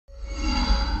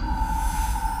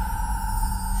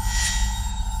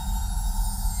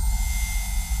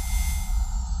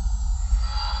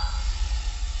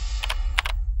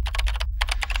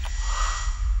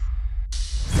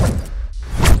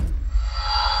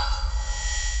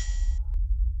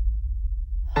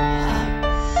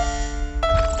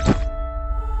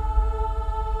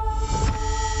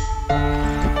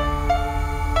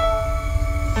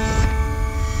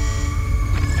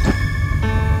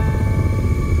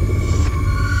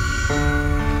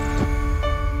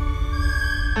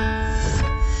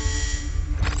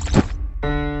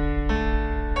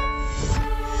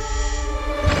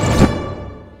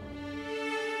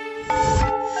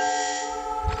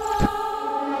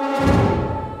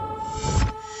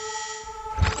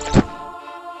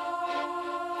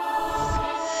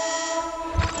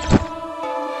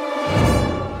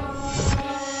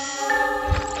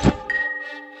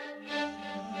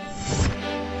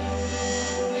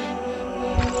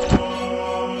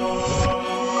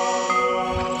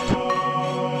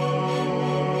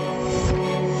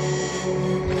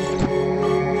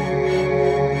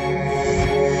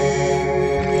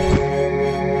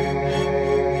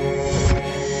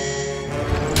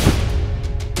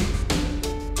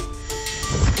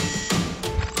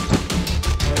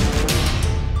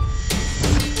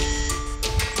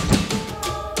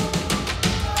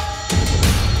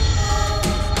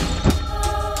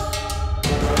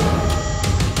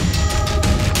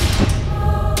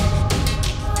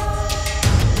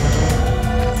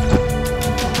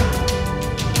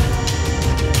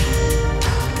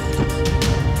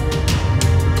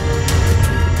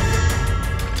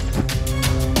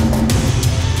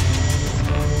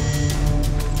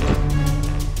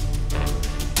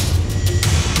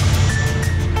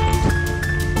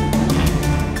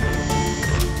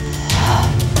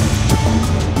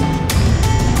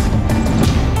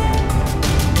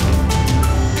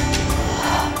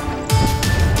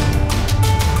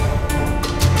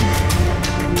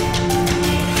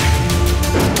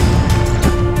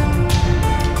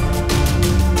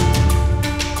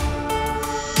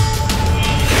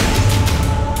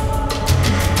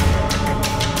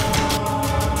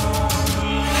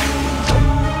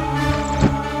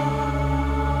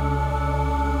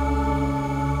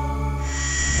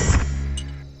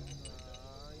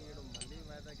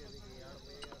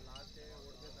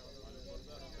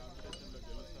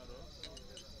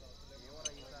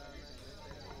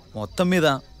మొత్తం మీద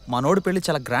మనోడి పెళ్లి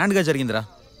చాలా గ్రాండ్ గా జరిగిందిరా.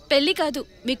 పెళ్లి కాదు,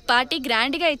 మీకు పార్టీ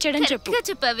గ్రాండ్ గా ఇచ్చాడని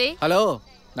చెప్పావే. హలో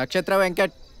నక్షత్ర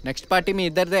వెంకట్, నెక్స్ట్ పార్టీ మీ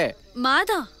ఇద్దరిదే.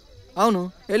 మాదా? అవును,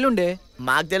 ఎల్లుండే.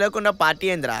 మాకు తెలియకుండా పార్టీ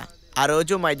ఏంద్రా? ఆ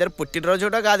రోజు మా ఇద్దరు పుట్టినరోజు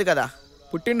కూడా కాదు కదా.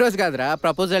 పుట్టినరోజు కాదురా,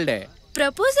 ప్రపోజల్ డే.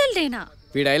 ప్రపోజల్ డేనా?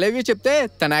 వీడు ఐ లవ్ యూ చెప్తే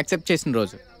తను యాక్సెప్ట్ చేసిన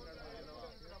రోజు.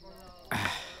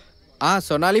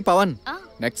 సోనాలి పవన్,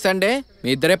 నెక్స్ట్ సండే మీ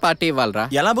ఇద్దరే పార్టీ ఇవ్వాలరా.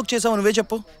 ఎలా బుక్ చేసావు నువ్వే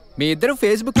చెప్పు. మీ ఇద్దరు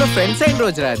ఫేస్బుక్ లో ఫ్రెండ్స్ అయిన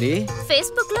రోజు రా అది.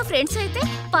 ఫేస్బుక్ లో ఫ్రెండ్స్ అయితే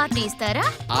పార్టీ ఇస్తారా?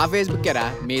 ఆ ఫేస్బుక్ రా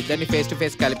మీ ఇద్దరిని ఫేస్ టు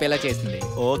ఫేస్ కలిపేలా చేసింది.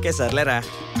 ఓకే సర్లేరా.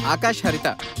 ఆకాష్, హరిత,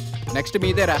 నెక్స్ట్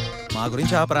మీదేరా. మా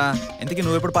గురించి ఆపరా. ఇంతకీ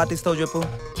నువ్వెప్పుడు పార్టీ ఇస్తావు చెప్పు.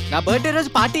 నా బర్త్డే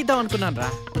రోజు పార్టీ ఇద్దాం అనుకున్నాను రా,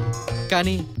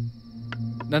 కానీ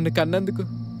నన్ను కన్నందుకు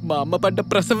మా అమ్మ పడ్డ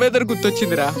ప్రసవ వేదన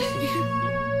గుర్తొచ్చిందిరా.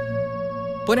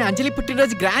 పోనీ అంజలి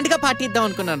పుట్టినరోజు గ్రాండ్ గా పార్టీ ఇద్దాం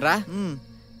అనుకున్నాను రా,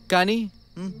 కానీ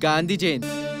గాంధీ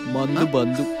జయంతి మందు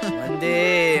బంధు. వందే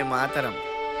మాతరం.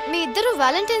 మీ ఇద్దరు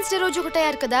వ్యాలంటైన్స్ డే రోజు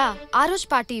ఒకటయ్యారు కదా, ఆ రోజు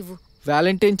పార్టీ ఇవ్వు.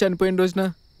 వ్యాలంటైన్ చనిపోయిన రోజున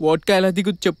వోడ్కా ఎలా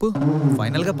దిగుద్దు చెప్పు.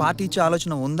 ఫైనల్ గా పార్టీ ఇచ్చే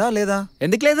ఆలోచన ఉందా లేదా?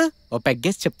 ఎందుకు లేదు, ఓ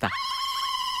పెగ్గేసి చెప్తా.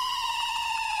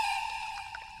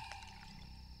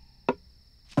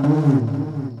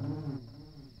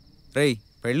 రేయ్,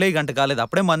 పెళ్ళి గంట కాలేదు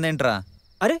అప్పుడే మందేంట్రా?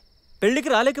 అరే పెళ్లికి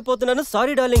రాలేకపోతున్నాను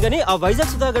సారీ డార్లింగ్ అని ఆ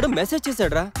వైజాగ్ సుధాగడు మెసేజ్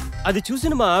చేశాడ్రా. అది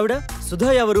చూసిన మా ఆవిడ, సుధా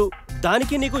ఎవరు,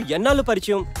 దానికి నీకు ఎన్నాళ్ళు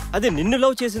పరిచయం, అది నిన్ను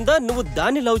లవ్ చేసిందా నువ్వు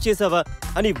దాన్ని లవ్ చేసావా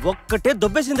అని ఒక్కటే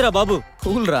దొబ్బేసిందిరా బాబు.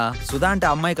 కూల్ రా, సుధా అంటే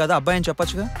అమ్మాయి కదా, అబ్బాయి అని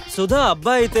చెప్పొచ్చుగా. సుధా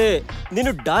అబ్బాయి అయితే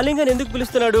నిన్ను డార్లింగ్ అని ఎందుకు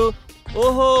పిలుస్తున్నాడు?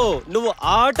 ఓహో నువ్వు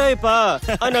ఆ టైపా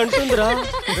అని అంటుందిరా.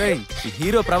 రేయ్, ఈ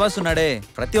హీరో ప్రభాస్ ఉన్నాడే,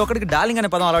 ప్రతి ఒక్కడికి డార్లింగ్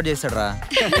అనే పదం అలవాటు చేస్తాడు రా.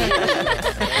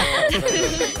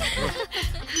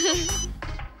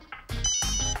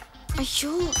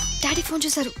 అయ్యో డాడీ ఫోన్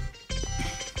చేశారు.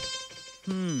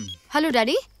 Hello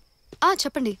daddy.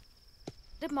 చెప్పండి.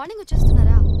 రేపు మార్నింగ్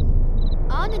వచ్చేస్తున్నారా?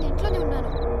 నేను ఇంట్లోనే ఉన్నాను.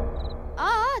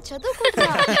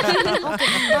 చదువుకుంటున్నా.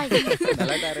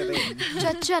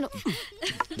 చచ్చాను.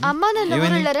 అమ్మా నన్ను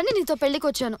ఎవరు వెళ్ళారని నీతో పెళ్లికి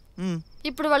వచ్చాను.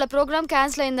 ఇప్పుడు వాళ్ళ ప్రోగ్రామ్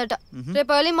క్యాన్సిల్ అయిందట.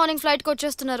 రేపు ఎర్లీ మార్నింగ్ ఫ్లైట్ కి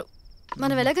వచ్చేస్తున్నారు.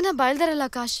 మనం ఎలాగైనా బయలుదేరాలి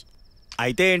ఆకాష్.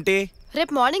 అయితే ఏంటి?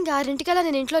 రేపు మార్నింగ్ 6:00కల్లా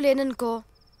నేను ఇంట్లో లేననుకో,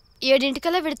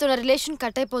 7:00కల్లా వీడితో రిలేషన్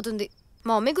కట్ అయిపోతుంది.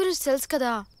 మా మమ్మీ గురించి తెలుసు కదా.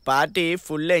 పార్టీ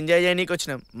ఫుల్ ఎంజాయ్ చేయనీకి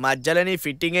వచ్చినాం, మధ్యలో నీ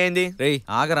ఫిట్టింగ్ అయింది. రేయ్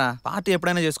ఆగరా, పార్టీ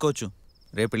ఎప్పుడైనా చేసుకోవచ్చు.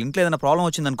 రేపు ఇంట్లో ఏదైనా ప్రాబ్లం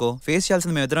వచ్చిందనుకో, ఫేస్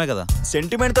చేయాల్సింది మేము ఇద్దరమే కదా.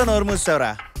 సెంటిమెంట్ తో నోరు మూస్తావురా.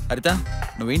 హరిత,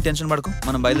 నువ్వేం టెన్షన్ పడకు,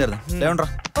 మనం బయలుదేరదాం. లేవండ్రా.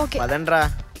 ఓకే పదండ్రా.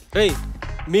 రేయ్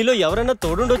మీలో ఎవరైనా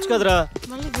తోడుండొచ్చు కదరా,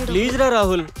 ప్లీజ్ రా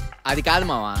రాహుల్. అది కాదు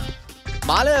మావా,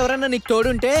 మాలో ఎవరన్నా నీకు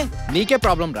తోడుంటే నీకే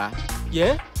ప్రాబ్లం రా. ఏ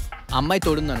అమ్మాయి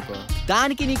తోడుందనుకో,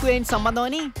 దానికి నీకు ఏంటి సంబంధం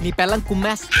అని నీ పిల్లం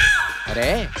కుమ్మేస్. అరే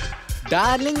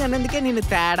డార్లింగ్ అన్నందుకే నిన్ను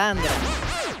తేడా అందరా.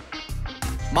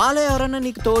 మాలో ఎవరన్నా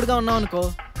నీకు తోడుగా ఉన్నావు అనుకో,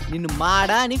 నిన్ను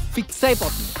మాడా అని ఫిక్స్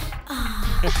అయిపోతుంది.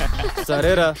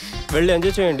 సరేరా వెళ్ళి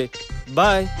ఎంజాయ్ చేయండి.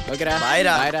 బాయ్. ఓకేరా, బాయ్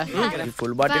రా. బాయ్ రా.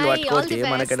 ఫుల్ బాటిల్ పట్టుకోతే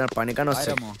మనకైనా పనికని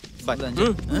వస్తాయి.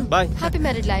 Bye. Happy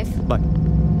married life. Bye.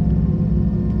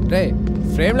 రే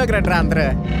ఫ్రేమ్ లోకి రండి రా, అందరూ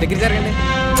దగ్గర జరగండి.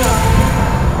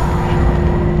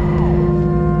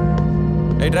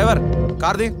 ఏ డ్రైవర్,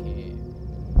 కార్ది.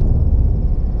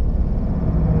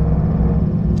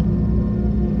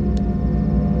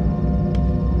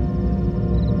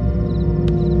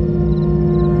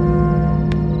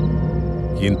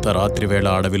 ఇంత రాత్రి వేళ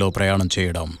అడవిలో ప్రయాణం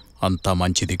చేయడం అంత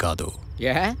మంచిది కాదు.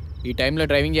 ఈ టైంలో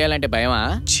డ్రైవింగ్ చేయాలంటే భయమా?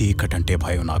 చీకటంటే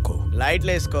భయం నాకు.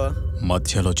 లైట్లు వేసుకో.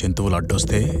 మధ్యలో జంతువులు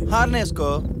అడ్డొస్తే హార్న్ వేసుకో.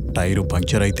 టైరు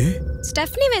పంక్చర్ అయితే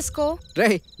స్టెఫ్నీ వేసుకో. రే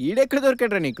ఈడెక్కడ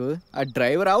దొరికాడ్రా నీకు? ఆ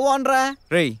డ్రైవర్ ఓనరా?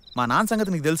 రేయ్, మా నాన్న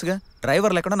సంగతి నీకు తెలుసుగా.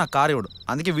 డ్రైవర్ లేకుండా నాకు కారు ఇవ్వడు,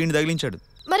 అందుకే వీడిని తగిలించాడు.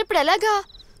 మరి ఇప్పుడు ఎలాగా?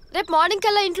 రేపు మార్నింగ్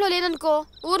కల్లా ఇంట్లో లేననుకో,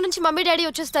 ఊరు నుంచి మమ్మీ డాడీ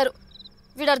వచ్చేస్తారు.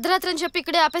 వీడు అర్ధరాత్రి అని చెప్పి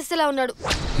ఇక్కడే ఆపేసేలా ఉన్నాడు.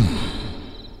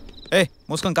 ఏ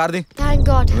మూసుకొని కార్ది. Thank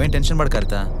God. నువ్వేం టెన్షన్ పడకు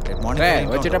హరిత, రేపు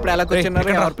మార్నింగ్ వచ్చేటప్పుడు ఎలా కూర్చున్నారు?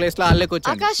 ఎవరి ప్లేస్ లో వాళ్ళే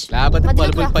కూర్చోండి, ఆకాష్, లేకపోతే మధ్యలోకి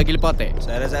బల్బులు రా. పగిలిపోతాయి.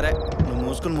 సరే సరే, నువ్వు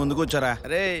మూసుకుని ముందు కూర్చోరా.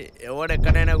 రే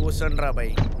ఎవడెక్కడైనా కూర్చోండి రా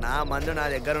భయ్, నా మందు నా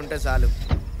దగ్గర ఉంటే చాలు.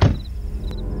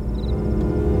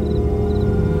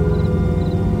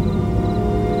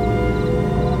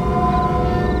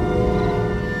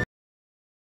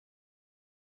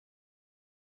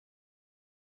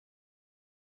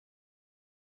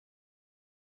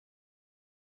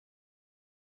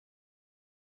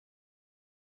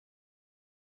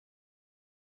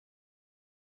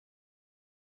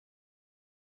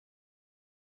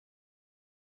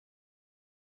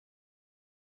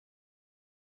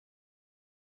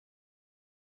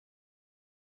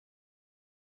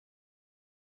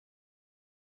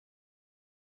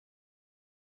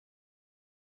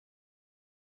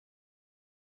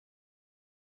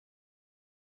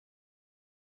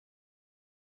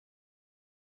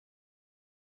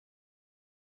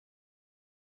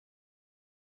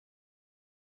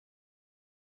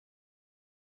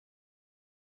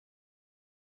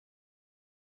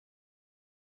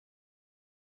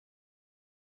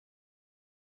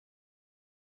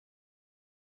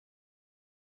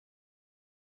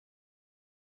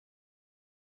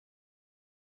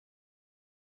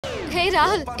 హే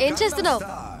రాహుల్, ఏం చేస్తున్నావు?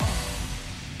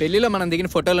 పెళ్లిలో మనం దిగిన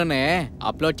ఫోటోలోనే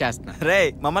అప్లోడ్ చేస్తున్నా. రే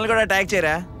మమ్మల్ని కూడా ట్యాగ్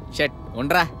చేయరా. షట్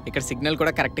ఉండరా, ఇక్కడ సిగ్నల్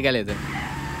కూడా కరెక్ట్ గా లేదు.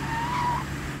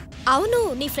 అవును,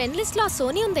 నీ ఫ్రెండ్ లిస్ట్ లో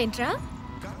సోనీ ఉందేంట్రా?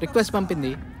 రిక్వెస్ట్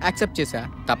పంపింది, యాక్సెప్ట్ చేసా.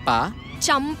 తప్ప?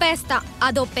 చంపేస్తా,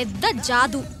 అదో పెద్ద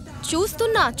జాదు.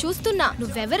 చూస్తున్నా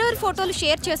నువ్వెవరెవరి ఫోటోలు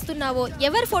షేర్ చేస్తున్నావో,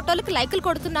 ఎవరి ఫోటోలకు లైకులు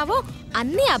కొడుతున్నావో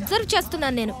అన్నీ అబ్జర్వ్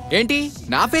చేస్తున్నాను నేను. ఏంటి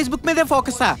నా ఫేస్బుక్ మీదే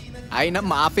ఫోకసా? అయినా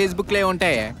మా ఫేస్బుక్ లే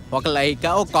ఉంటాయి, ఒక లైక్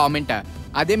ఒక కామెంట్.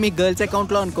 అదే మీ గర్ల్స్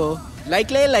అకౌంట్ లో అనుకో,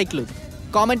 లైక్లు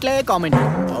కామెంట్లే కామెంట్.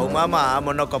 అవు మామ,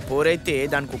 మొన్న ఒక పోరైతే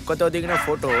దాని కుక్కతో దిగిన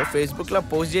ఫోటో ఫేస్బుక్ లో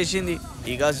పోస్ట్ చేసింది.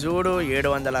 ఇక చూడు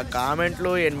 700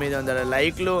 కామెంట్లు, 800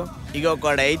 లైక్లు. ఇక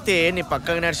ఒకడైతే నీ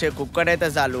పక్కకు నడిచే కుక్కడైతే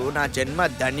చాలు నా జన్మ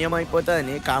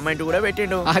ధన్యమైపోతుందని కామెంట్ కూడా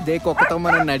పెట్టిండు. అదే కుక్కతో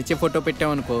మనం నడిచే ఫోటో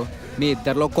పెట్టామనుకో, మీ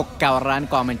ఇద్దరిలో కుక్క ఎవర్రా అని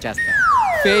కామెంట్ చేస్తా.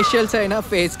 ఫేషియల్స్ అయినా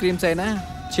ఫేస్ క్రీమ్స్ అయినా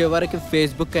చివరికి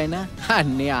ఫేస్బుక్ అయినా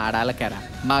అన్ని ఆడాలకేరా,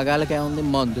 మగాళ్ళకేముంది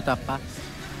మందు తప్ప.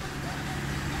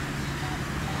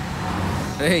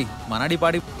 రేయ్ మనడి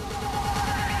పాడి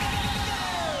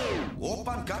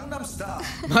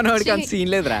మనోడికి అంత సీన్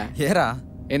లేదురా. ఏరా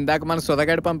ఇందాక మన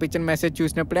సుధగాడు పంపించిన మెసేజ్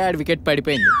చూసినప్పుడే ఆడి వికెట్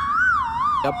పడిపోయింది.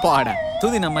 పాడా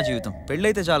తుది నమ్మ జీవితం.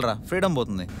 పెళ్ళైతే చాలరా, ఫ్రీడమ్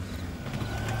పోతుంది.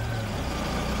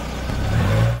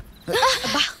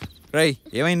 రేయ్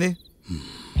ఏమైంది?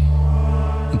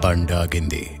 బండి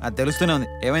ఆగింది. అది తెలుస్తూనే ఉంది.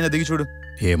 ఏమైందో దిగి చూడు.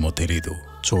 ఏమో తెలీదు,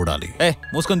 చూడాలి.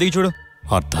 మూసుకొని దిగి చూడు.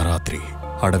 అర్ధరాత్రి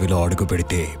అడవిలో అడుగు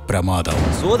పెడితే ప్రమాదం.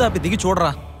 సోదాపి దిగి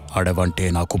చూడరా. అడవంటే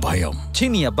నాకు భయం.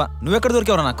 నీ అబ్బా, నువ్వెక్కడ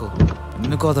దొరికావరా నాకు?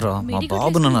 నిన్ను కోదరా, మా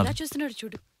బాబు నన్నారు. చూస్తున్నాడు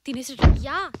చూడు, తినేసి.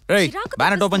 రేయ్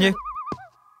బ్యానెట్ ఓపెన్ చేయి.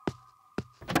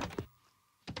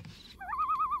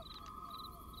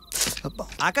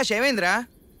 ఆకాష్ ఏమైందిరా?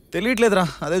 తెలియట్లేదురా,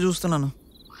 అదే చూస్తున్నాను.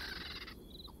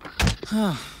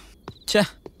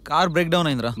 కార్ బ్రేక్ డౌన్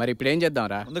అయిందిరా. మరి ఇప్పుడు ఏం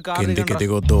చేద్దాంరా? కిందికి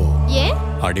దిగొద్దు, ఏ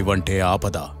అడివంటే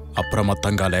ఆపద.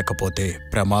 అప్రమత్తంగా లేకపోతే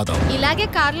ప్రమాదం. ఇలాగే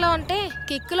కార్లో ఉంటే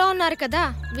కిక్కులో ఉన్నారు కదా,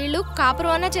 వీళ్ళు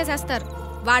కాపురం అన్నా చేసేస్తారు.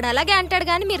 వాడు అలాగే అంటాడు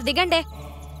గాని మీరు దిగండే.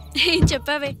 ఏం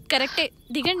చెప్పావే, కరెక్టే,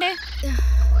 దిగండే.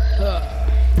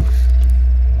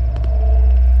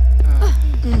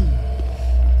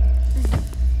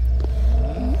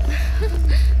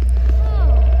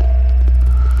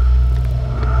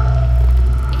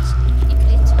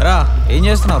 రా, ఏం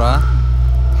చేస్తున్నావురా?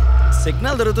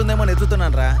 సిగ్నల్ దొరుకుతుందేమో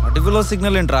ఎత్తుతున్నాను రా. అడవిలో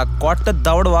సిగ్నల్ ఏంట్రా? కొట్ట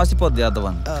దవడ వాసిపోద్ది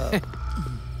అద్దవన్.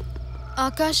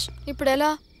 ఆకాష్ ఇప్పుడు ఎలా?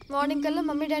 మార్నింగ్ కల్లా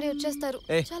మమ్మీ డాడీ వచ్చేస్తారు.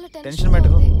 చాలా టెన్షన్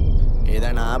పెట్టుకో.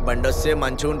 ఏదైనా బండి వస్తే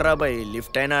మంచిగా ఉండరా బై,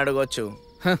 లిఫ్ట్ అయినా అడగొచ్చు.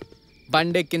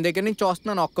 బండి ఎక్కిన దగ్గర నుంచి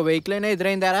చూస్తున్నాను, ఒక్క వెహికల్ అయినా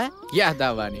ఎదురైందారా?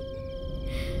 యాదావా అని.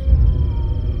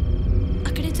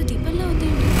 అక్కడేదో దీపంలో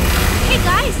ఉంది. Hey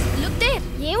guys, look there.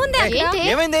 ఏముంది?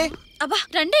 ఏమైంది? అబ్బా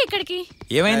రండి ఇక్కడికి.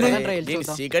 ఏమైంది?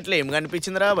 సీకట్లో ఏం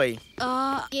కనిపించిందిరా బై?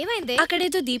 ఏమైంది?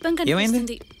 అక్కడేదో దీపం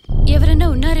కనిపిస్తుంది. ఎవరైనా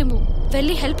ఉన్నారేమో,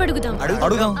 వెళ్ళి హెల్ప్ అడుగుదాం.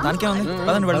 అడుగుదాం, దానికేముంది?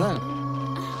 పదండి వెళ్దాం.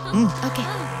 ఓకే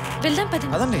వెళ్దాం,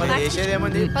 పదండి.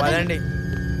 చేసేదేముంది, పదండి.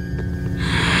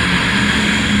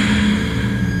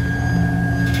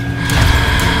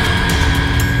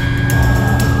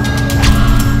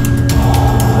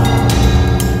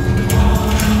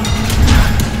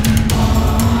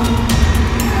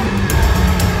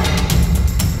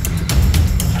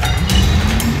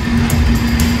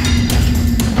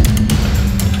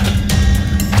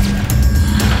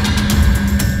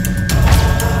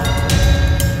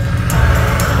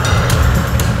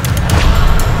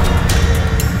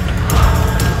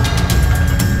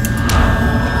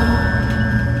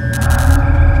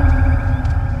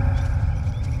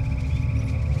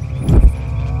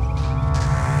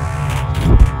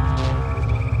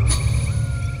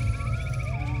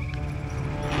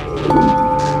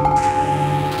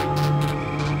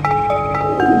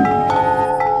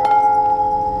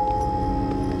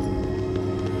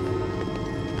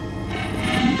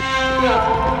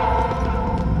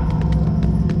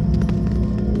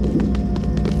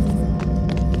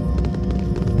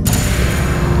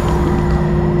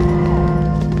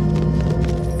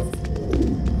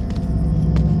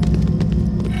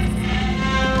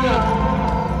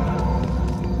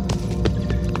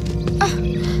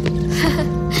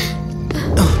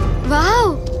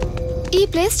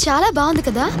 ప్లేస్ చాలా బాగుంది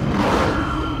కదా.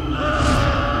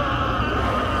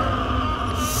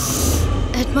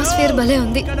 అట్మాస్ఫియర్ భలే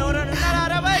ఉంది.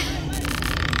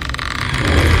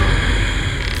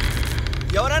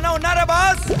 ఎవరైనా ఉన్నారా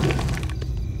boss?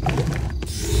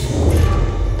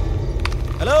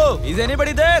 Hello, is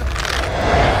anybody there?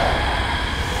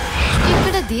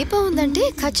 ఇక్కడ దీపం ఉందంటే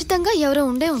ఖచ్చితంగా ఎవరో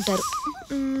ఉండే ఉంటారు.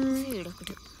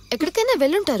 ఎక్కడికైనా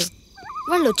వెళ్ళుంటారు.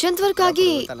 వాళ్ళు వచ్చేంత వరకు ఆగి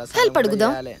హెల్ప్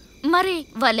అడుగుదాం. మరి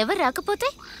వాళ్ళెవరు రాకపోతే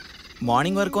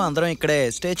మార్నింగ్ వరకు అందరం ఇక్కడే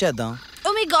స్టే చేద్దాం. ఓ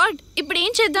మై గాడ్, ఇప్పుడు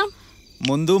ఏం చేద్దాం?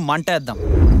 ముందు మంట వేద్దాం.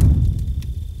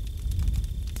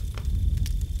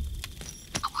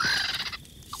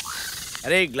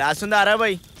 అరే గ్లాస్ ఉందా రా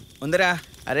బాయ్? ఉందిరా.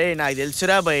 అరే నాకు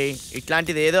తెలుసురా బాయ్,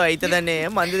 ఇట్లాంటిది ఏదో అవుతుందనే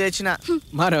మందు తెచ్చిన.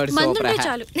 మందుంటే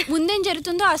చాలు, ముందేం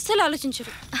జరుగుతుందో అస్సలు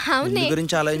ఆలోచించరు. అవునే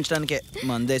గురించి ఆలోచించడానికే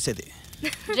మందు వేసేది.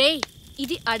 రే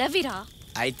ఇది అడవిరా.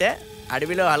 అయితే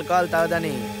అడవిలో ఆల్కహాల్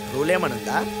తాగదని రూల్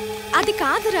ఏమనుందా? అది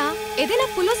కాదురా, ఏదైనా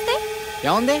పులొస్తే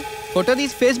ఏముంది, ఫోటో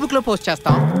తీసి ఫేస్బుక్ లో పోస్ట్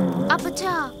చేస్తాం.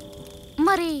 అప్పచ్చా,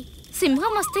 మరి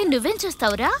సింహం వస్తే నువ్వేం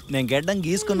చేస్తావురా? నేను గెడ్డం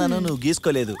గీసుకున్నాను, నువ్వు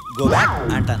గీసుకోలేదు, గో బ్యాక్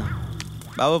అంటాను.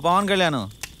 బాబు పవన్ కళ్యాణ్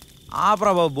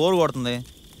ఆపరా బాబు, బోర్ కొడుతుంది.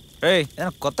 రే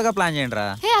ఏదైనా కొత్తగా ప్లాన్ చేయండి రా.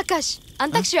 హే ఆకాష్,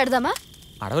 అంతాక్షరి ఆడదామా?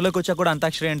 అడవిలోకి వచ్చా కూడా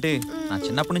అంతాక్షరి ఏంటి? నా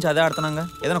చిన్నప్పటి నుంచి అదే ఆడుతున్నాగా.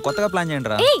 ఏదైనా కొత్తగా ప్లాన్ చేయండి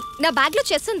రా. ఏయ్, నా బ్యాగ్ లో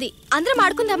చెస్ ఉంది, అందరం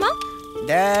ఆడుకుందామా?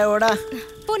 దేవుడా,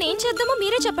 పోనీ ఏం చేద్దామో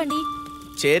మీరే చెప్పండి.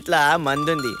 చేట్ల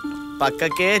మందుంది,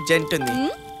 పక్కకే జంటుంది,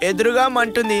 ఎదురుగా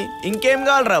మంటుంది, ఇంకేం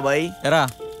కావాలరా బాయ్? ఎరా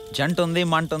జంట ఉంది,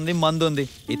 మంట ఉంది, మందు ఉంది,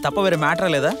 ఇది తప్ప వేరే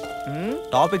మ్యాటర్ లేదా?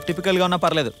 టాపిక్ టిపికల్ గా ఉన్నా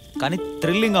పర్లేదు, కానీ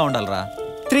థ్రిల్లింగ్ గా ఉండాలిరా.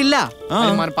 థ్రిల్లా?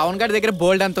 మన పవన్ గారి దగ్గర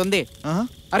బోల్డ్ అంత ఉంది.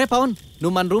 అరే పవన్,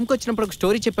 నువ్వు మన రూమ్ కి వచ్చినప్పుడు ఒక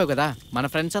స్టోరీ చెప్పావు కదా, మన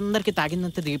ఫ్రెండ్స్ అందరికి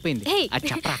తాగిందంత దిగిపోయింది. అది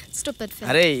చెప్పరా?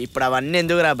 అరే ఇప్పుడు అవన్నీ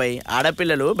ఎందుకు రా బాయ్,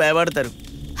 ఆడపిల్లలు భయపడతారు.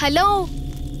 హలో,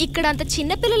 ఇక్కడ అంత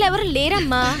చిన్న పిల్లలు ఎవరు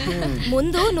లేరమ్మా.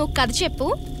 ముందు నువ్వు కథ చెప్పు,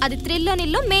 అది థ్రిల్లో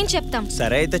నిల్లో మేం చెప్తాం.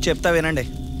 సరే అయితే చెప్తా వినండి.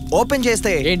 ఓపెన్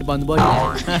చేస్తే ఏంటి బంద్ బాయ్?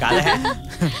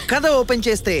 కథ ఓపెన్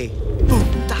చేస్తే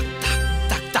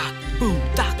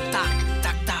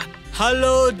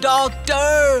హలో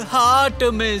డాక్టర్, హార్ట్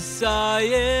మిస్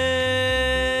అయ్యే,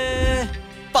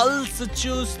 పల్స్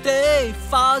చూస్తే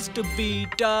ఫాస్ట్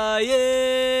బీట్ అయ్యే.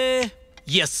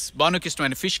 ఎస్, బానుకి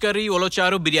ఇష్టమైన ఫిష్ కర్రీ,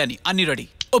 ఒలోచారు, బిర్యానీ అన్ని ready.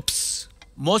 Oops,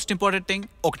 most important thing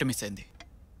ఒకటి మిస్ అయింది.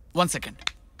 1 సెకండ్.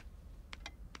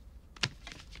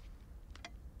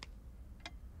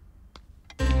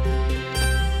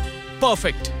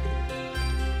 Perfect,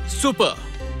 super.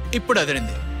 ఇప్పుడు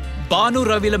అదిరింది. Banu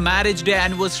రవిల marriage day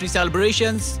anniversary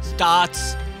celebrations starts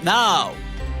now.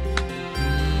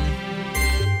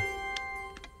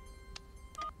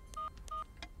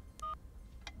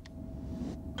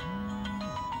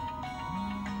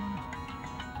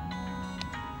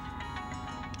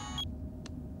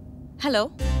 Hello.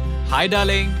 Hi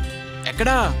darling,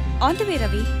 ఎక్కడా? On the way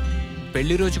Ravi.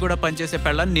 పెళ్లి రోజు కూడా పనిచేసే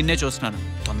పెళ్ళని నిన్నే చూస్తున్నాను,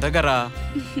 తొందరగా రా.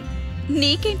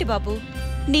 నీకేంటి బాబు,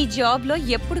 నీ జాబ్లో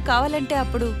ఎప్పుడు కావాలంటే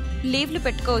అప్పుడు లీవ్లు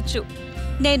పెట్టుకోవచ్చు.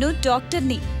 నేను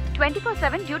డాక్టర్ని,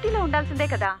 24/7 డ్యూటీలో ఉండాల్సిందే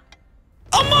కదా.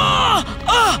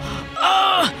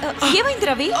 ఏమైంది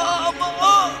రవి?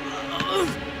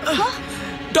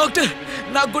 డాక్టర్,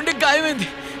 నా గుండె గాయమైంది,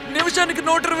 నిమిషానికి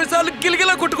 120 సార్లు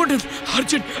గిలిగిలా కొట్టుకుంటుంది.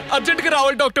 అర్జెంట్గా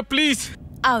రావాలి డాక్టర్, ప్లీజ్.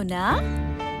 అవునా,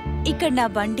 ఇక్కడ నా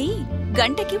బండి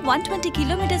గంటకి 120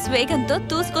 కిలోమీటర్స్ వేగంతో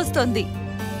దూసుకొస్తోంది.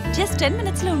 జస్ట్ 10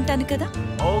 minutes లో ఉంటాను కదా.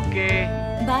 Okay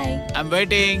bye. I'm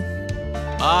waiting.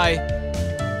 Bye.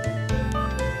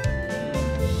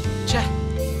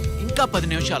 ఇంకా 10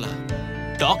 నిమిషాల.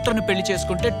 డాక్టర్ని పెళ్లి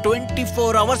చేసుకుంటే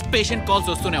 24 hours పేషెంట్ కాల్స్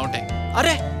వస్తూనే ఉంటాయి.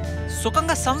 అరే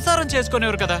సుఖంగా సంసారం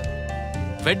చేసుకునేవారు కదా.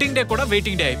 వెడ్డింగ్ డే కూడా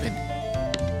వెయిటింగ్ డే అయిపోయింది.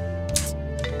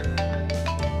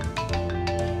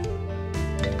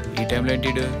 ఈ టైంలో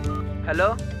ఏంటి? Hello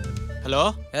hello.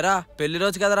 ఎరా పెళ్లి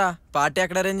రోజు కదరా, పార్టీ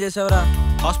ఎక్కడ అరేంజ్ చేసావురా?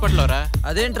 హాస్పిటల్లో రా.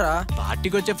 అదేంట్రా?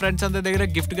 పార్టీకి వచ్చే ఫ్రెండ్స్ అందరి దగ్గర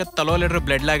గిఫ్ట్ గా తలో లీటర్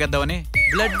బ్లడ్ లాగేద్దామని.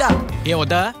 బ్లడ్డా?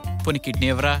 ఏమొద్దా? పోనీ కిడ్నీ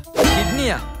ఎవరా?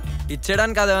 కిడ్నీయా?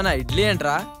 ఇచ్చేయడానికి అదేమన్నా ఇడ్లీ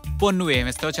ఏంట్రా? పోనీ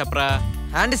నువ్వేమిస్తావు చెప్పరా?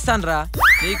 హ్యాండ్ ఇస్తానురా.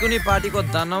 నీకు నీ పార్టీకి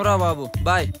వద్దన్నావురా బాబు.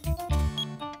 బాయ్.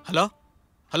 Hello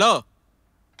hello.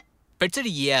 పెట్సడి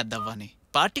ఏ అద్దవ్వని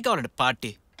పార్టీ కావాలండి,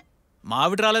 పార్టీ. మా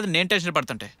ఆవిడ రాలేదు, నేను టెన్షన్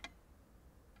పడుతుంటే.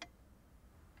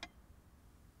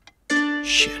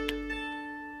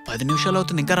 10 నిమిషాలు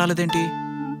అవుతుంది, ఇంకా రాలేదేంటి?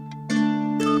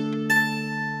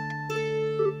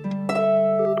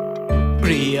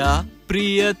 ప్రియా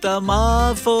ప్రియతమా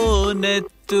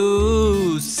ఫోనెత్తు,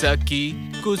 సఖి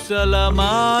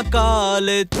కుశలమా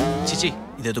కాలెత్తు. చిచి,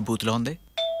 ఇదేదో బూత్లో ఉంది.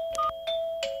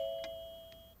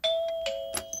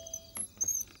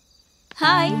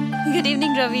 Hi, good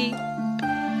evening Ravi.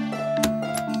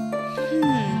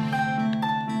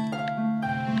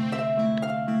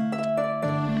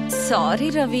 Sorry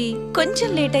Ravi, కొంచెం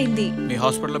లేట్ అయింది. మీ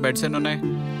హాస్పిటల్లో బెడ్స్ ఎన్ని ఉన్నాయి?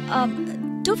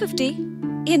 250.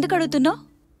 ఎందుకు అడుగుతున్నావు?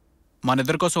 మన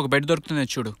ఇద్దరి కోసం ఒక బెడ్ దొరుకుతుంది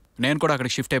చూడు, నేను కూడా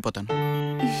అక్కడికి షిఫ్ట్ అయిపోతాను.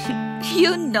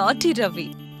 You naughty Ravi.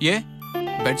 A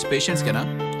beds patients కేనా,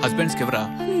 హస్బెండ్స్ కి ఎవరా?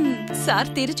 సార్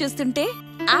తీరు చూస్తుంటే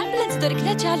అంబులెన్స్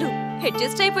దొరికినా చాలు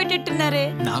అడ్జస్ట్ అయిపోయేటట్టున్నారే.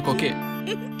 నాకోకే.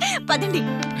 పదండి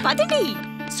పదండి.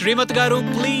 శ్రీమతి గారు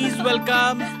please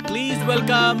welcome, please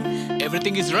welcome.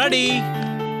 Everything is ready.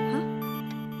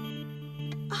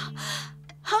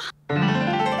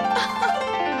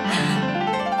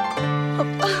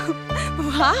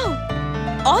 Wow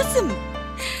awesome.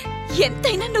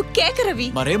 ఎంతైనా నువ్వు కేక రవి.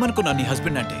 మరేమనుకున్నా నీ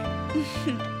హస్బెండ్ అంటే?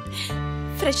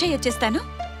 ఫ్రెష్ అయ్యి వచ్చేస్తాను,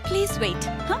 ప్లీజ్ వెయిట్.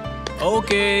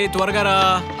 ఓకే, త్వరగా రా,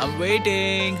 ఐమ్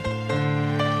వెయిటింగ్.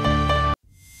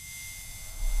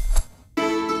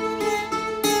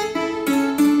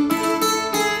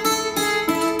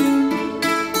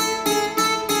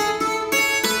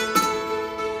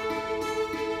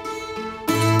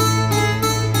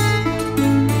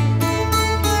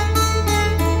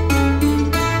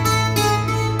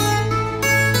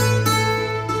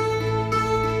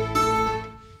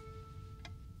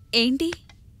 ఏంటి,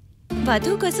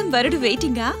 వధువు కోసం వరుడు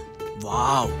వెయిటింగా?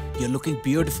 Wow, you are looking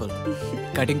beautiful.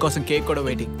 Cutting కోసం కేక్ కూడా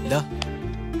వెయిటింగ్. దా.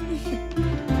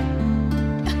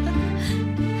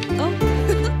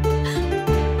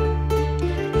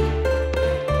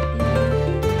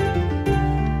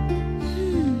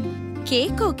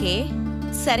 కేక్ ఓకే,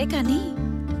 సరే కానీ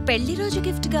పెళ్లి రోజు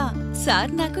గిఫ్ట్ గా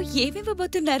సార్ నాకు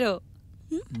ఏమివ్వబోతున్నారో?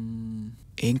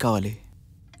 ఏం కావాలి?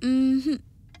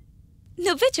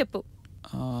 నువ్వే చెప్పు.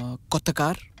 కొత్త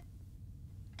కార్,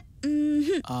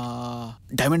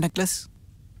 డైమండ్ నెక్లెస్,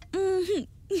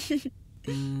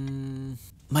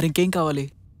 మరి ఇంకేం కావాలి?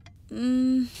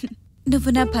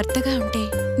 నువ్వు నా భర్తగా ఉంటే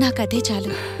నాకదే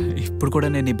చాలు. ఇప్పుడు కూడా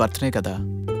నేను నీ భర్తనే కదా.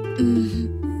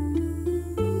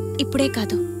 ఇప్పుడే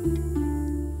కాదు,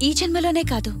 ఈ జన్మలోనే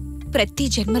కాదు, ప్రతి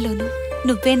జన్మలోనూ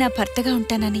నువ్వే నా భర్తగా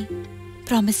ఉంటానని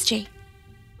ప్రామిస్ చేయి.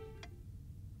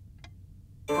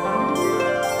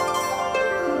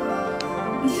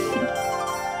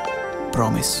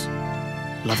 Promise.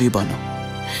 Love you Banu.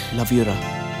 Love you రా.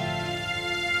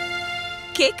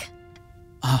 కేక్?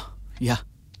 యా,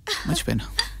 మర్చిపోయాను.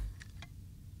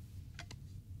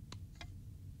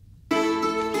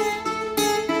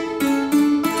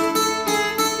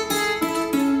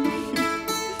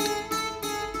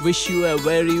 Wish you a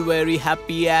very very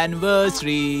happy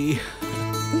anniversary.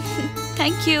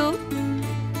 Thank you.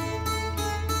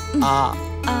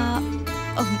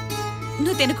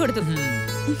 నువ్వు తినకూడదు.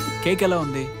 కేక్ ఎలా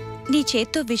ఉంది? నీ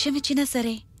చేత్తో విషం ఇచ్చినా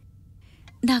సరే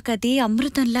నాకది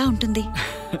అమృతంలా ఉంటుంది.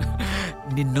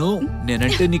 నిన్ను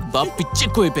నేనంటే నీకు బాగా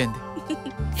పిచ్చెక్కువైపోయింది.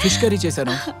 ఫిష్ కర్రీ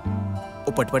చేశాను,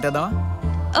 ఓ పట్టు పట్టేద్దామా?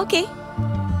 ఓకే.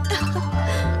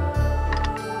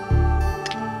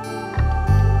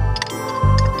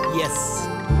 ఎస్.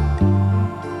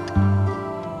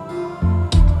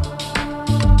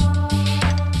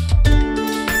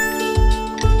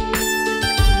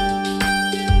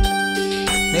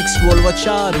 నెక్స్ట్ వాళ్ళు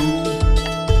వచ్చారు.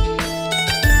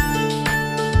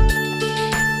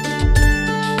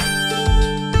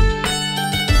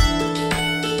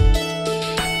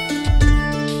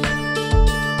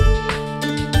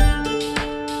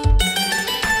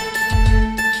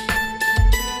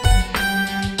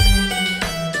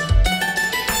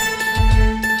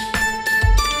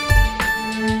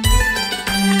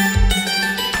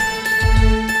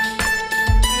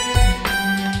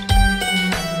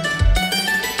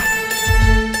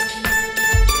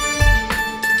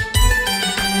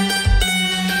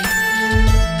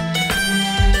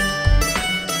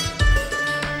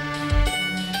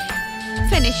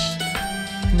 ఫినిష్.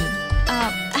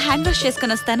 హ్యాండ్ వాష్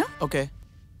చేసుకొని వస్తాను. ఓకే.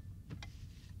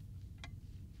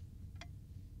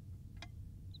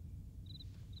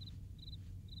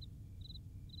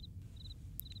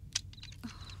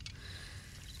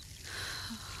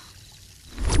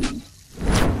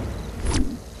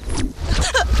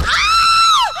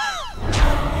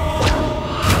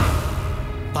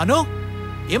 బాను,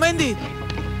 ఏమైంది?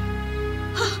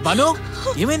 బాను,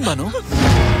 ఏమైంది బాను?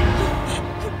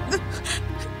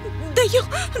 దయ్యం.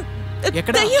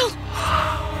 ఎక్కడ? దయ్యం.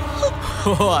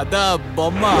 ఓ అదా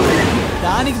బొమ్మ.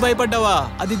 దానికి భయపడ్డావా?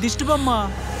 అది దిష్టి బొమ్మ.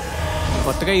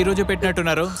 కొత్తగా ఈ రోజు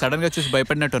పెట్టినట్టున్నారు, సడన్ గా చూసి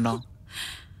భయపడినట్టున్నావు.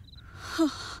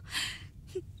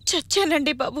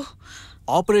 చచ్చానండి బాబు.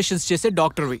 ఆపరేషన్స్ చేసే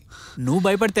డాక్టర్వి, నువ్వు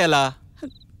భయపడితే ఎలా?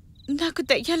 నాకు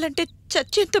దయ్యాలంటే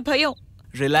చచ్చేంత భయం.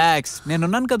 రిలాక్స్,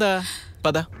 నేనున్నాను కదా,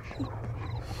 పద.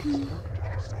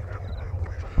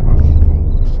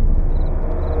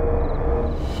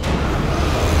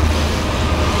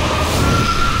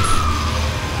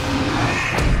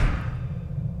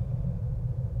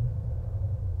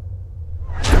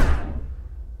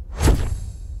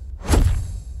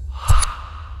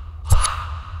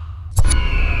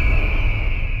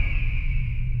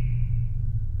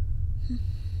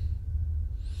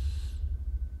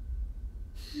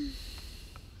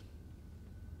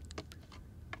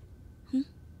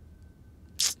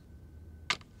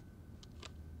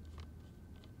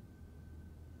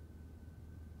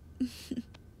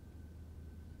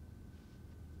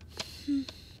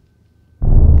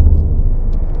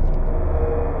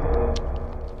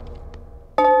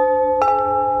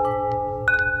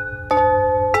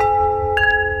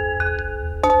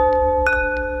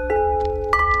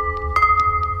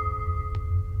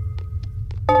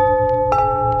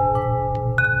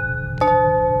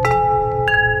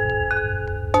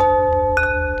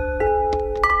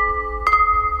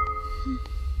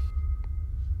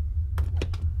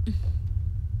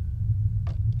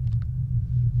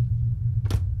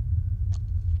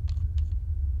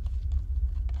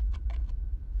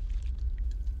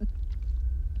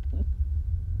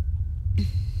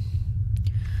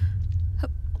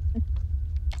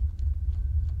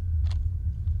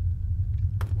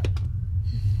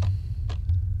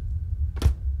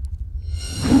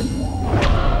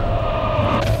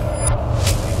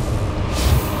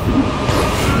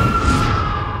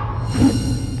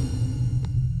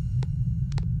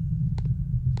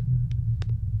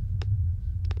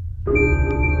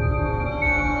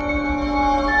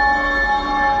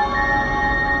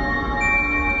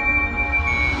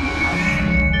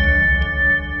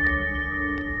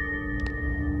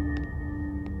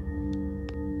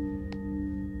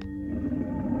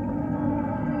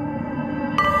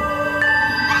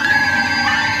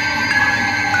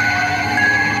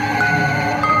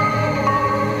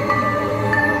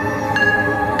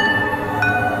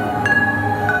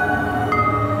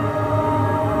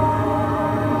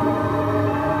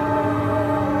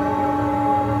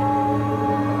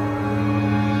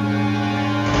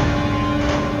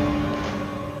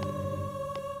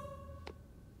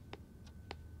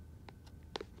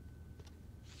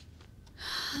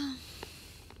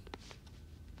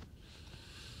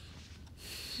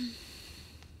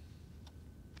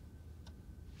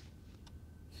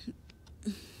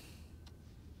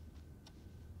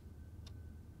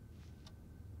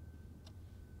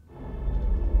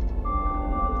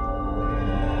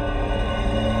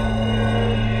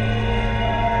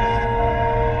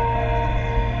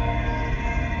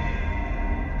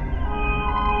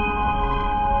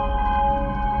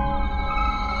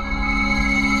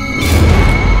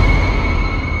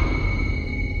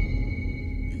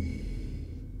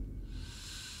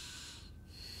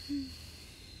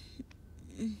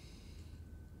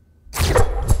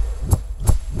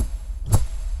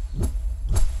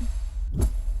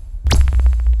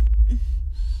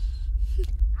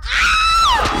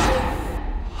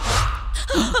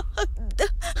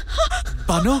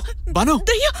 బాను బాను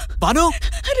బాను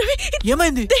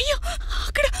ఏమైంది?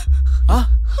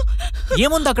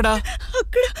 ఏముంది అక్కడ?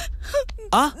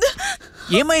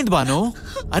 ఏమైంది బాను?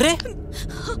 అరే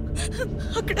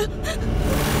అక్కడ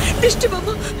దిష్టి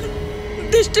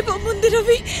బొమ్మ ఉంది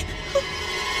రవి.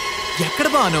 ఎక్కడ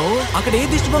బాను? అక్కడ ఏ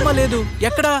దిష్టి బొమ్మ లేదు.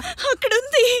 ఎక్కడ? అక్కడ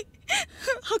ఉంది.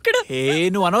 అక్కడ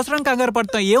నువ్వు అనవసరం కంగారు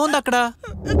పడతావు. ఏముంది అక్కడ?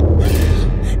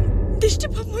 దిష్టి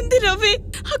బొమ్మ ఉంది రవి.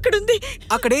 అక్కడ ఉంది.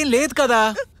 అక్కడేం లేదు కదా.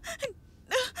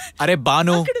 అరే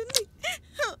బాను,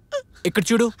 ఇక్కడ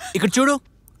చూడు, ఇక్కడ చూడు.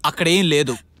 అక్కడేం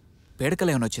లేదు.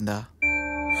 పేడకలు ఏమైనా వచ్చిందా?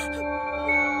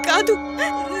 కాదు,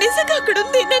 నిజంగా అక్కడ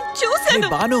ఉంది. నేను చూశాను.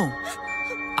 బాను,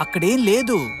 అక్కడేం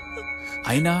లేదు.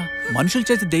 అయినా మనుషులు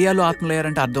చేసి దెయ్యాలు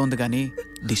ఆత్మలయ్యారంటే అర్థం ఉంది కానీ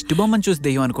దిష్టి బొమ్మను చూసి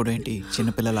దెయ్యం అనుకోవడం ఏంటి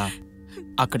చిన్నపిల్లలా?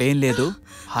 అక్కడేం లేదు.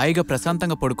 హాయిగా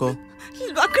ప్రశాంతంగా పడుకో.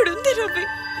 అక్కడ ఉంది రవి.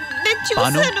 నేను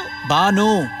బాను చూశాను. Banu,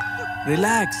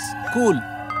 relax, cool.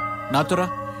 నాతో రా.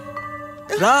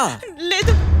 రా.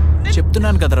 లేదు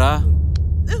చెప్తున్నాను కదరా.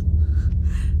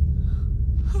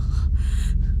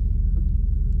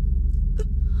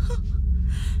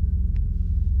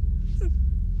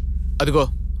 అదిగో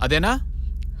అదేనా?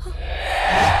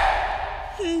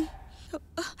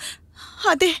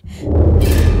 అదే.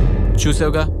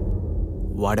 చూసావుగా,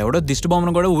 వాడెవడో దిష్టి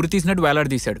బొమ్మను కూడా ఉరి తీసినట్టు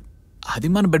వేలాడదీశాడు. అది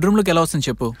మన బెడ్రూమ్లోకి ఎలా వస్తుంది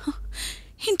చెప్పు?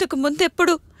 ఇంతకు ముందు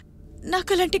ఎప్పుడు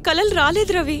నాకు అలాంటి కలలు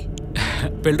రాలేదు రవి.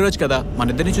 పెళ్లి రోజు కదా,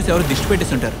 మన ఇద్దరిని చూసి ఎవరు దిష్టి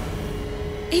పెట్టేస్తుంటారు.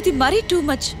 ఇది మరీ టూ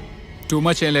మచ్. టూ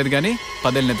మచ్ ఏం లేదు కానీ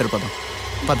పదేళ్ళు నిద్రపోదాం.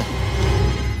 పద.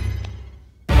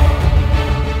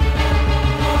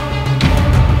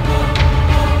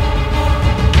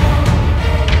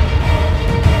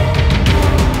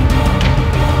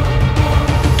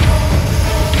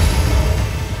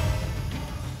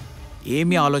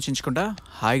 ఏమీ ఆలోచించకుండా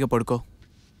హాయిగా పడుకో.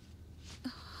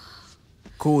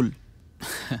 కూల్.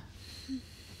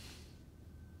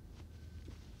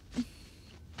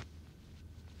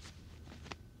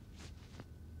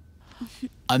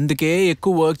 అందుకే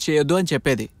ఎక్కువ వర్క్ చేయొద్దు అని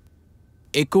చెప్పేది.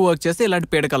 ఎక్కువ వర్క్ చేస్తే ఇలాంటి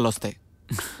పీడకలు వస్తాయి.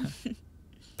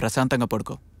 ప్రశాంతంగా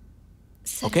పడుకో.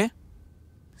 Okay?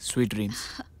 Sweet dreams.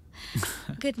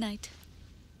 Good night.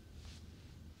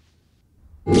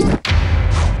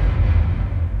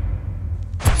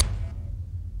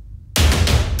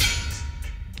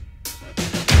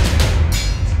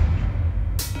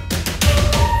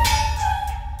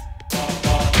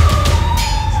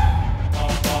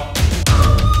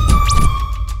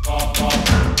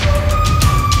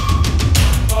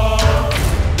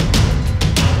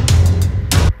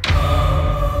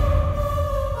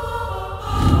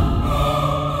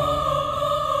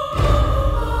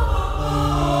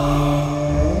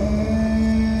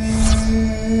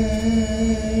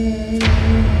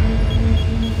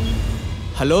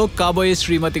 Hello కాబోయే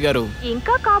శ్రీమతి గారు.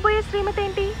 ఇంకా కాబోయే శ్రీమతి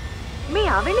ఏంటి? మీ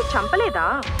ఆవిడ్ని చంపలేదా?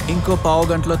 ఇంకో పావు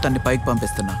గంటలో తన్ని పైకి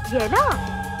పంపిస్తున్నా. ఎలా?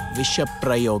 విష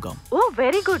ప్రయోగం. ఓ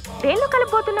వెరీ గుడ్. దేనిలో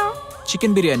కలిపోతున్నావు?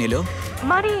 చికెన్ బిర్యానీలో.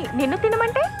 మరి నిన్ను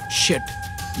తినమంటే? షట్,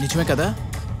 నిజమే కదా.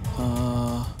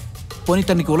 పోనీ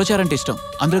తనకి ఉలచారంటే ఇష్టం,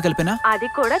 అందులో కలిపినా? అది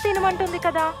కూడా తినమంటుంది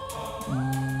కదా.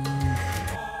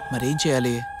 మరేం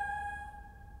చేయాలి?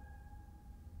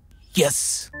 Yes,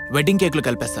 wedding కేక్లు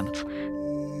కలిపేస్తాను.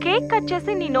 కేక్ కట్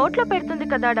చేసి నీ నోట్లో పెడుతుంది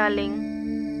కదా డార్లింగ్.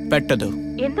 పెట్టదు.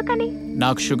 ఎందుకని?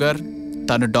 నాకు షుగర్,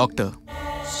 తను డాక్టర్.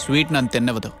 స్వీట్ నన్ను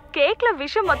తిన్నవదు. కేక్ లో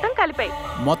విషయం మొత్తం కలిపాయి.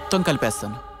 మొత్తం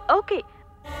కలిపేస్తాను. Okay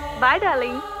bye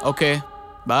darling. Okay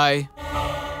bye.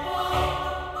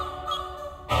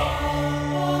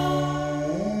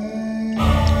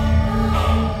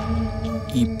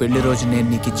 ఈ పెళ్లి రోజు నేను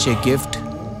నీకు ఇచ్చే గిఫ్ట్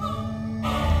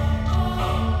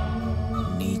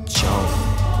నీ చావు.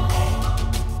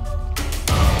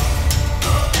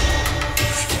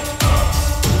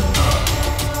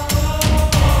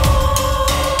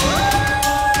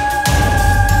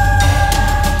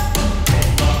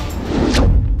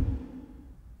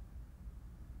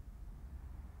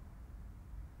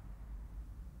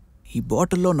 ఈ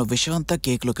బాటిల్లో ఉన్న విషం అంతా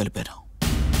కేక్లో కలిపాను.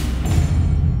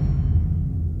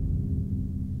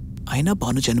 అయినా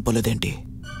బాను చనిపోలేదేంటి?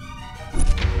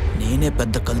 నేనే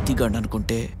పెద్ద కల్తీగాడు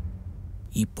అనుకుంటే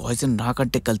ఈ పాయిజన్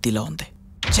నాకంటే కల్తీలా ఉంది.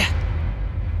 ఛే,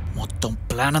 మొత్తం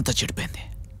ప్లాన్ అంతా చెడిపోయింది.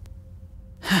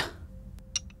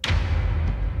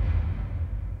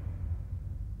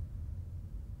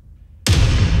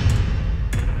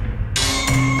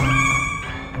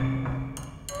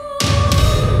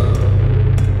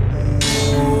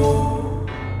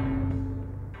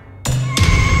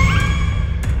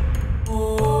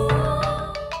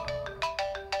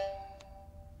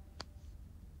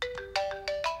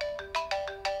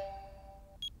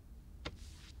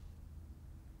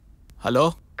 హలో.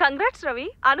 కంగ్రాట్స్ రవి,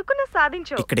 అనుకున్న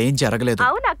సాధించావు. ఇక్కడ ఏం జరగలేదు.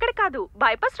 అవును, అక్కడ కాదు,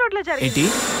 బైపాస్ రోడ్ లో జరిగింది. ఏంటి?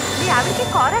 మీ ఆవిడకి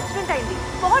కార్ యాక్సిడెంట్ అయింది.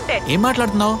 Spot dead. ఏం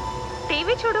మాట్లాడుతున్నావు?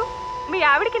 టీవీ చూడు, మీ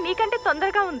ఆవిడకి నీకంటే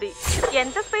తొందరగా ఉంది.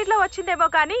 ఎంత స్పీడ్ లో వచ్చిందేమో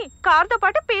కానీ కార్ తో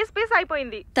పాటు పీస్ పీస్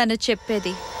అయిపోయింది. తను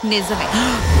చెప్పేది నిజమే.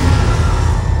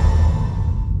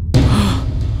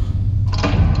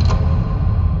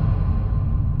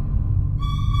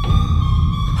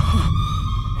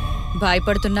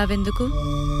 భయపడుతున్నావెందుకు?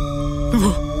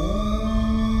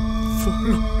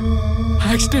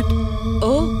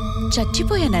 ఓ,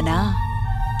 చచ్చిపోయానా?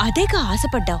 అదేగా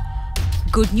ఆశపడ్డావు.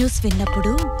 గుడ్ న్యూస్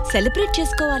విన్నప్పుడు సెలబ్రేట్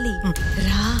చేసుకోవాలి.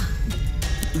 రా,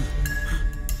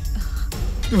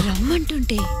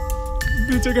 రమ్మంటుంటే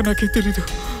నిజంగా నాకే తెలీదు.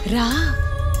 రా,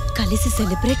 కలిసి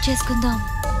సెలబ్రేట్ చేసుకుందాం.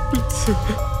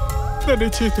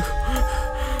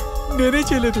 నేనే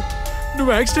చేయలేదు.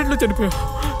 నువ్వు యాక్సిడెంట్ లో చనిపోయావు.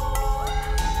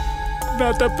 నా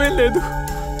తప్పేం లేదు.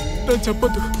 నన్ను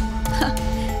చెప్పొద్దు.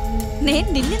 నేను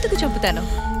నిన్నెందుకు చంపుతాను?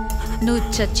 నువ్వు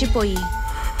చచ్చిపోయి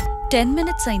 10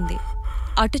 minutes అయింది.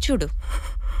 అటు చూడు.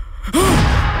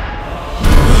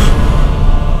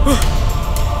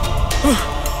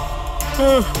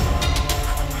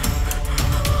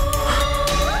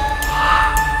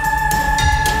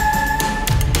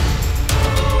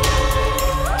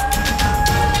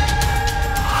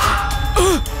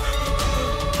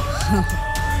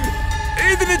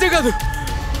 ఇది నిజం కాదు.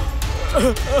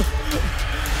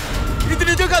 ఇది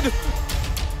నిజం కాదు.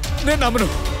 నేను నమ్మను.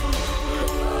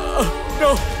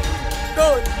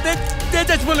 నేను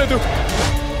చచ్చిపోలేదు.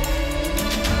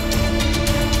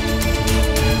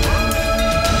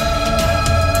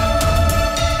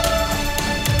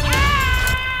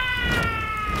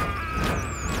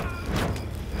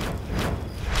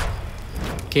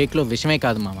 కేక్లో విషమే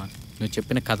కాదు మామ, నువ్వు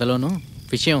చెప్పిన కథలోనూ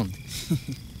విషయం ఉంది.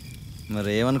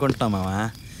 మరి ఏమనుకుంటున్నావు మావా?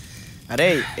 అరే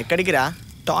ఎక్కడికి రా?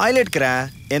 టాయిలెట్కి రా.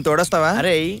 ఏం తోడొస్తావా?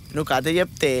 అరే నువ్వు కథ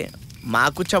చెప్తే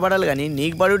మాకు చబడాలి కానీ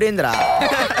నీకు బడుడేంద్రా?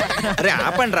 అరే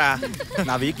ఆపండి రా.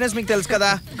 నా వీక్నెస్ మీకు తెలుసు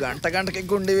కదా. గంటకి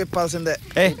గుండె విప్పాల్సిందే.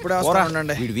 ఇప్పుడు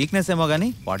ఉండండి. వీడి వీక్నెస్ ఏమో గానీ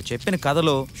వాడు చెప్పిన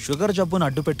కథలో షుగర్ జబ్బును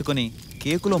అడ్డు పెట్టుకుని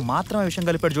కేకులో మాత్రమే విషయం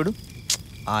కలిపాడు చూడు.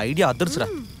 ఆ ఐడియా అదృశ్రా.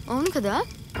 అవును కదా.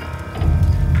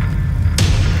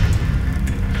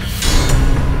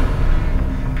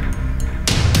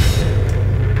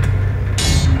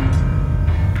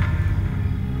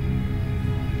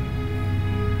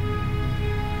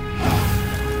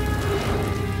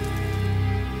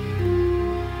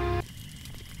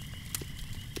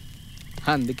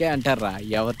 అందుకే అంటారా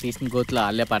ఎవరు తీసిన గోతులో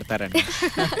ఆళ్ళే పడతారని.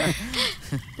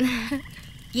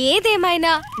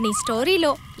 ఏదేమైనా నీ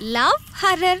స్టోరీలో లవ్,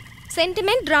 హర్రర్,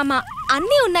 సెంటిమెంట్, డ్రామా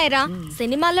అన్నీ ఉన్నాయిరా.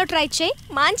 సినిమాల్లో ట్రై చేయి,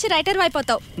 మంచి రైటర్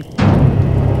అయిపోతావు.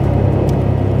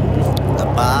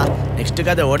 నెక్స్ట్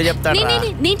కథ ఓడి చెప్తాడు.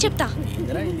 నేను చెప్తా.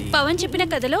 పవన్ చెప్పిన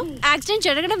కథలో యాక్సిడెంట్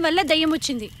జరగడం వల్ల దయ్యం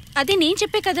వచ్చింది. అది నేను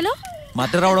చెప్పే కథలో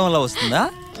మధ్య రావడం వల్ల వస్తుందా?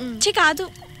 కాదు.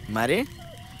 మరి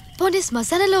పోనీ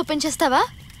శ్మశానంలో ఓపెన్ చేస్తావా?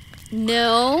 నో.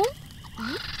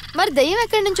 మరి దయ్యం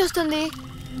ఎక్కడి నుంచి వస్తుంది?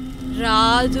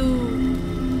 రాదు,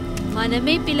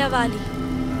 మనమే పిలవాలి.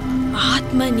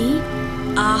 ఆత్మని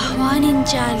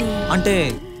ఆహ్వానించాలి. అంటే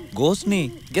గోస్ట్ ని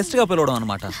గెస్ట్ గా పిలవడం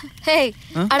అన్నమాట. హే,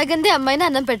 అడగందే అమ్మాయిని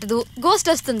అన్నం పెట్టదు,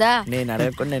 గోస్ట్ వస్తుందా? నేను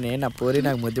అడగకుండా నా పూరి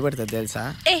నాకు ముద్దు పెడతాది తెలుసా?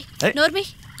 నోర్మి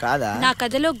కాదా? నా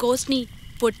కథలో గోస్ట్ ని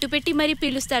పొట్టు పెట్టి మరీ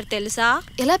పిలుస్తారు తెలుసా?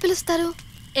 ఎలా పిలుస్తారు?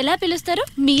 ఎలా పిలుస్తారో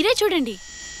మీరే చూడండి.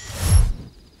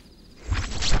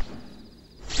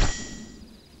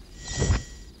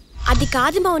 అది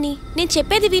కాదు మౌని, నేను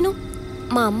చెప్పేది విను.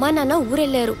 మా అమ్మా నాన్న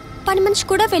ఊరెళ్ళారు, పని మనిషి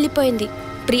కూడా వెళ్ళిపోయింది.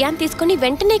 ప్రియాని తీసుకుని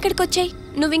వెంటనే ఇక్కడికి వచ్చాయి.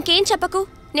 నువ్వు ఇంకేం చెప్పకు,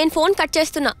 నేను ఫోన్ కట్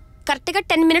చేస్తున్నా. కరెక్ట్గా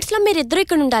 10 minutes మీరిద్దరూ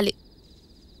ఇక్కడ ఉండాలి.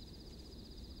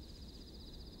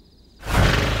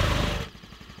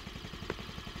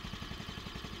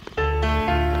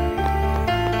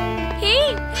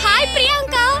 Hi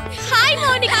Priyanka. Hi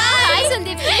Mounika. Hi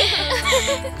Sandeep.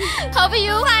 How are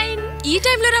you? Fine. ఈ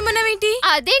టైంలో రమ్మన్నావేంటి?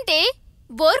 అదేంటి,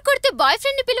 బోర్ కొడితే బాయ్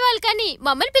ఫ్రెండ్ ని పిలవాలి కానీ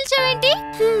మమ్మల్ని పిలిచావేంటి?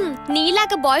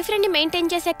 నీలాగా బాయ్ ఫ్రెండ్ ని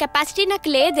మెయింటైన్ చేసే కెపాసిటీ నాకు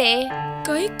లేదే.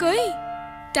 కొయ్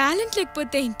టాలెంట్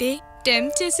లేకపోతే ఏంటి,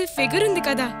 టెంప్ చేసే ఫిగర్ ఉంది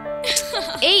కదా.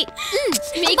 ఏయ్,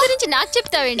 మీ గురించి నాకు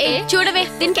చెప్తావేంటి? చూడవే,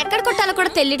 దీనికి ఎక్కడ కొట్టాలో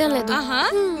కూడా తెలియడం లేదు.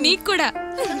 నీకు కూడా.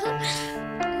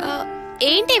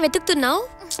 ఏంటి వెతుకుతున్నావు?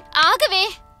 ఆగవే.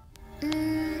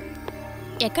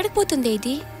 ఎక్కడికి పోతుంది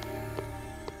ఇది?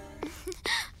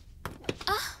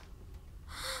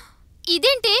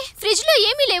 ఇదేంటి, ఫ్రిడ్జ్ లో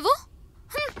ఏమీ లేవు.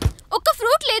 ఒక్క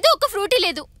ఫ్రూట్ లేదు, ఒక్క ఫ్రూటీ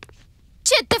లేదు.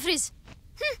 చెత్త ఫ్రిడ్జ్.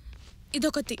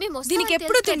 ఇదొకటి, దీనికి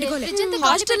ఎప్పుడు తిండికోలే.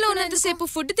 హాస్టల్లో ఉన్నంతసేపు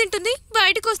ఫుడ్ తింటుంది,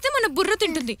 బయటకు వస్తే మన బుర్ర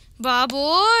తింటుంది.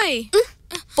 బాబోయ్.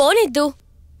 పోనిద్దు,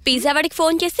 పిజ్జా వాడికి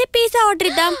ఫోన్ చేసి పిజ్జా ఆర్డర్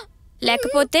ఇద్దాం.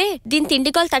 లేకపోతే దీని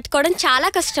తిండిగోలు తట్టుకోవడం చాలా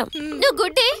కష్టం. నువ్వు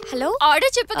గుడ్డి. హలో,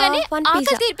 ఆర్డర్ చెప్పగానే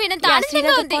ఆకలి తీరిపోయినంత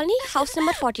ఆనందంగా ఉంది. House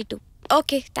number 42.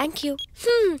 Okay, thank you.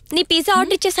 నీ పిజ్జా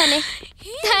ఆర్డర్ ఇచ్చేసానే.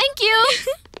 Thank you.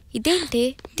 ఇదేంటి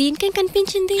దీనికేం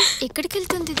కనిపించింది? ఎక్కడికి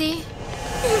వెళ్తుంది ఇది?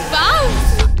 వావ్,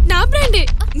 నా బ్రాండే.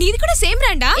 నీది కూడా సేమ్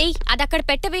బ్రాండా? ఏయ్, అది అక్కడ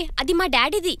పెట్టవే. అది మా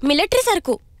డాడీది, మిలిటరీ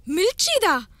సరుకు.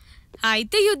 మిలిటరీదా?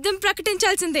 అయితే యుద్ధం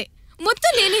ప్రకటించాల్సిందే.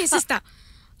 మొత్తం నేనే వేసిస్తా.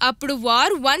 అప్పుడు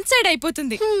వార్ వన్ సైడ్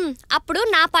అయిపోతుంది. అప్పుడు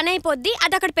నా పని అయిపోద్ది.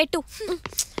 అది అక్కడ పెట్టు.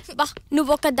 బా,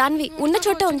 నువ్వు ఒక్క దానివి ఉన్న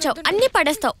చోట ఉంచావు, అన్ని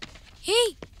పడేస్తావు. హే,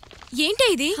 ఏంటి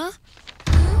ఇది?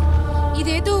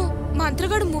 ఇదేదో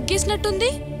మంత్రగాడు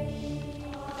ముగ్గేసినట్టుంది.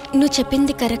 నువ్వు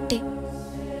చెప్పింది కరెక్టే.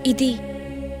 ఇది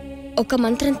ఒక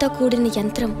మంత్రంతో కూడిన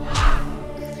యంత్రం.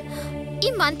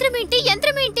 ఈ మంత్రం ఏంటి,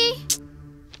 యంత్రం ఏంటి?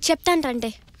 చెప్తాను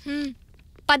రండి.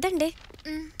 పదండి,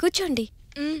 కూర్చోండి.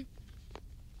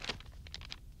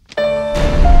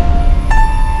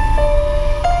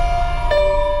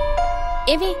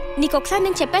 ఏవే, నీకొకసారి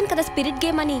నేను చెప్పాను కదా స్పిరిట్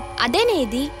గేమ్ అని. అదేనే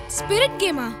ఇది. స్పిరిట్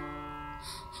గేమా?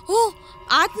 ఓ,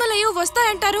 ఆత్మలయ్యో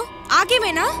వస్తాయంటారు, ఆ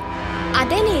గేమేనా?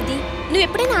 అదేనే ఇది. నువ్వు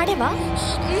ఎప్పుడైనా ఆడేవా?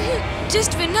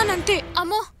 జస్ట్ విన్నానంతే.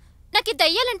 అమ్మో, నాకు ఈ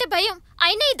దయ్యాలంటే భయం.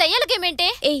 అయినా ఈ దయ్యాల గేమ్ ఏంటే?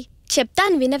 ఏయ్,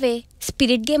 చెప్తాను వినవే.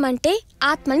 స్పిరిట్ గేమ్ అంటే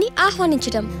ఆత్మని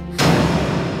ఆహ్వానించడం.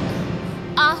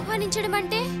 ఆహ్వానించడం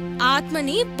అంటే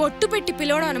ఆత్మని బొట్టు పెట్టి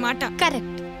పిలవడం అన్నమాట.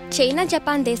 కరెక్ట్. చైనా,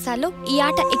 జపాన్ దేశాల్లో ఈ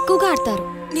ఆట ఎక్కువగా ఆడతారు.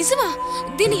 నిజమా?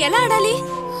 దీన్ని ఎలా ఆడాలి?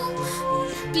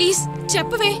 ప్లీజ్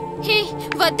చెప్పవే. హే,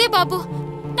 వద్దే బాబు,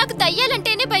 నాకు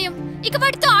దయ్యాలంటేనే భయం. ఇక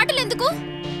వాటితో ఆటలెందుకు?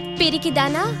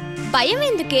 పిరికిదానా, భయం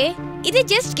ఎందుకే? ఇది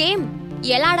జస్ట్ గేమ్.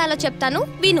 ఎలా ఆడాలో చెప్తాను,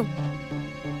 విను.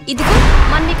 ఇదిగో,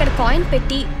 మనం ఇక్కడ కాయిన్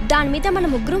పెట్టి దాని మీద మన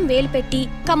ముగ్గురం వేలు పెట్టి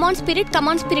కమాన్ స్పిరిట్,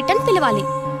 కమాన్ స్పిరిట్ అని పిలవాలి.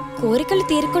 కోరికలు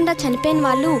తీరకుండా చనిపోయిన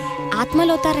వాళ్ళు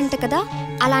ఆత్మలవుతారంట కదా,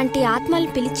 అలాంటి ఆత్మలు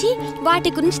పిలిచి వాటి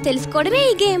గురించి తెలుసుకోవడమే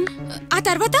ఈ గేమ్. ఆ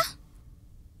తర్వాత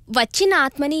వచ్చిన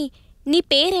ఆత్మని నీ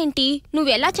పేరేంటి,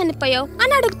 నువ్వెలా చనిపోయావు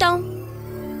అని అడుగుతాం.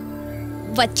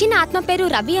 వచ్చిన ఆత్మ పేరు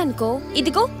రవి అనుకో,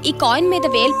 ఇదిగో ఈ కాయిన్ మీద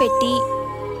వేలు పెట్టి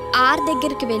ఆర్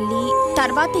దగ్గరికి వెళ్ళి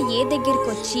తర్వాత ఏ దగ్గరికి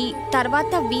వచ్చి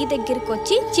తర్వాత వి దగ్గరికి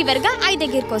వచ్చి చివరిగా ఐ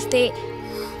దగ్గరికి వస్తే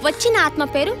వచ్చిన ఆత్మ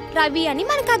పేరు రవి అని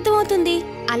మనకు అర్థమవుతుంది.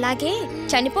 అలాగే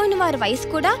చనిపోయిన వారి వయసు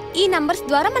కూడా ఈ నంబర్స్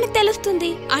ద్వారా మనకు తెలుస్తుంది.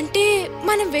 అంటే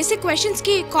మనం వేసే క్వశ్చన్స్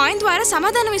కి కాయిన్ ద్వారా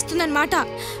సమాధానం ఇస్తుందన్నమాట.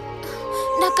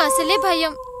 నాకు అసలే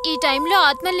భయం. ఈ టైంలో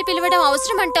ఆత్మల్ని పిలవడం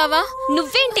అవసరం అంటావా?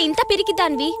 నువ్వేంటి ఇంత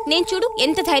పిరికిదానివి? నేను చూడు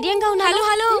ఎంత ధైర్యంగా ఉన్నా. హలో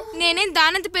హలో, నేనేం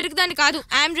దానంత పెరుగుదాన్ని కాదు.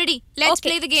 I'm ready, let's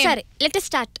play the game. సరే, లెట్స్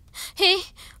స్టార్ట్. హే,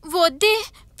 వద్దే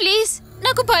ప్లీజ్,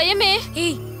 నాకు భయమే.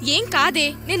 ఏం కాదే,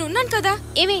 నేను ఉన్నాను కదా.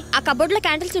 ఏమే, ఆ కబోర్డ్ లో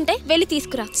క్యాండిల్స్ ఉంటే వెళ్ళి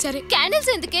తీసుకురా. సరే.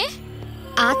 క్యాండిల్స్ ఎందుకే?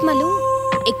 ఆత్మలు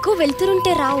ఎక్కువ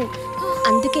వెళ్తురుంటే రావు,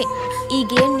 అందుకే ఈ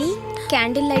గేమ్ ని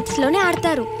క్యాండిల్ లైట్స్ లోనే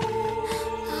ఆడతారు.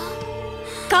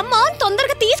 కమ్ ఆన్,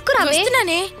 తొందరగా తీసుకురా.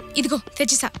 వస్తున్నానే, ఇదిగో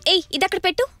తెచ్చిసా. ఏయ్, ఇది అక్కడ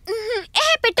పెట్టు.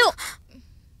 పెట్టు.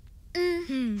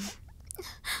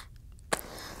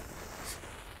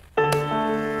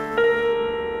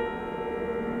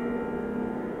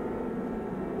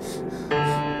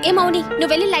 ఏ మౌని,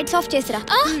 నువ్వు వెళ్ళి లైట్స్ ఆఫ్ చేసిరా.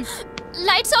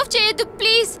 లైట్స్ ఆఫ్ చేయొద్దు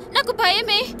ప్లీజ్, నాకు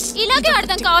భయమే. ఇలాగే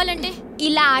ఆడదాం కావాలంటే.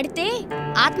 ఇలా ఆడితే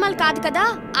ఆత్మలు కాదు కదా,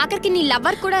 ఆఖరికి నీ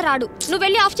లవర్ కూడా రాడు. నువ్వు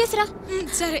వెళ్ళి ఆఫ్ చేసిరా.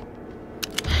 సరే.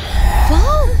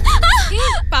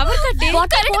 Power cut.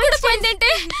 కరెంట్ కూడా పోయిందంటే.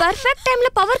 పర్ఫెక్ట్ టైం లో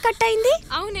పవర్ కట్ అయింది.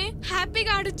 అవునే,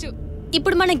 హ్యాపీగా ఆడొచ్చు.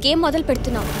 ఇప్పుడు మనం గేమ్ మొదలు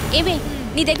పెడుతున్నాం. ఏవే,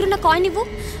 నీ దగ్గర ఉన్న కాయిన్ ఇవ్వు.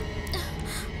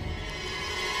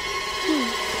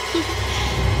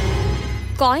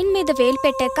 కాయిన్ మీద వేలు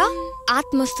పెట్టాక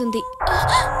ఆత్మ వస్తుంది.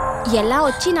 ఎలా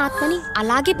వచ్చిన ఆత్మని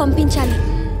అలాగే పంపించాలి.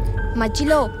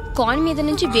 మధ్యలో కాయిన్ మీద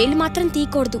నుంచి వేలు మాత్రం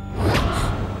తీయకూడదు.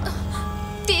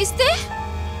 తీస్తే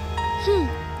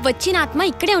వచ్చిన ఆత్మ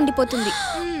ఇక్కడే ఉండిపోతుంది.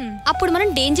 అప్పుడు మనం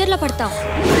డేంజర్ లో పడతాం.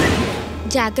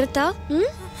 జాగ్రత్త.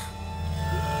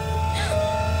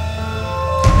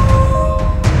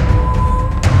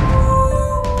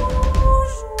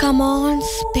 Come on,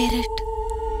 spirit.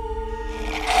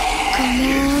 Come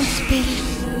on, spirit.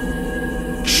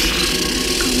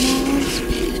 Come on,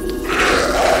 spirit.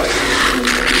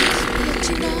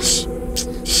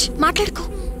 మాట్లాడుకో.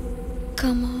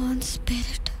 Come on,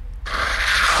 spirit.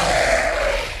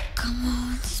 Come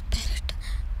on, spirit.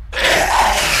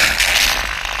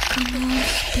 Come on,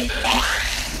 spirit.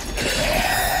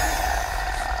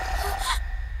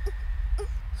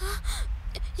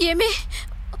 ఏమే,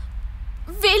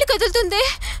 వేలు కదులుతుందే.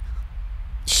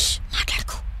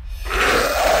 మాట్లాడుకో.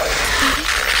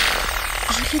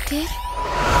 Are you there?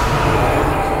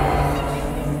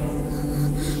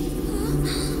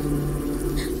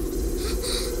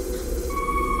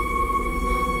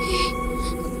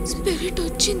 స్పిరిట్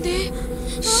వచ్చిందే.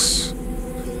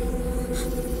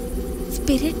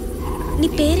 స్పిరిట్, నీ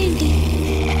పేరేంటి?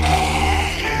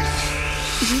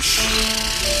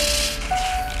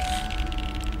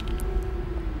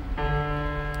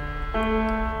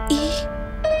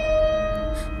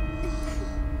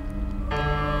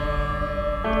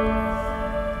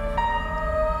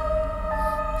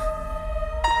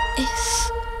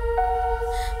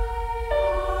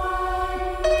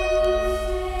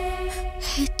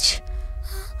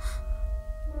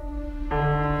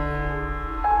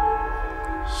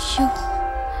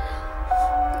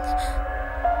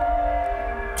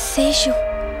 శేషు.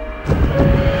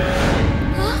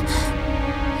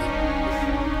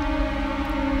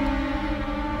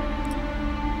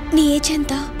 నీ ఏజ్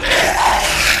ఎంత?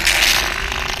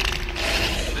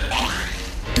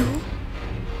 2,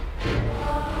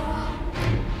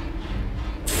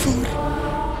 4,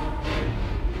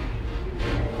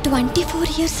 24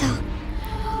 ఇయర్సా?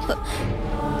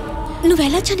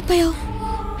 నువ్వెలా చనిపోయావు?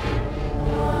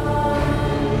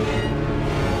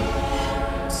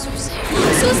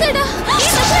 సూసైడా?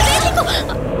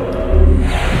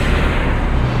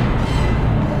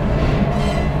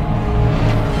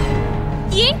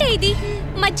 ఏంటి ఇది?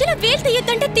 మధ్యలో వేలు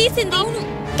తీయొద్దంటే తీసింది.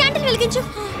 క్యాండిల్ వెలిగించు.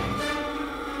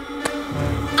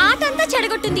 ఆట అంతా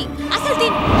చెడగొట్టింది అసలు.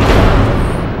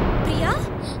 ప్రియా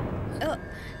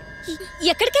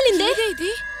ఎక్కడికి వెళ్ళిందే?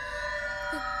 ఇది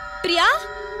ప్రియా,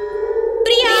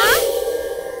 ప్రియా.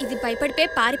 ఇది భయపడిపోయి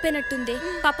పారిపోయినట్టుంది.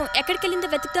 పాపం ఎక్కడికి వెళ్ళిందో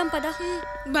వెతుకుతాం పదా.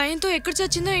 భయంతో ఎక్కడ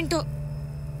చచ్చిందో ఏంటో.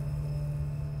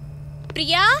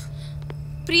 ప్రియా,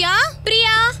 ప్రియా,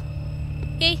 ప్రియా.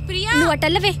 ఏ ప్రియా, నువ్వు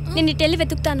అటల్లవే, నేను ఇటెళ్ళి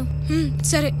వెతుకుతాను.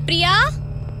 సరే. ప్రియా,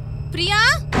 ప్రియా,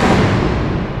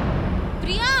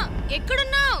 ప్రియా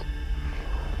ఎక్కడున్నావు?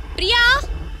 ప్రియా,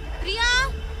 ప్రియా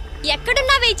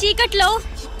ఎక్కడున్నావే చీకట్లో?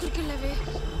 ఎక్కడికెళ్ళవే?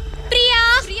 ప్రియా,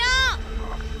 ప్రియా,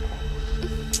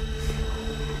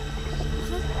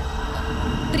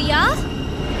 ప్రియా,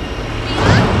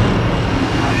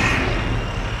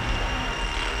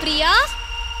 ప్రియా,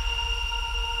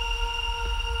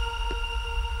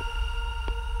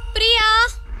 ప్రియా,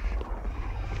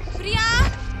 ప్రియా,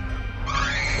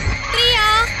 ప్రియా,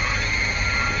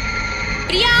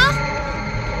 ప్రియా,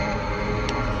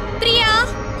 ప్రియా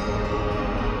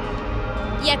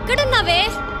ఎక్కడున్నావే?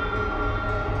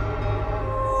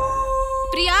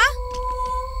 ప్రియా,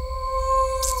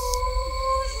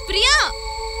 ప్రియా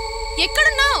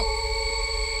ఎక్కడున్నావు?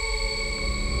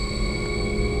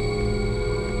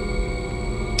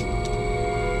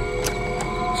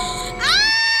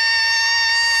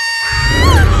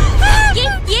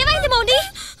 ఏమైంది మౌని?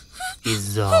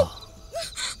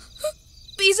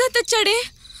 పిజ్జా తెచ్చాడే.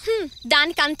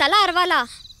 దానికి అంతలా అరవాలా?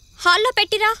 హాల్లో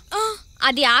పెట్టిరా.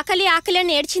 అది ఆకలి ఆకలి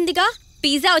అని ఏడ్చిందిగా.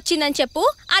 పిజ్జా వచ్చిందని చెప్పు,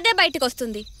 అదే బయటకు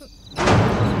వస్తుంది.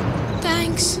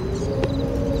 థ్యాంక్స్.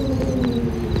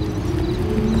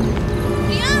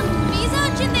 ప్రియా, పిజ్జా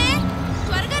వచ్చిందే,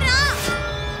 త్వరగా రా.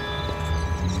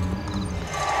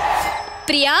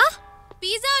 ప్రియా,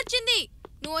 పిజ్జా వచ్చింది.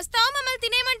 నువ్వు వస్తావా, మమ్మల్ని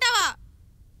తినేయమంటావా?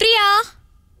 ప్రియా,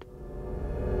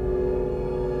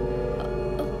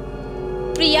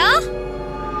 ప్రియా,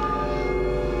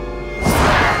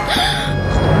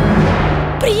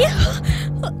 ప్రియా,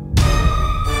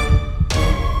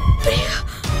 ప్రియా.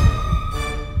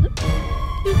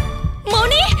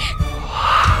 మౌని,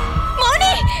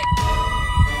 మౌని,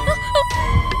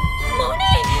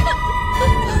 మౌని,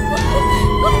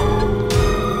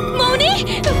 మౌని.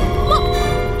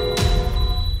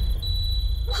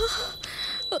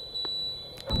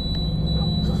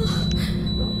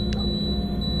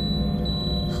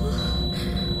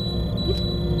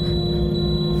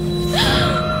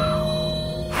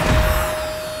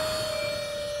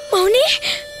 మౌని,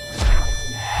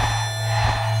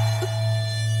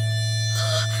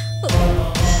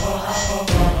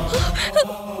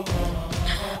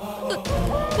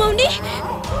 మౌని,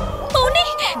 మౌని.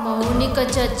 మౌనిక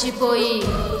చచ్చిపోయి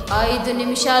 5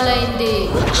 నిమిషాలైంది.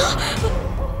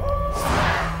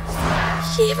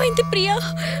 ఏమైంది ప్రియా?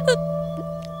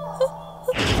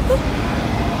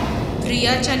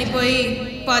 ప్రియా చనిపోయి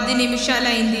 10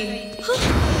 నిమిషాలైంది.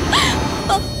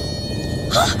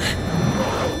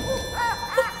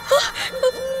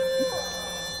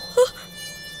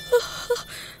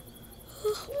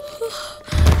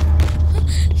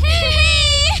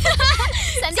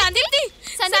 సందీప్తి,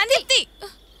 సందీప్తి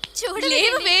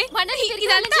చూడలేవే,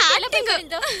 ఇదంతా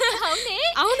యాక్టింగ్.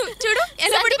 అవును, చూడు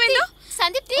ఎలా పడిపోయిందో.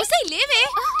 సందీప్తి లేవే.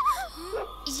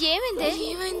 ఏమైంది?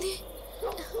 ఏమైంది?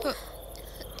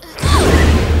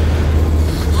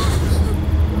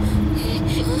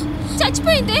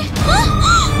 చచ్చిపోయింది.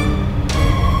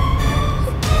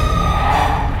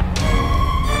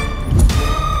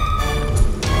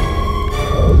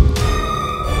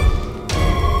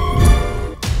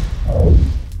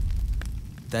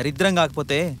 దరిద్రం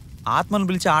కాకపోతే ఆత్మను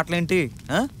పిలిచే ఆటలేంటి?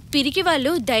 పిరికి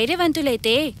వాళ్ళు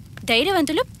ధైర్యవంతులైతే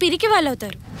ధైర్యవంతులు పిరికి వాళ్ళు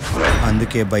అవుతారు.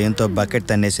 అందుకే భయంతో బకెట్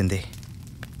తన్నేసింది.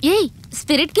 ఏయ్,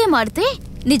 స్పిరిట్ గేమ్ ఆడితే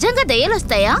నిజంగా దయ్యాలు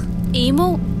వస్తాయా? ఏమో,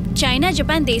 చైనా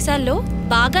జపాన్ దేశాల్లో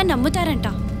బాగా నమ్ముతారంట.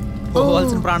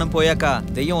 పోవాల్సిన ప్రాణం పోయాక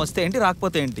దెయ్యం వస్తే ఏంటి,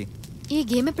 రాకపోతే ఏంటి? ఈ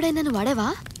గేమ్ ఎప్పుడైనా నువ్వు వాడావా?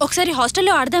 ఒకసారి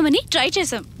హాస్టల్లో ఆడదామని ట్రై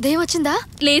చేసాం. దయ్యం వచ్చిందా?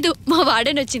 లేదు, మా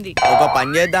వార్డెన్ వచ్చింది. ఒక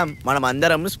పని చేద్దాం, మనం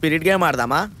అందరం స్పిరిట్ గేమ్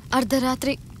ఆడదామా?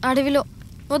 అర్ధరాత్రి అడవిలో.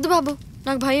 వద్దు బాబు,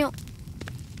 నాకు భయం.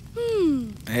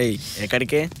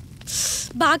 ఎక్కడికే?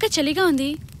 బాగా చలిగా ఉంది,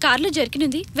 కార్లో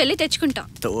జర్కినుంది, వెళ్ళి తెచ్చుకుంటా.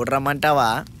 తోడరమ్మంటావా?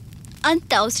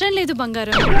 అంత అవసరం లేదు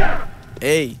బంగారం.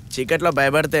 చీకట్లో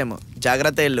భయపడతాయేమో,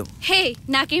 జాగ్రత్త ఇల్లు. హే,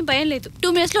 నాకేం భయం లేదు.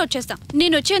 2 minutes లో వచ్చేస్తా.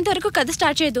 నేను వచ్చేంత వరకు కథ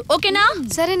స్టార్ట్ చేయదు, ఓకేనా?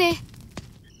 సరేనే.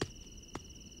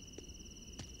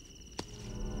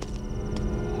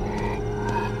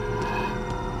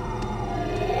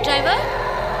 డ్రైవర్,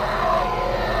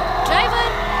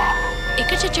 డ్రైవర్,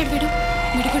 ఎక్కడ చచ్చాడు వీడు?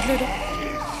 మిడిగుడ్లోడు.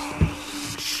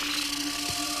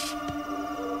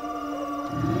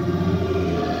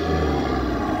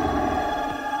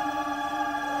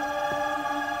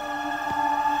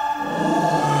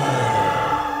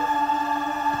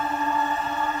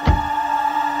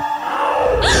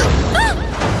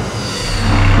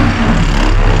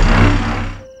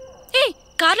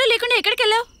 కార్లో లేకుండా ఎక్కడికి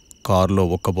వెళ్ళావు? కారులో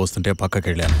ఒక్కబోస్తుంటే పక్కకి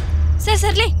వెళ్ళాను.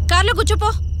 సర్లే, కార్లో కూర్చోపో.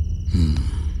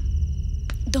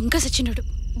 దొంగ సచ్చినాడు,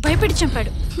 భయపెట్టి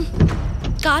చంపాడు.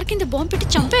 కార్ కింద బాంబు పెట్టి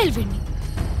చంపేయాలి వీడిని.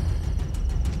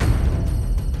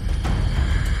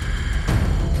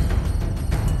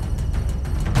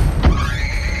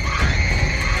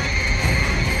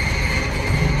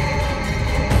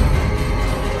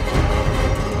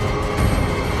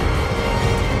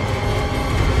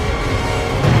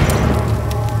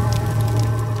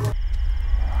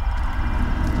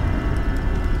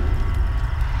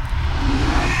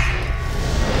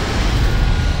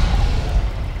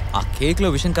 కేక్ లో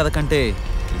విషయం కథ కంటే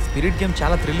స్పిరిట్ గేమ్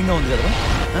చాలా థ్రిల్లింగ్ గా ఉంది కదా.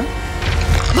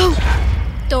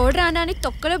 తోడురానా అని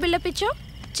తొక్కలో బిల్డపిచ్చావు,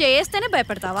 చేస్తేనే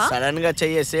భయపడతావా? సడన్ గా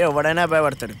చేస్తే ఎవడైనా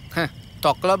భయపడతాడు.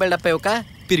 తొక్కలో బిల్డప్ అయ్యాక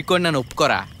పిరికోండి నన్ను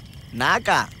ఒప్పుకోరా?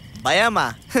 నాకా భయమా?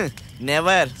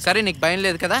 నెవర్. సరే, నీకు భయం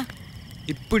లేదు కదా.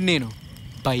 ఇప్పుడు నేను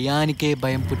భయానికే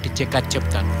భయం పుట్టించే కట్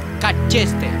చెప్తాను. కట్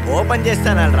చేస్తే ఓపెన్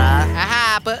చేస్తానరా?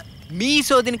 మీ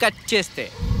సోదిని కట్ చేస్తే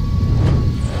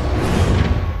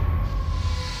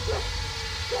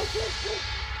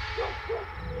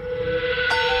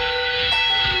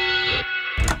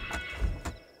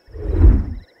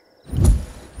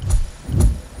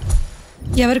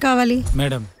ఎవరు కావాలి?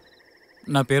 మేడం,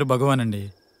 నా పేరు భగవాన్ అండి.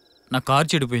 నా కార్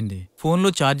చెడిపోయింది, ఫోన్లో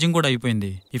ఛార్జింగ్ కూడా అయిపోయింది.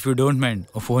 If you don't mind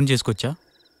oh phone చేసుకొచ్చా?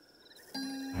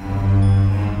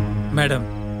 Madam,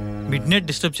 mid night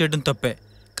disturb చేయడం తప్పే,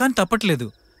 కానీ తప్పట్లేదు.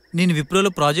 నేను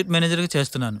విప్రోలో ప్రాజెక్ట్ మేనేజర్గా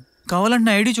చేస్తున్నాను. కావాలంటే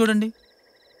నా ఐడి చూడండి.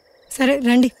 సరే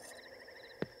రండి,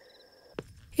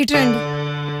 ఇటు రండి,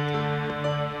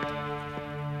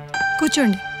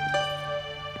 కూర్చోండి.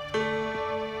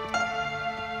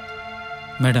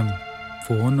 Madam,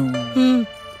 phone.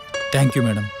 Thank you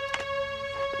madam.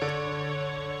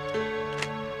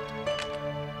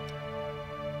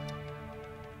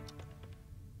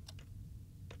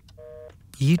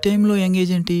 ఈ టైంలో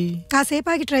ఎంగేజ్ ఏంటి? కాసేపు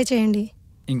ఆగి ట్రై చేయండి.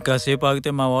 ఇంకాసేపు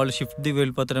ఆగితే మా వాళ్ళు షిఫ్ట్ దిగి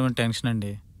వెళ్ళిపోతారేమో టెన్షన్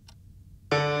అండి.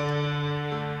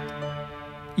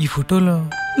 ఈ ఫోటోలో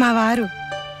మా వారు.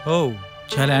 ఓ,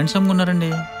 చాలా హ్యాండ్సమ్గా ఉన్నారండి.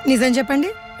 నిజం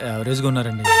చెప్పండి. యావరేజ్గా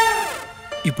ఉన్నారండి.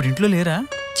 ఇప్పుడు ఇంట్లో లేరా?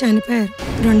 చనిపోయారు,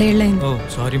 2 ఏళ్ళైంది. ఓ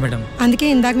సారీ మేడం. అందుకే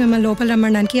ఇందాక మిమ్మల్ని లోపల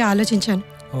రమ్మడానికి ఆలోచించాను.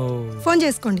 ఓ, ఫోన్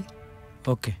చేసుకోండి.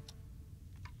 ఓకే.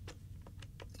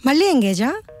 మళ్ళీ ఎంగేజా?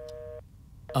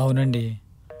 అవునండి.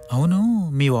 అవును,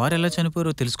 మీ వారు ఎలా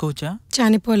చనిపోయారో తెలుసుకోవచ్చా?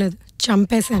 చనిపోలేదు,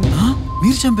 చంపేశాను.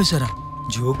 మీరు చంపేశారా?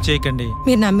 జోక్ చేయకండి.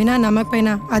 మీరు నమ్మినా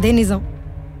నమ్మకపోయినా అదే నిజం.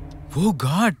 ఓ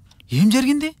గాడ్, ఏం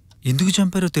జరిగింది? ఎందుకు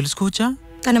చంపారో తెలుసుకోవచ్చా?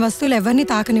 తన వస్తువులు ఎవరిని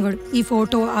తాకనివ్వడు. ఈ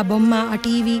ఫోటో, ఆ బొమ్మ, ఆ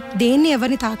టీవీ, దేన్ని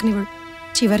ఎవరిని తాకనివ్వడు.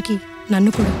 చివరికి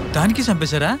నన్ను కూడా. దానికి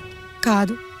చంపేశారా?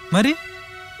 కాదు. మరి?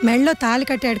 మెళ్ళలో తాళి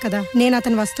కట్టాడు కదా, నేను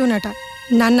అతని వస్తువునట.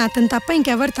 నన్ను అతను తప్ప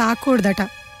ఇంకెవరు తాకూడదట.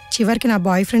 చివరికి నా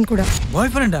బాయ్ ఫ్రెండ్ కూడా. బాయ్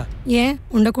ఫ్రెండా? ఏ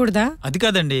ఉండకూడదా? అది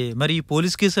కాదండి, మరి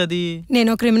పోలీస్ కేసు అది.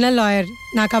 నేను క్రిమినల్ లాయర్,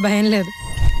 నాకు ఆ భయం లేదు.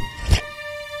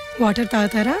 వాటర్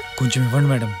తాగుతారా? కొంచెం ఇవ్వండి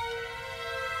మేడం.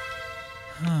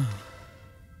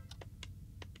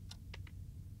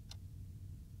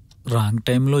 రాంగ్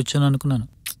టైంలో వచ్చాను అనుకున్నాను,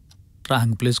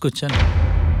 రాంగ్ ప్లేస్కి వచ్చాను.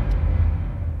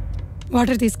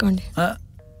 వాటర్ తీసుకోండి.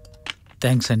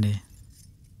 థ్యాంక్స్ అండి.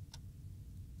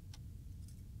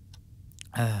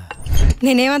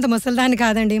 నేనేమంత ముసలిదాన్ని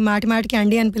కాదండి మాటి మాటికి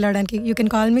అండి అని పిలవడానికి. You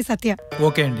can call me Satya.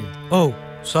 Okay అండి. ఓ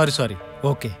సారీ.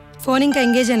 ఓకే. ఫోన్ ఇంకా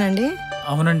ఎంగేజ్ ఏనండి?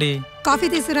 అవునండి. కాఫీ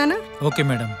తీసుకురానా? Okay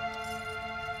madam.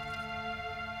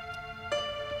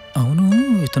 అవును,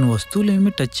 ఇతను వస్తువులు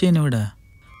ఏమి టచ్ చేయనివాడా?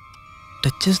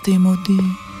 టచ్ చేస్తే ఏమవుద్ది?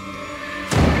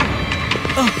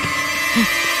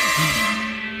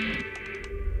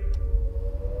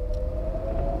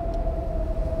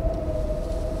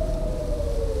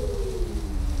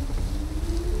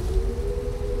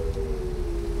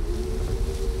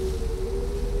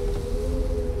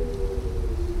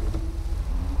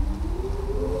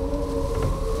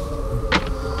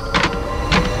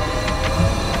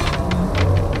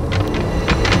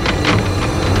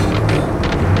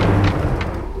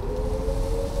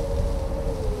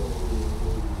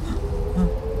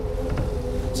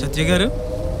 సత్య గారు,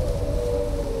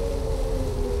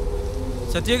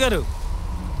 సత్య గారు,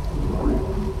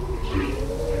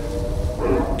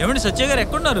 ఏమండి సత్య గారు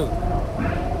ఎక్కడున్నారు?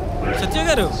 సత్య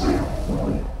గారు,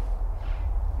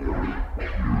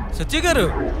 సత్య గారు,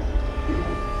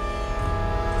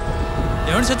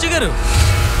 ఏమండి సత్య గారు?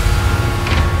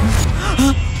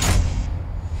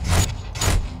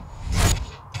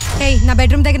 నా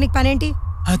బెడ్రూమ్ దగ్గర నీకు పనేంటి?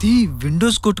 అది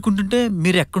విండోస్ కొట్టుకుంటుంటే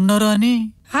మీరు ఎక్కడున్నారో అని.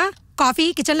 కాఫీ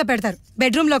కిచెన్ లో పెడతారు,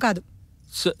 బెడ్రూమ్ లో కాదు.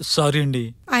 సారీ అండి.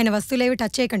 ఆయన వస్తువులేవి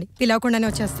టచ్ చేయకండి, పిలవకుండానే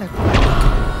వచ్చేస్తారు.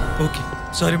 Okay,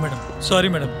 sorry madam,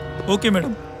 sorry madam. Okay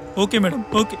madam, okay madam,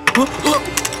 okay.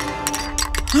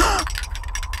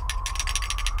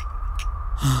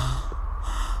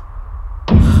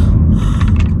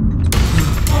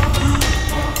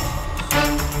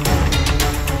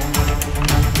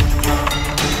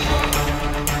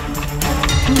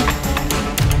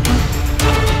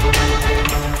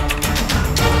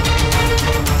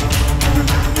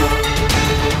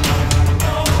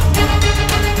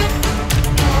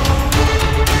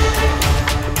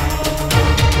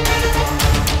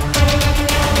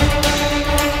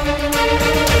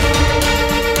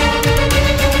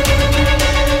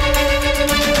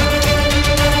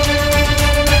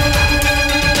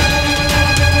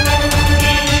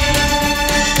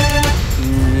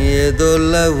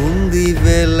 ఏదోలా ఉంది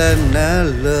వేళ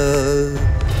నాలో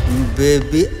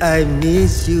baby I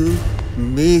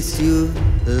miss you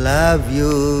love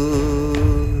you.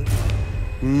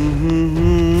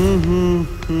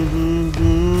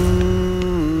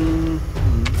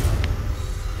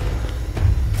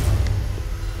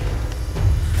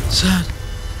 Sir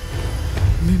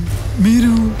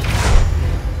మీరు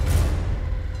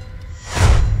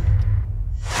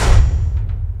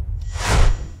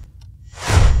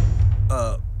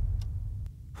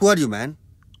Who are you, man?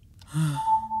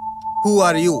 Who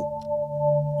are you?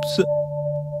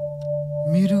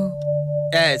 మీరు?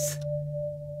 Yes,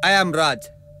 I am Raj.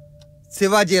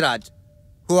 Sivaji Raj.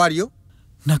 Who are you?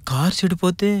 నా car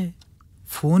చెడిపోతే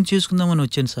phone చేసుకుందామని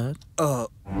వచ్చాను సార్.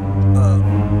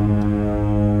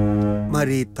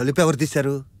 మరి తలుపు ఎవరు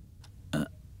తీశారు?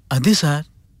 అదే సార్,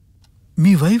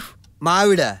 మీ వైఫ్. మా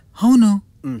ఆవిడ? అవును.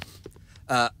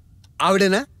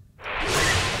 ఆవిడేనా?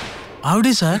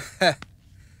 ఆవిడే సార్.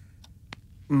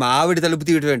 మా ఆవిడ తలుపు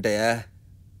తీయటం ఏంటయ్యా?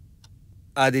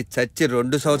 అది చచ్చి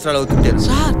 2 సంవత్సరాలు అవుతుంటే.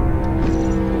 సార్,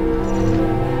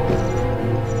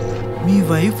 మీ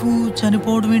వైఫ్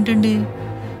చనిపోవడం ఏంటండి?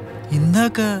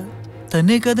 ఇందాక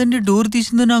తనే కదండి డోర్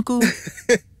తీసింది నాకు.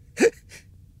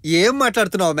 ఏం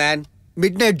మాట్లాడుతున్నావు మ్యాన్?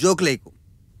 మిడ్ నైట్ జోక్ లేకు.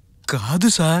 కాదు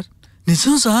సార్,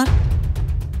 నిజం సార్.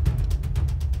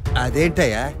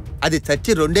 అదేంటయ్యా, అది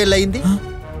చచ్చి 2 ఏళ్ళు అయింది.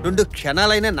 2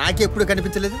 క్షణాలైనా నాకెప్పుడు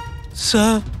కనిపించలేదు.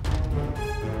 సార్,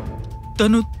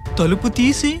 తను తలుపు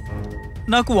తీసి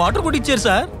నాకు వాటర్ కూడా ఇచ్చారు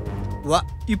సార్.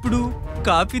 ఇప్పుడు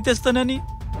కాఫీ తెస్తానని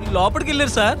లోపలికి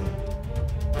వెళ్ళారు సార్.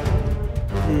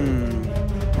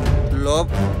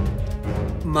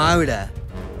 మావిడ?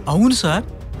 అవును సార్.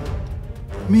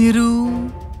 మీరు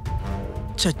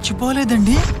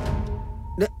చచ్చిపోలేదండి?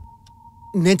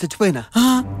 నేను చచ్చిపోయినా?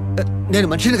 నేను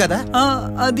మనిషిని కదా?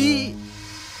 అది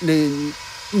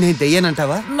నేను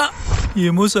దెయ్యానంటావా?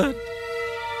 ఏమో సార్,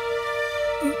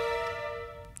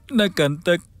 నాకంత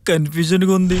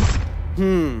కన్ఫ్యూజన్గా ఉంది.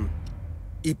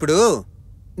 ఇప్పుడు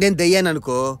నేను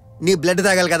దెయ్యాననుకో, నీ బ్లడ్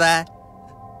తాగాలి కదా.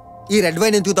 ఈ రెడ్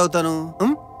వైన్ ఎందుకు తాగుతాను?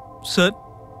 సార్,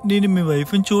 నేను మీ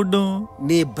వైఫ్ని చూడడం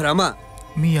నీ భ్రమ.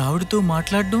 మీ ఆవిడతో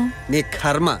మాట్లాడడం నీ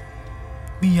కర్మ.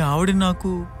 మీ ఆవిడ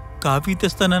నాకు కాఫీ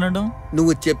తెస్తాననడం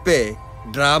నువ్వు చెప్పే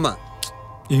డ్రామా.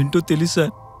 ఏంటో తెలుసు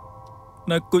సార్,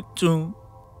 నాకు కొంచెం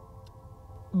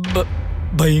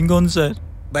భయంగా ఉంది సార్.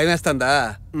 భయం వేస్తుందా?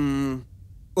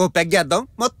 ఓ పెగ్గేద్దాం,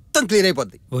 మొత్తం క్లియర్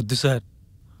అయిపోద్ది. వద్దు సార్,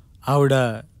 ఆవిడ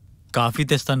coffee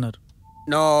తెస్తన్నారు.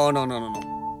 No no no no,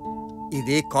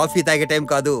 ఇది కాఫీ తాగే టైం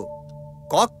కాదు,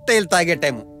 కాక్టైల్ తాగే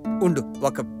టైం. ఉండు,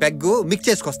 ఒక peg mix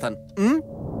చేసుకొస్తాను.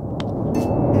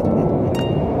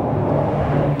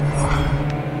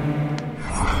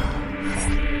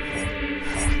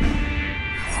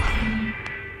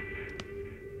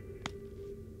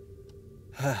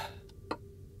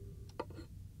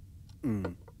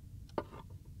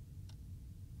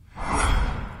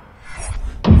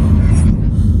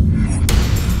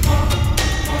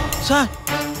 Sir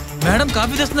madam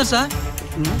coffee తెస్తున్నారు సార్.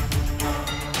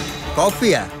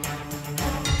 కాఫీయా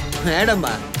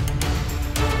మేడమ్మా?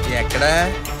 ఎక్కడా?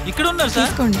 ఇక్కడ ఉన్నారు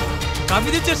సార్. కాఫీ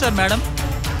తెచ్చారు సార్ మేడం.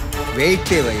 వెయిట్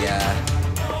చేయవయ్యా,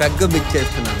 పెగ్గ మిక్స్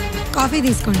చేస్తున్నాను. కాఫీ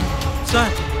తీసుకోండి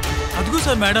సార్. అదిగో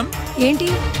సార్ మేడం. ఏంటి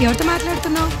ఎవరితో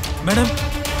మాట్లాడుతున్నావు? మేడం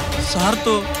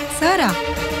సార్తో. సారా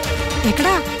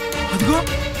ఎక్కడా? అదిగో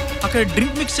అక్కడ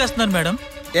డ్రింక్ మిక్స్ చేస్తున్నారు మేడం.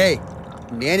 ఏయ్,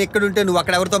 నేను ఎక్కడుంటే నువ్వు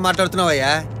అక్కడ ఎవరితో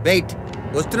మాట్లాడుతున్నావయ్యా? వెయిట్,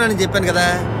 వస్తున్నానని చెప్పాను కదా.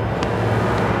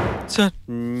 Sir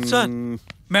sir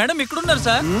madam ఇక్కడున్నారు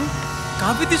sir.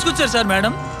 Coffee తీసుకొచ్చారు సార్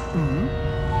మేడం.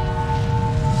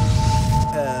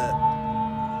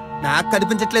 నాకు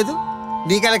కనిపించట్లేదు,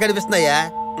 నీకెలా కనిపిస్తుందయ్యా?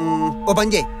 ఓ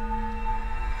పని చేయి,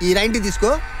 ఈ 90 తీసుకో,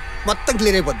 మొత్తం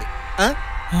క్లియర్ అయిపోద్ది.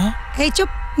 హే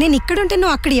చెప్, నేను ఇక్కడుంటే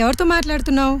నువ్వు అక్కడ ఎవరితో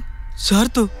మాట్లాడుతున్నావు?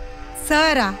 సార్తో.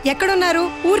 సారా ఎక్కడున్నారు?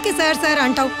 ఊరికి సార్ సార్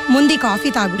అంటావు, ముందు కాఫీ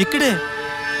తాగు. ఇక్కడే.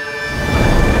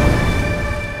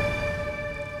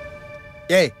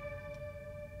 ఏ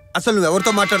అసలు నువ్వు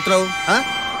ఎవరితో మాట్లాడుతున్నావు?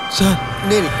 సార్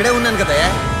నేను ఇక్కడే ఉన్నాను కదయ్యా,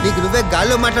 నీకు నువ్వే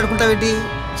గాల్లో మాట్లాడుకుంటావేంటి?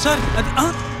 సార్ అది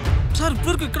సార్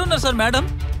ఇప్పుడు ఇక్కడ ఉన్నారు సార్ మేడం.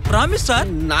 Promise sir.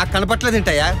 నాకు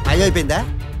కనపట్లేదేంటయ్యా? అయ్యో అయిపోయిందా?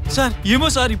 సార్ ఏమో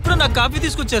సార్, ఇప్పుడు నాకు కాఫీ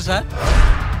తీసుకొచ్చారు సార్.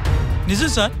 నిజం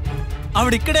సార్,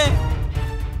 ఆవిడ ఇక్కడే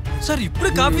సార్.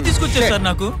 ఇప్పుడే కాఫీ తీసుకొచ్చారు సార్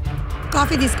నాకు.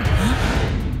 కాఫీ తీసుకో.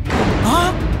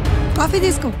 కాఫీ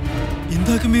తీసుకో.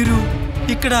 ఇందాక మీరు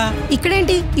ఇక్కడ.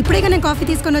 ఇక్కడేంటి? ఇప్పుడేగా నేను కాఫీ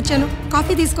తీసుకొని వచ్చాను.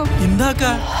 కాఫీ తీసుకో. ఇందాక.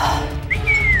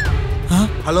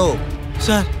 హలో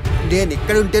సార్, నేను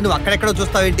ఇక్కడ ఉంటే నువ్వు అక్కడెక్కడో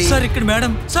చూస్తావేంటి? సార్ ఇక్కడ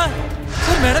madam. Sir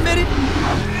sir madam Mary.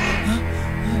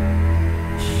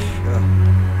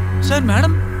 Sir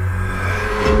madam.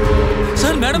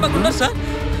 Sir madam అక్కడ ఉన్నారు సార్.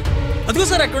 అదిగో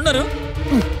సార్ అక్కడ ఉన్నారు.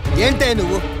 ఏంటే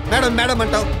నువ్వు మేడం మేడం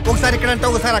అంటావు? ఒకసారి ఇక్కడ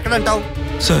అంటావు, ఒకసారి అక్కడ అంటావు.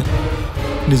 సార్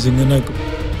నిజంగా నాకు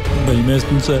భయం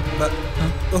వేస్తుంది సార్.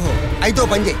 ఓహో, అయితే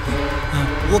పని చేయి,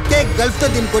 ఒకే గల్ఫ్ తో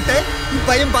దీన్ని కొట్టే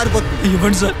భయం పారిపోతుంది.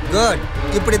 ఇవ్వండి సార్. గుడ్,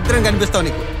 ఇప్పుడు ఇద్దరం కనిపిస్తావు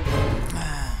నీకు.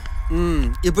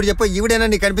 ఇప్పుడు చెప్పు, ఈవిడేనా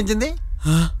నీకు కనిపించింది?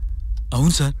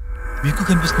 అవును సార్. మీకు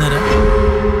కనిపిస్తున్నారా?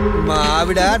 మా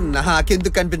ఆవిడ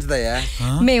నాకెందుకు కనిపించదయ్యా?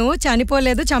 మేము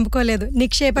చనిపోలేదు, చంపుకోలేదు,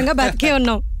 నిక్షేపంగా బతికే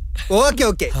ఉన్నాం. Okay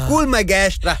okay, cool my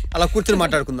gas. రా అలా కూర్చొని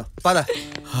మాట్లాడుకుందాం, పద.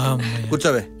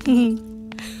 కూర్చోవే.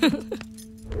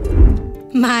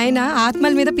 మా ఆయన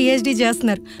ఆత్మల మీద పిహెచ్డి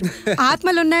చేస్తున్నారు.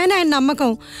 ఆత్మలు ఉన్నాయని ఆయన నమ్మకం.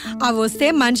 అవి వస్తే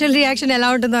మనుషుల రియాక్షన్ ఎలా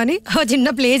ఉంటుందో అని ఓ చిన్న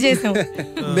ప్లే చేసాం.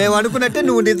 మేము అనుకున్నట్టే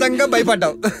నువ్వు నిజంగా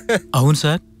భయపడ్డావు. అవును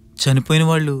సార్. చనిపోయిన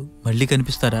వాళ్ళు మళ్ళీ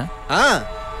కనిపిస్తారా?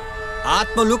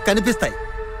 ఆత్మలు కనిపిస్తాయి.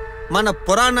 మన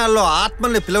పురాణాల్లో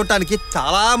ఆత్మల్ని పిలవటానికి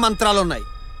చాలా మంత్రాలు ఉన్నాయి.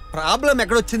 ప్రాబ్లం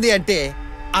ఎక్కడొచ్చింది అంటే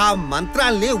ఆ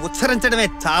మంత్రాల్ని ఉచ్చరించడమే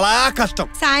చాలా కష్టం.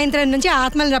 సాయంత్రం నుంచి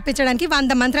ఆత్మలు రప్పించడానికి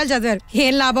 100 మంత్రాలు చదివారు.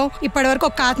 ఏం లాభం? ఇప్పటి వరకు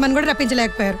ఒక్క ఆత్మను కూడా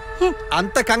రప్పించలేకపోయారు.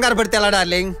 అంత కంగారు పడితే ఎలా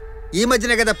డార్లింగ్? ఈ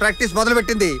మధ్యనే కదా ప్రాక్టీస్ మొదలు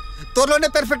పెట్టింది, త్వరలోనే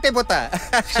పెర్ఫెక్ట్ అయిపోతా.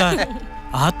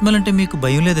 ఆత్మలంటే మీకు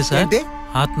భయం లేదా సార్?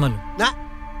 ఆత్మలు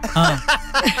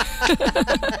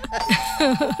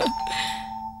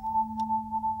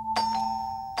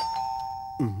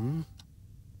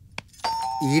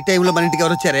ఈ టైంలో మన ఇంటికి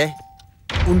ఎవరు వచ్చారే?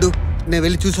 ఉండు, నేను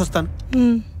వెళ్ళి చూసి వస్తాను.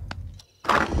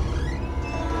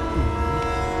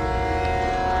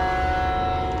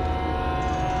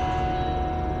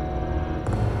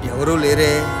 ఎవరూ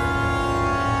లేరే.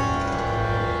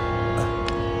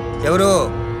 ఎవరు?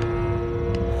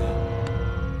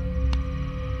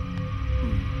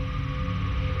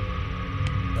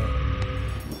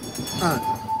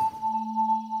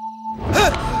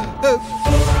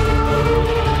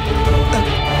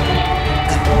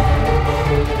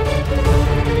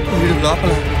 వీడు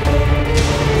లోపల.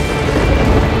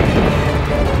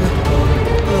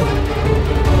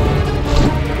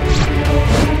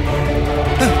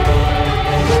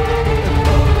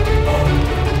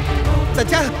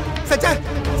 సచ్చా సచ్చా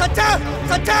సచ్చా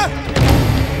సచ్చా.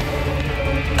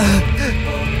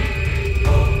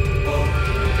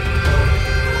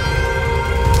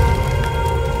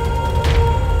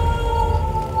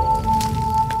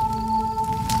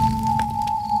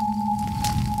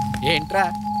 ఏంట్రా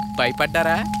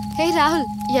భయపడ్డారా? హే రాహుల్,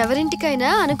 ఎవరింటికైనా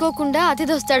అనుకోకుండా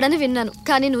అతిథి వస్తాడని విన్నాను,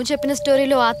 కానీ నువ్వు చెప్పిన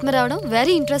స్టోరీలో ఆత్మ రావడం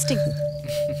వెరీ ఇంట్రెస్టింగ్.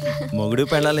 మొగుడు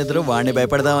పెళ్ళాలిద్దరూ వాడిని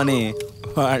భయపడదామని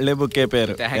వాళ్ళే బుక్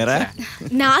అయిపోయారు.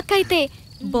 నాకైతే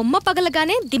బొమ్మ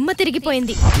పగలగానే దిమ్మ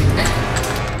తిరిగిపోయింది.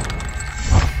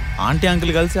 ఆంటీ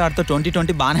అంకుల్ కలిసి ఆడితో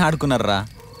 2020 బాగానే ఆడుకున్నారా.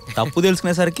 తప్పు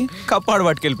తెలుసుకునేసరికి కప్పాడు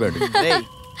పట్టుకెళ్ళిపోయాడు.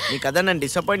 నీ కథ నన్ను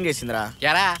డిసప్పాయింట్ చేసిందిరా.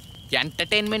 ఎరా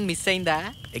ఎంటర్టైన్మెంట్ మిస్ అయిందా?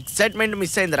 ఎక్సైట్మెంట్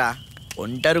మిస్ అయిందిరా.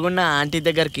 ఒంటరుగున్న ఆంటీ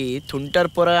దగ్గరికి తుంటరు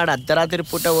పొరగాడు అర్ధరాత్రి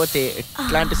పూట పోతే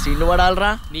ఎట్లాంటి సీన్లు పడాలరా?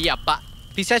 నీ అబ్బా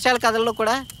పిశాచాల కథల్లో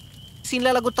కూడా సీన్లు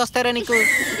ఎలా గుర్తొస్తారా నీకు?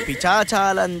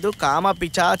 పిచాచాలందు కామ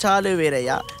పిచాచాలు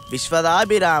వేరయ్య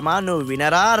విశ్వదాభిరామ నువ్వు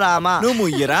వినరా రామా నువ్వు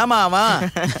ముయ్యరా మామా.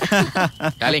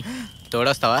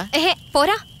 తోడొస్తావా? ఏహే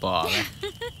పోరా.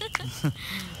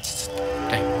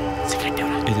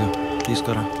 ఇది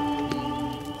తీసుకోరా.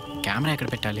 కెమెరా ఎక్కడ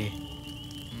పెట్టాలి?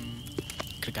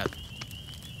 ఇక్కడ కాదు.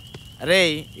 అరే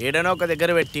ఏడనో ఒక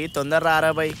దగ్గర పెట్టి తొందర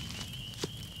రారా బై.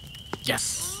 ఎస్.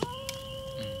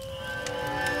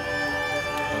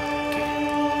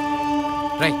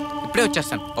 రై ఇప్పుడే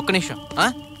వచ్చేస్తాను, ఒక్క నిమిషం.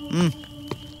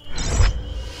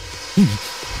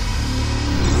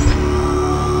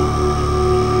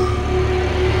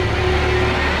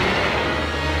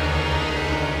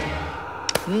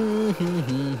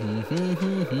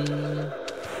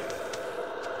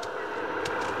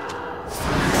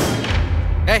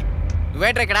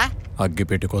 నువ్వేట్రా ఇక్కడ?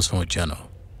 అగ్గిపెట్టి కోసం వచ్చాను.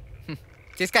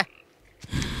 తీసుకా.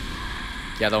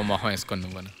 ఏదో మొహం వేసుకొని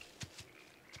నువ్వు.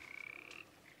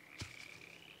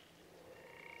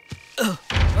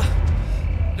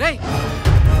 రేయ్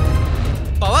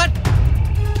పవన్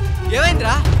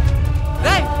ఏమైందిరా?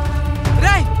 రేయ్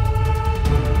రేయ్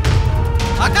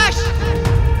ఆకాష్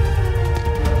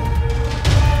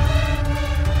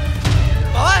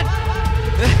పవన్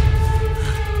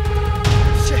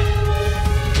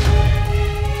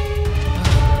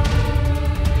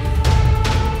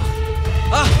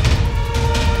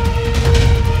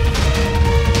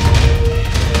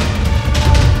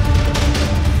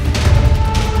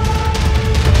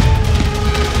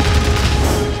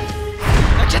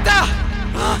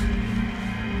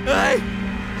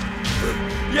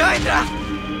ఏమైందిరా?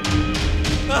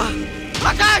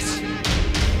 ఆకాష్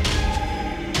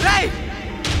రేయ్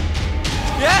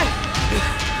ఏ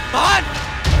పవన్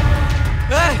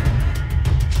రేయ్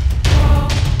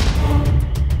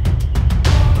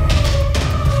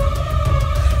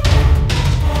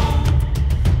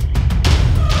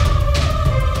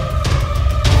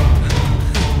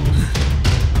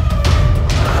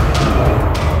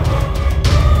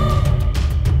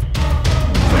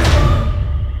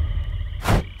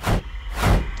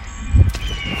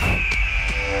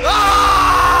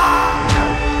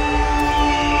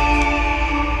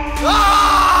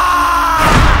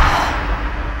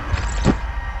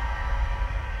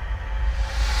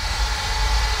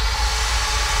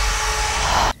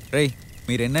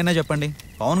మీరు ఎన్నైనా చెప్పండి,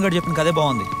 పవన్ గారు చెప్పిన కదే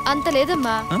బాగుంది. అంత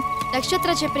లేదమ్మా,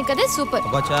 నక్షత్ర చెప్పిన కదే సూపర్.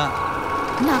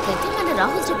 నాకైతే మన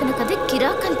రాహుల్ చెప్పిన కదే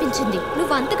కిరాక్ కనిపించింది.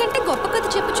 నువ్వు అంతకంటే గొప్ప కథ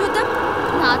చెప్పు చూద్దాం.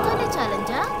 నాతోనే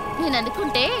ఛాలెంజా? నేను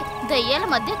అనుకుంటే దయ్యాల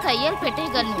మధ్య కయ్యాలు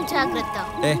పెట్టేయగలను. జాగ్రత్త.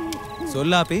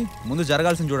 సొల్లాపి ముందు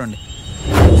జరగాల్సింది చూడండి.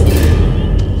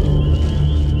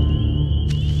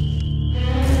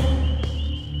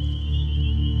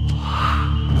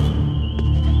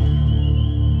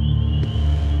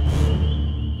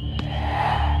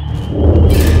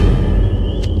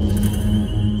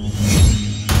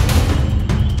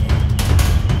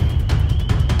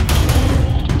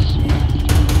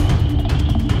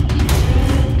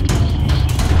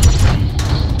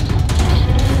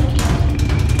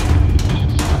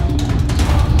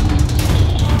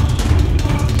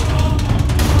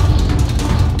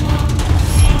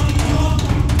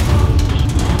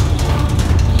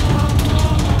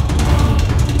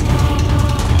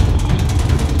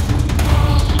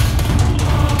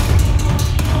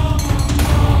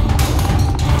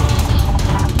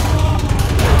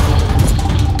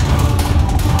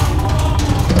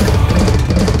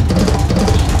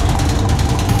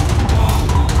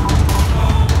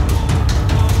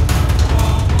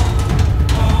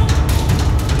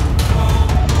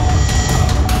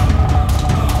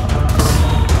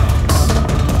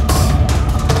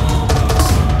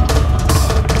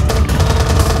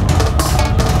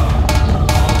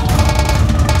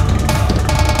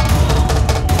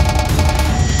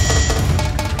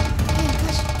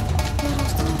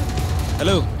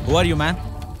 Who are you, man?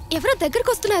 ఎవరో దగ్గరికి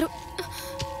వస్తున్నారు.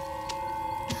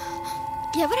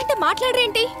 ఎవరంటే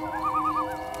మాట్లాడరేంటి?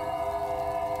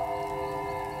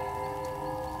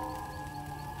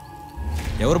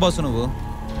 ఎవరు బాసు నువ్వు?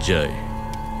 జై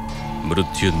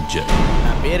మృత్యుంజయ్.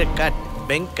 నా పేరు కట్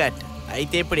వెంకట్.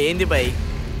 అయితే ఇప్పుడు ఏంది బై?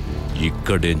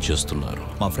 ఇక్కడేం చేస్తున్నారు?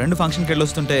 మా ఫ్రెండ్ ఫంక్షన్కి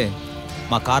వెళ్ళొస్తుంటే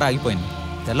మా కార్ ఆగిపోయింది.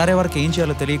 తెల్లారే వరకు ఏం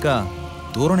చేయాలో తెలియక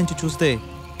దూరం నుంచి చూస్తే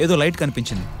ఏదో లైట్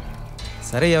కనిపించింది.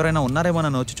 సరే ఎవరైనా ఉన్నారేమో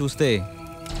నన్ను వచ్చి చూస్తే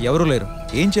ఎవరూ లేరు.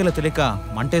 ఏం చేయాలో తెలియక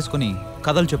మంటేసుకుని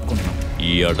కథలు చెప్పుకుంటున్నాం.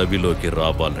 ఈ అడవిలోకి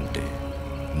రావాలంటే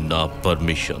నా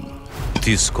పర్మిషన్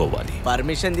తీసుకోవాలి.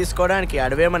 పర్మిషన్ తీసుకోవడానికి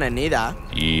అడవేమన్నా నీదా?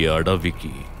 ఈ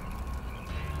అడవికి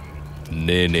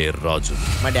నేనే రాజు.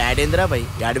 మా డాడీ ఏంద్రా భయ్,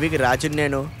 అడవికి రాజు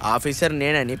నేను, ఆఫీసర్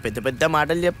నేనని పెద్ద పెద్ద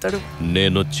మాటలు చెప్తాడు.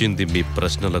 నేనొచ్చింది మీ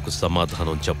ప్రశ్నలకు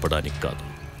సమాధానం చెప్పడానికి కాదు,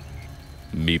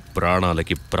 మీ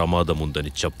ప్రాణాలకి ప్రమాదం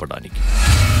ఉందని చెప్పడానికి.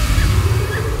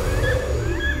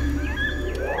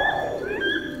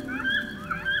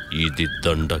 ఇది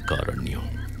దండకారణ్యం.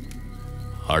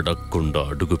 అడగకుండా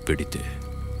అడుగు పెడితే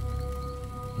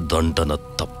దండన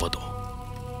తప్పదు.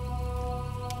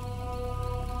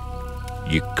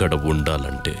 ఇక్కడ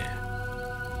ఉండాలంటే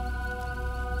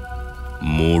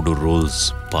 3 రూల్స్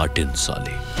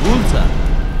పాటించాలి. రూల్సా?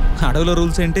 అడవిలో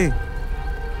రూల్స్ ఏంటి?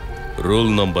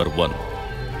 రూల్ నంబర్ 1,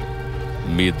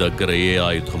 మీ దగ్గర ఏ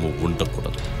ఆయుధము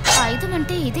ఉండకూడదు. ఆయుధం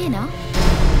అంటే ఇదేనా?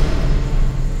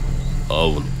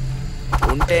 అవును.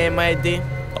 ఉంటే ఏమైంది?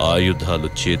 ఆయుధాలు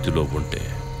చేతిలో ఉంటే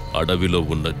అడవిలో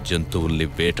ఉన్న జంతువుల్ని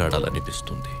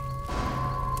వేటాడాలనిపిస్తుంది.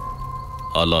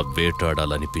 అలా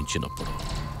వేటాడాలనిపించినప్పుడు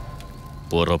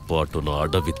పొరపాటున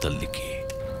అడవి తల్లికి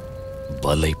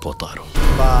బలైపోతారు.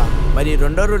 మరి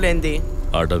రెండో రూల్ ఏంది?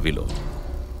 అడవిలో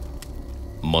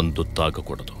మందు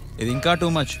తాగకూడదు. ఇది ఇంకా టూ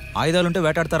మచ్. ఆయుధాలుంటే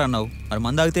వేటాడతారన్నావు, మరి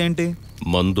మందు తాగితే ఏంటి?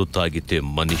 మందు తాగితే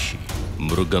మనిషి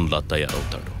మృగంలా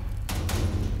తయారవుతాడు.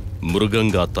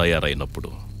 మృగంగా తయారైనప్పుడు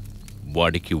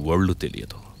వాడికి ఒళ్ళు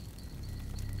తెలియదు.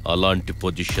 అలాంటి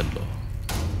పొజిషన్లో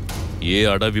ఏ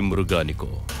అడవి మృగానికో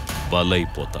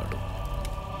బలైపోతాడు.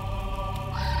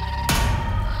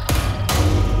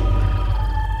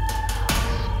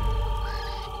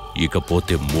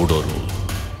 ఇకపోతే 3వ రూల్,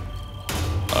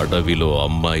 అడవిలో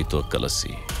అమ్మాయితో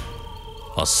కలిసి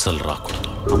అస్సలు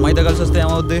రాకూడదు. అమ్మాయితో కలిసి వస్తే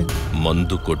ఏమవుద్ది?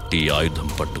 మందు కొట్టి ఆయుధం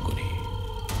పట్టుకుని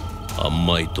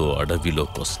అమ్మాయితో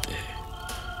అడవిలోకి వస్తే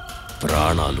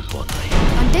ప్రాణాలు పోతాయి.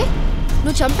 అంటే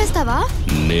నువ్వు చంపేస్తావా?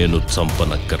 నేను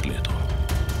చంపనక్కర్లేదు,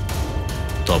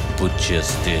 తప్పు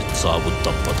చేస్తే చావు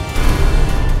తప్పదు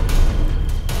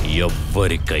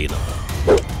ఎవ్వరికైనా.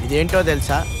 ఇదేంటో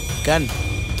తెలుసా? గన్,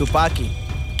 తుపాకీ,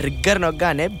 ట్రిగ్గర్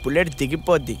నొగ్గానే బుల్లెట్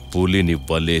దిగిపోద్ది. పులిని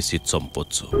వలేసి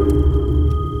చంపొచ్చు,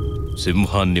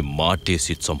 సింహాన్ని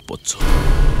మాటేసి చంపొచ్చు,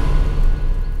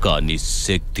 కానీ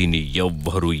శక్తిని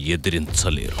ఎవ్వరూ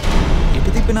ఎదిరించలేరు.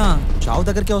 ఎటు తిప్పినా చావు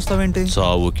దగ్గరికి వస్తావేంటి?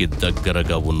 చావుకి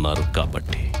దగ్గరగా ఉన్నారు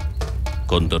కాబట్టి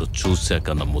కొందరు చూశాక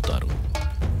నమ్ముతారు,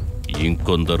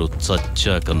 ఇంకొందరు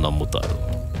చచ్చాక నమ్ముతారు.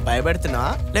 భయపెడుతున్నా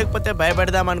లేకపోతే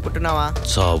భయపెడదాం అనుకుంటున్నావా?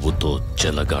 చావుతో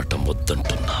చెలగాటం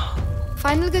వద్దంటున్నా.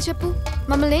 ఫైనల్ గా చెప్పు,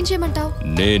 మమ్మల్ని ఏం చేయమంటావు?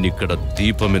 నేనిక్కడ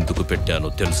దీపం ఎందుకు పెట్టానో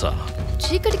తెలుసా?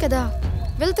 చీకటి కదా,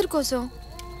 వెలుతురు కోసం.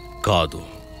 కాదు,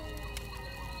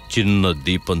 చిన్న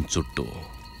దీపం చుట్టూ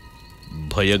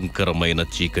భయంకరమైన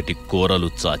చీకటి కూరలు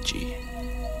చాచి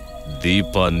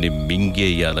దీపాన్ని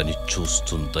మింగేయాలని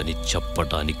చూస్తుందని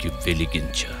చెప్పడానికి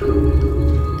వెలిగించా.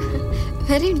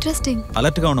 Very interesting.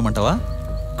 అలర్ట్ గా ఉండమంటావా?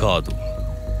 కాదు,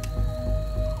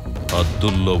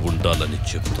 హద్దుల్లో ఉండాలని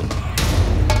చెప్తున్నా.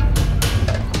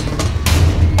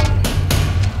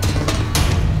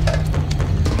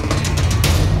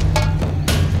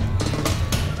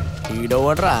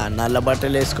 ఈడోవడ్రా నల్ల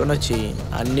బట్టలు వేసుకొని వచ్చి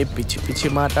అన్ని పిచ్చి పిచ్చి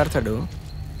మాట్లాడతాడు.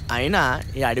 అయినా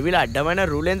ఈ అడవిలో అడ్డమైన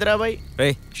రూల్ ఏందిరా బాయ్? రే,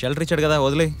 షెల్టర్ ఇచ్చాడు కదా,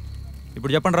 వదిలే.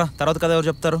 ఇప్పుడు చెప్పండి రా, తర్వాత కథ ఎవరు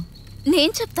చెప్తారు?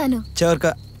 నేను చెప్తాను. చివరిక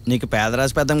నీకు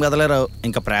పేదరాశి పెద్దం కథలే రావు,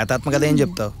 ఇంకా ప్రేతాత్మ కథ ఏం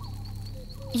చెప్తావు?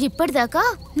 ఇప్పటిదాకా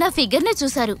నా ఫిగర్నే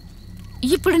చూశారు.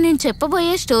 ఇప్పుడు నేను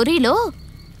చెప్పబోయే స్టోరీలో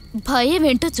భయం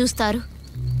ఏంటో చూస్తారు.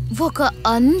 ఒక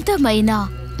అందమైన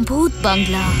భూత్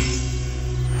బంగ్లా.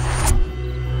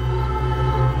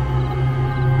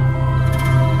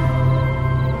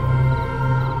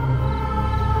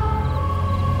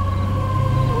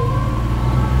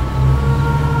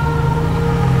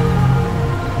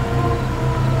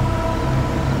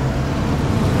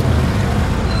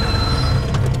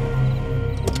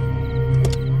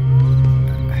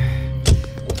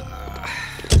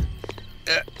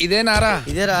 ఇదేనారా?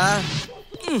 ఇదేరా.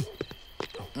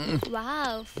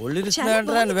 వావ్, ఒళ్ళు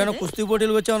ఇస్తున్నాడంటరా, నువ్వేనా కుస్తీ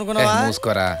పోటీలు వచ్చావు అనుకున్నావా?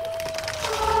 మూసుకోరా.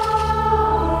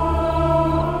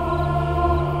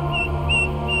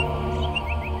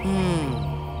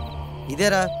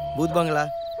 ఇదేరా భూత్ బంగ్లా.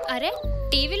 అరే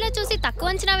టీవీలో చూసి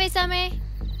తక్కువ అంచనా వేసామే.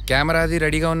 కెమెరా అది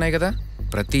రెడీగా ఉన్నాయి కదా,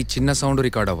 ప్రతి చిన్న సౌండ్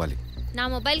రికార్డ్ అవ్వాలి. నా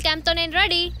మొబైల్ క్యామ్ తో నేను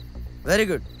ready. Very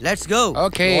good, let's go.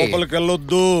 Okay. లోపలికి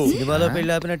వెళ్ళొద్దు. సినిమాలో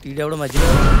పెళ్లి ఆపిన టీడీ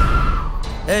మధ్యలో.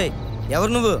 ఏయ్,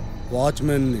 ఎవరు నువ్వు?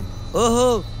 వాచ్మెన్. ఓహో,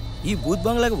 ఈ భూత్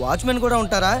బంగ్లాకి వాచ్మెన్ కూడా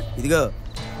ఉంటారా? ఇదిగో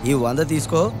ఈ 100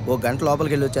 తీసుకో, 1 గంట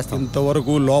లోపలికి వెళ్ళి వచ్చేస్తాం.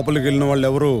 ఇంతవరకు లోపలికి వెళ్ళిన వాళ్ళు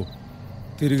ఎవరు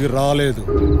తిరిగి రాలేదు,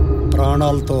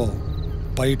 ప్రాణాలతో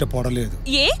బయట పడలేదు.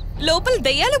 ఏ లోపల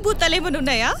దయ్యాలు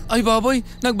భూతాలేమనున్నాయా? అయ్య బాబోయ్,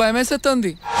 నాకు భయం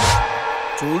వేసేస్తుంది.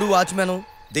 చూడు వాచ్మెన్,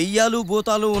 దెయ్యాలు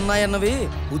భూతాలు ఉన్నాయన్నవి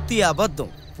ఉత్తి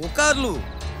అబద్ధం, పుకార్లు.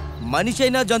 మనిషి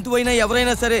అయినా జంతువు అయినా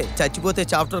ఎవరైనా సరే చచ్చిపోతే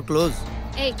చాప్టర్ క్లోజ్.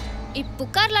 ఏయ్, ఈ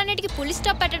పుకార్లన్నిటికీ పులి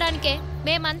స్టాప్ పెట్టడానికే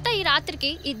మేమంతా ఈ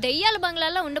రాత్రికి ఈ దెయ్యాల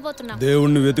బంగ్లాల్లో ఉండబోతున్నాం.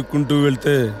 దేవుణ్ణి వెతుక్కుంటూ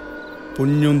వెళ్తే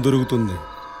పుణ్యం దొరుకుతుంది,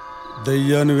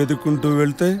 దయ్యాన్ని వెతుక్కుంటూ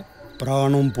వెళ్తే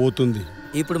ప్రాణం పోతుంది.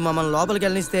 ఇప్పుడు మమ్మల్ని లోపలికి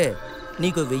వెళ్ళనిస్తే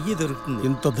నీకు 1000 దొరుకుతుంది.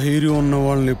 ఇంత ధైర్యం ఉన్న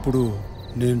వాళ్ళని ఎప్పుడు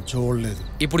నేను చూడలేదు.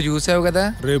 ఇప్పుడు చూసావు కదా,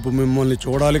 రేపు మిమ్మల్ని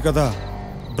చూడాలి కదా,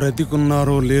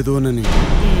 బ్రతికున్నారో లేదోనని.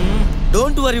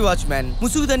 డోంట్ వరీ వాచ్మ్యాన్,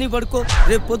 ముసుగుదని పడుకో.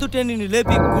 రేపు పొద్దుటే నిన్ను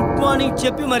లేపి గుడ్ మార్నింగ్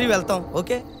చెప్పి మరీ వెళ్తాం.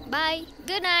 Okay bye,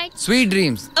 good night. Sweet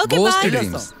dreams, ghost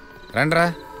dreams. రండ్రా,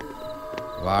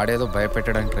 వాడేదో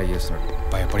భయపెట్టడానికి ట్రై చేస్తున్నాడు,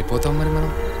 భయపడిపోతాం మరి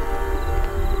మనం.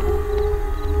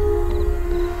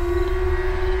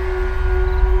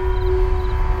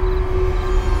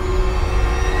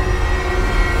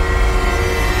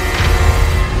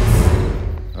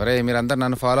 ఒరే మీరందరు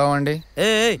నన్ను ఫాలో అవ్వండి.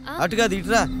 అటు కాదు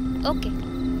ఇటురా. ఓకే.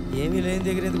 ఏమీ లేని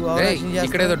దగ్గర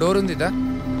ఇక్కడ ఏదో డోర్ ఉంది.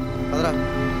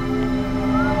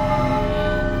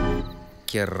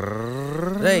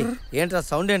 ఏంట్రా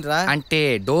సౌండ్ ఏంట్రా? అంటే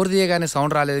డోర్ తీయగానే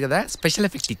సౌండ్ రాలేదు కదా, స్పెషల్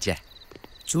ఎఫెక్ట్ ఇచ్చా.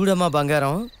 చూడమ్మా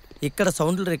బంగారం, ఇక్కడ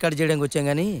సౌండ్లు రికార్డ్ చేయడానికి వచ్చాం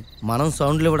గానీ మనం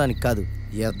సౌండ్లు ఇవ్వడానికి కాదు.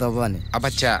 ఎద్దవ్వా అని.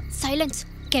 అబ్బచ్చా, సైలెన్స్.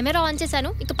 కెమెరా ఆన్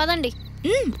చేశాను, ఇక పదండి.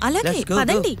 అలాగే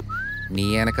పదండి. నీ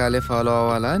వెనకాలే ఫాలో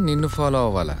అవ్వాలా, నిన్ను ఫాలో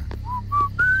అవ్వాలా?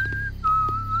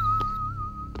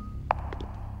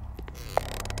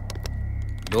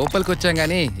 లోపలికి వచ్చాం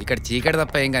గానీ ఇక్కడ చీకటి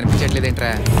తప్ప ఏం కనిపించట్లేదేంట్రా?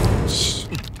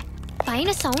 పైన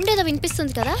సౌండ్ ఏదో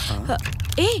వినిపిస్తుంది కదా.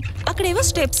 అక్కడేవో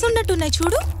స్టెప్స్ ఉన్నట్టున్నాయి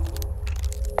చూడు.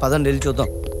 పదండి వెళ్ళి చూద్దాం.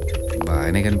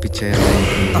 బాగానే కనిపించాయి.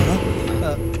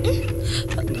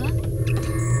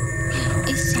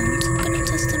 ఈ సౌండ్స్ ఎక్కడి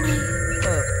నుంచి వస్తున్నాయి?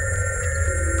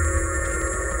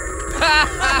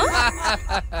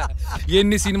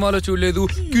 ఎన్ని సినిమాలో చూడలేదు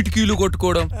కిటికీలు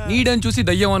కొట్టుకోవడం, నీడని చూసి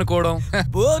దయ్యం అనుకోవడం.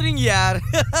 బోరింగ్ యార్.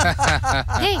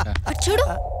 చూడు,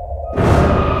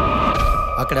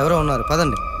 అక్కడ ఎవరో ఉన్నారు,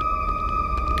 పదండి.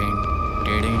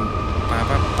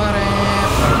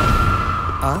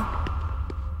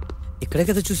 ఇక్కడే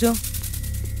కదా చూసాం,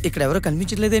 ఇక్కడ ఎవరో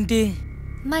కనిపించట్లేదేంటి?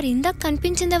 మరి ఇందాక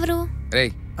కనిపించింది ఎవరు? రే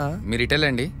మీరు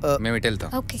ఇటెళ్ళండి, మేము ఇటు వెళ్తాం.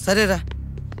 సరేరా.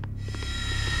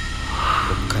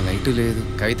 ఒక్క లైటు లేదు.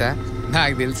 కవిత,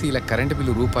 నాకు తెలిసి ఇలా కరెంటు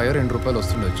బిల్లు ₹1-2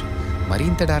 వస్తుండొచ్చు. మరి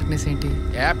ఇంత డార్క్నెస్ ఏంటి?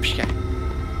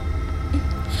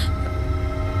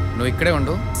 నువ్వు ఇక్కడే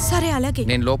ఉండు. సరే అలాగే.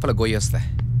 నేను లోపల గోయి వస్తా.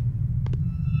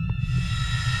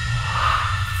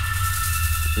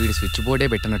 వీడు స్విచ్ బోర్డే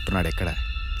పెట్టనట్టున్నాడు ఎక్కడ.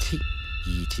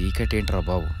 ఈ చీకటి ఏంట్రా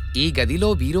బాబు? ఈ గదిలో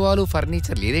బీరువాలు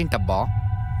ఫర్నిచర్ లేదేంటబ్బా?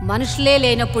 మనుషులే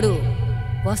లేనప్పుడు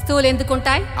వస్తువులు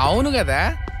ఎందుకుంటాయి? అవును కదా,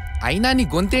 అయినా నీ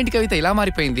గొంతేంటి కవిత ఇలా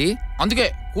మారిపోయింది? అందుకే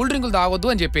కూల్ డ్రింకులు తాగొద్దు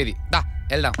అని చెప్పేది. దా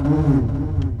వెళ్దాం.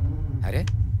 అరే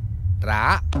రా,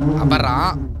 అబ్బరా,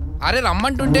 అరే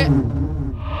రమ్మంటుంటే.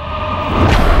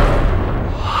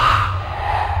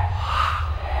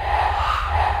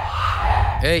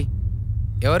 ఏయ్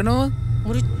ఎవరు నువ్వు?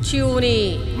 మృత్యువుని.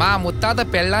 మా ముత్తాత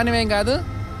పెళ్ళానివేం కాదు.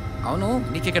 అవును,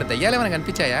 నీకు ఇక్కడ దయ్యాలేమైనా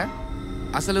కనిపించాయా?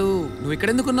 అసలు నువ్వు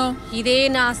ఇక్కడెందుకున్నావు? ఇదే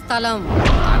నా స్థలం.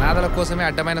 అనాథల కోసమే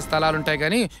అడ్డమైన స్థలాలుంటాయి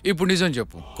కానీ ఇప్పుడు నిజం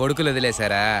చెప్పు, కొడుకులు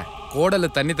వదిలేశారా? కోడలు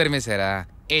తన్ని తరిమేశారా?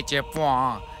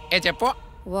 చెప్పు.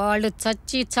 వాళ్ళు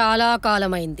చచ్చి చాలా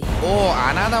కాలమైంది. ఓ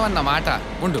అనాథమన్న మాట.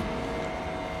 ఉండు,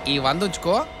 ఈ 100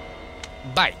 ఉంచుకో.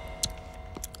 బాయ్.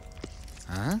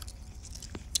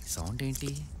 సౌండ్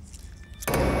ఏంటి?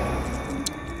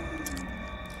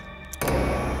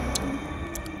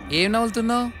 ఏం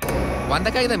నవ్వులుతున్నావు? 100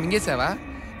 కాగితం మింగేసావా?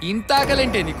 ఇంత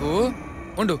ఆకలేంటే నీకు?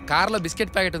 ఉండు, కార్లో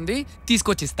బిస్కెట్ ప్యాకెట్ ఉంది,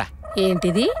 తీసుకొచ్చిస్తా.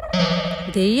 ఏంటిది?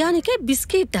 దెయ్యానికే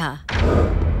బిస్కెటా?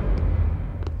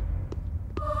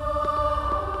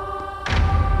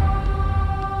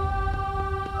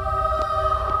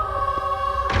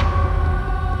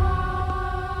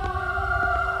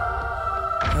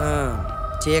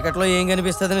 చీకట్లో ఏం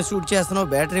కనిపిస్తుందని షూట్ చేస్తున్నావు?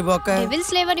 బ్యాటరీ బొక్క. డెవిల్స్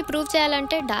లేవని ప్రూవ్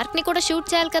చేయాలంటే డార్క్ ని కూడా షూట్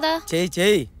చేయాలి కదా.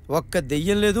 చేయి. ఒక్క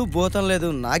దెయ్యం లేదు, భూతం లేదు,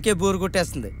 నాకే బోరు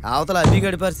కొట్టేస్తుంది. అవతల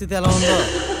అభిగడి పరిస్థితి ఎలా ఉందో.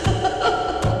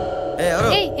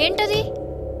 ఏంటది?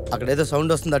 అక్కడేదో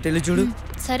సౌండ్ వస్తుంది, అటు వెళ్ళి చూడు.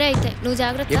 సరే అయితే నువ్వు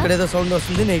జాగ్రత్త. ఇక్కడేదో సౌండ్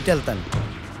వస్తుంది, నేను ఇటు వెళ్తాను.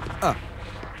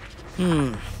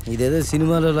 ఇదేదో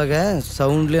సినిమాలో లాగా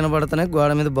సౌండ్లు వినబడుతున్నాయి,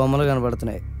 గోడ మీద బొమ్మలు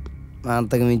కనబడుతున్నాయి.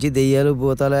 అంతకు మించి దెయ్యాలు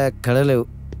భూతాలు ఎక్కడ లేవు.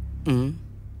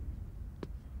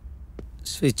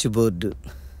 Switch board.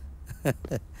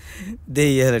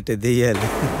 దెయ్యాలంటే దెయ్యాలు,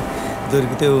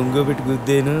 దొరికితే ఒంగో పెట్టి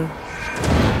గుద్దేను.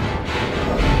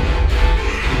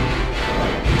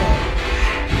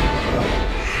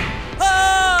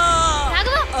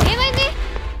 ఏమైంది?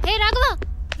 హే రాఘవ,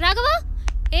 రాఘవ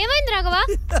ఏమైంది? రాఘవ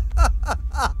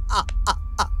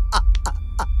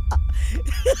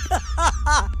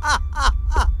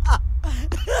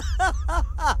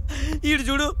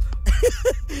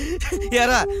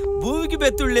ఎరా భూమికి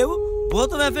బెత్తుడు లేవు,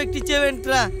 భూతం ఎఫెక్ట్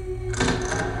ఇచ్చేవేంట్రా?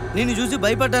 నిన్ను చూసి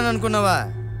భయపడ్డాను అనుకున్నావా?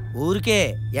 ఊరికే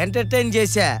ఎంటర్టైన్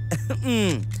చేశా.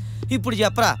 ఇప్పుడు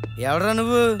చెప్పరా, ఎవడరా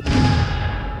నువ్వు?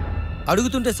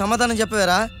 అడుగుతుంటే సమాధానం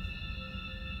చెప్పవేరా?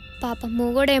 పాప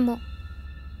మూగోడేమో.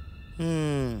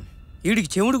 వీడికి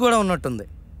చెవుడు కూడా ఉన్నట్టుంది.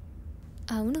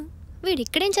 అవును, వీడు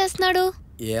ఇక్కడేం చేస్తున్నాడు?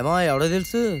 ఏమో, ఎవడో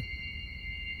తెలుసు.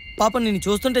 పాప నిన్ను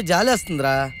చూస్తుంటే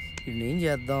జాలేస్తుందిరా. వీడిని ఏం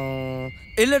చేద్దాం?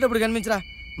 వెళ్ళేటప్పుడు కనిపించరా,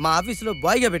 మా ఆఫీసులో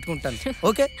బాయ్గా పెట్టుకుంటాను.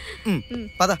 ఓకే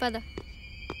పద.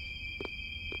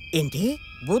 ఏంటి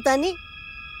భూతాన్ని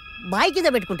బాయ్ కింద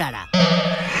పెట్టుకుంటాడా?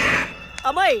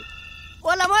 అమ్మాయి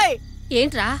ఓలమ్మాయి,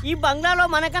 ఏంట్రా ఈ బంగ్లాలో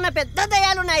మనకన్నా పెద్ద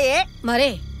దయాలున్నాయే.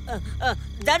 మరే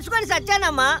దర్శకొని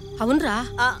సచ్చానమ్మా. అవునరా,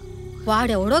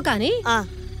 వాడెవడో కాని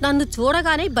నన్ను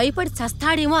చూడగానే భయపడి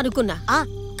చస్తాడేమో అనుకున్నా.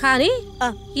 కానీ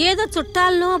ఏదో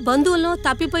చుట్టాలనో బంధువులనో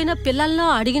తప్పిపోయిన పిల్లలనో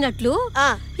అడిగినట్లు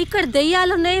ఇక్కడ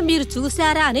దెయ్యాలున్నాయి మీరు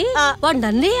చూసారా అని వాడు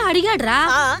నన్నే అడిగాడ్రా.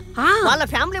 వాళ్ళ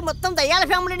ఫ్యామిలీ మొత్తం దయ్యాల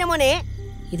ఫ్యామిలీనేమోనే.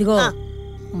 ఇదిగో,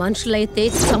 మనుషులైతే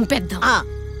చంపేద్దాం,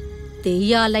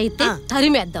 దెయ్యాలైతే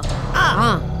తరిమేద్దాం.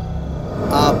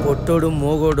 ఆ పొట్టోడు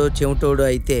మోగోడు చెమటోడు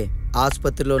అయితే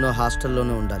ఆసుపత్రిలోనో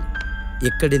హాస్టల్లోనో ఉండాలి.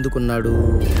 ఎక్కడెందుకున్నాడు?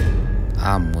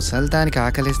 ఆ ముసల్దానికి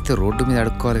ఆకలిస్తే రోడ్డు మీద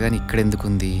అడుక్కోవాలి కానీ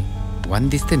ఇక్కడెందుకుంది?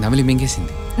 వందిస్తే నమిలి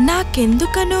మింగేసింది.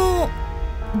 నాకెందుకనో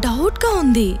డౌట్ గా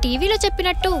ఉంది. టీవీలో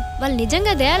చెప్పినట్టు వాళ్ళు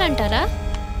నిజంగా దెయ్యాలంటారా?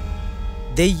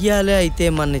 దెయ్యాలే అయితే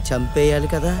మనని చంపేయాలి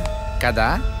కదా. కదా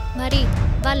మరి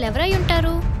వాళ్ళెవరై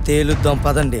ఉంటారు? తేలుద్దాం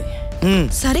పదండి.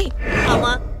 సరే.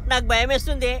 అమ్మా నాకు భయం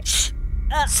వేస్తుంది.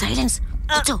 సైలెన్స్,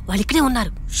 కూర్చో, వాళ్ళు ఇక్కడే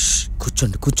ఉన్నారు.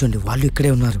 కూర్చోండి కూర్చోండి, వాళ్ళు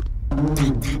ఇక్కడే ఉన్నారు.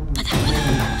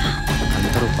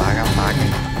 అందరూ బాగా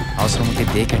బాగండి, అవసరం ఉంటే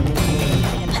దేకండి.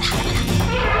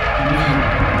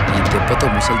 ఈ దెబ్బతో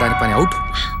ముసల్దాని పని అవుట్.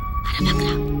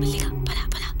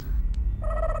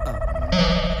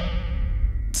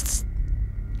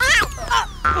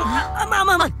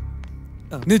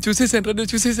 నేను చూసేసాను,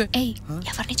 నువ్వు చూసేసా.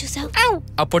 ఎవరిని చూసావు?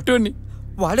 ఆ పొట్టోని.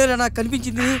 వాడేరా నాకు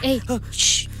కనిపించింది.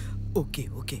 Okay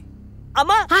okay.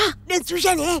 అమ్మా నేను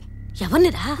చూశానే.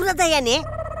 ఎవరినిరా? కులదయ్యానే.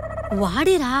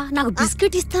 వాడేరా, నాకు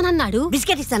బిస్కెట్ ఇస్తానన్నాడు.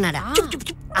 బిస్కెట్ ఇస్తానాడా?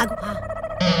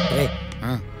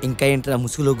 ఇంకా ఏంట్రా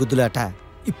ముసుగులో గుద్దులాట?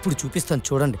 ఇప్పుడు చూపిస్తాను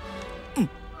చూడండి.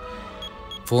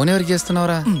 ఫోన్ ఎవరికి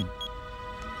చేస్తున్నావురా?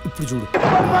 ఇప్పుడు చూడు.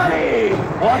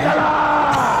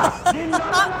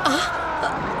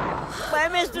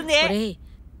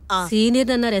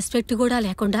 సీనియర్ అన్న రెస్పెక్ట్ కూడా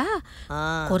లేకుండా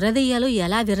కుర్రదయ్యాలు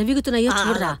ఎలా విరవిగుతున్నాయో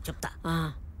చూడరా. చెప్తా.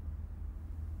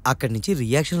 అక్కడి నుంచి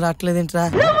రియాక్షన్ రావట్లేదేంట్రా?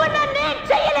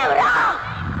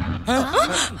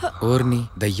 ఓర్ని,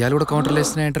 దయ్యాలు కూడా కౌంటర్లు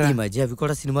వేస్తున్నాయంట్రా. ఈ మధ్య అవి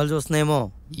కూడా సినిమాలు చూస్తున్నాయేమో.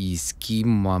 ఈ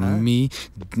స్కీమ్ మమ్మీ.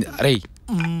 అరే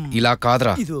ఇలా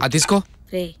కాదురా, అది తీసుకో.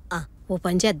 రే ఓ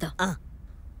పని చేద్దాం.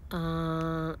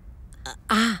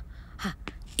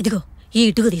 ఇదిగో ఈ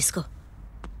ఇటుకు తీసుకో.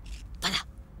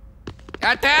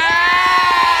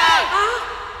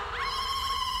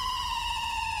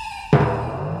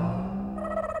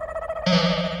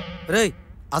 రేయ్,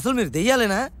 అసలు మీరు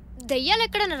దెయ్యాలేనా? దెయ్యాలు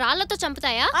ఎక్కడన్నా రాళ్లతో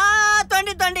చంపుతాయా?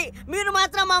 తొండి తొండి, మీరు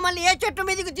మాత్రం మమ్మల్ని ఏ చెట్టు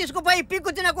మీదకి తీసుకుపోయి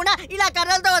పీక్కు తినకుండా ఇలా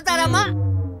కర్రలతో వస్తారమ్మా.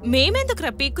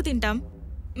 మేమెందుకురా పీక్కు తింటాం?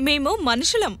 మేము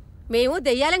మనుషులం. మేము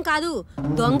దెయ్యాలం కాదు,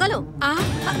 దొంగలం.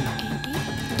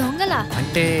 దొంగలా?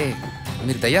 అంటే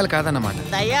మీరు దయ్యాలు కాదన్నమాట.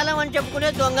 దయ్యాలం అని చెప్పుకునే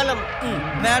దొంగలం.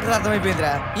 మ్యాటర్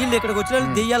అర్థమైపోయిందిరా. వీళ్ళు ఇక్కడికి వచ్చిన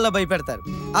వాళ్ళు దెయ్యాల్లో భయపెడతారు.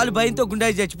 వాళ్ళు భయంతో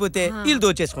గుండాయి చచ్చిపోతే వీళ్ళు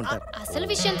దోచేసుకుంటారు. అసలు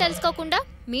విషయం తెలుసుకోకుండా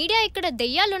మీడియా ఇక్కడ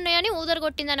దెయ్యాలున్నాయని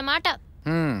ఊదరగొట్టిందన్నమాట.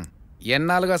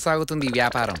 ఎన్నాళ్ళుగా సాగుతుంది ఈ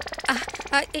వ్యాపారం?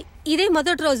 ఇదే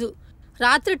మొదటి రోజు.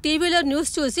 రాత్రి టీవీలో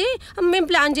న్యూస్ చూసి మేము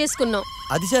ప్లాన్ చేసుకున్నాం.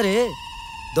 అది సరే,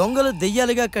 దొంగలు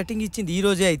దెయ్యాలుగా కటింగ్ ఇచ్చింది ఈ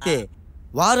రోజే అయితే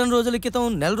వారం రోజుల క్రితం,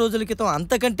 నెల రోజుల క్రితం,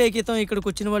 అంతకంటే క్రితం ఇక్కడికి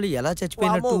వచ్చిన వాళ్ళు ఎలా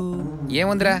చచ్చిపోయినట్టు?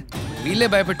 ఏముందిరా, వీళ్ళే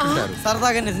భయపెట్టుంటారు.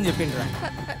 సరదాగా నిజం చెప్పిండ్రా.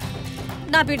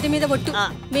 నా బిడ్డ మీద ఒట్టు,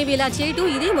 మేము ఇలా చేయటం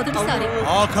ఇదే మొదటిసారి.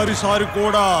 ఆఖరిసారి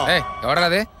కూడా. ఎవడరా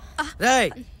అదే?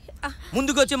 రేయ్,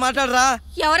 ముందుకొచ్చి మాట్లాడరా.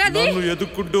 ఎవరది? నన్ను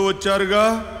ఎదుక్కుంటూ వచ్చారుగా,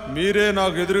 మీరే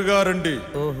నాకు ఎదురుగా రండి.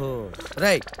 ఓహో,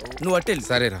 రైట్. నువ్వు అట్టెళ్ళు.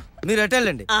 సరేరా, మీరు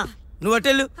అట్టెళ్ళండి. నువ్వు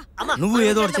అట్టెళ్ళు. నువ్వు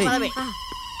ఏదో ఒకటి చెయ్యి.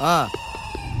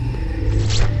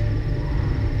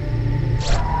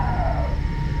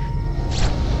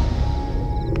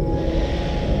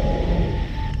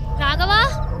 రాఘవ,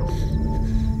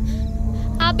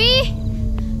 అభి,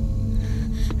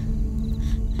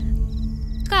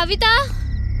 కవిత,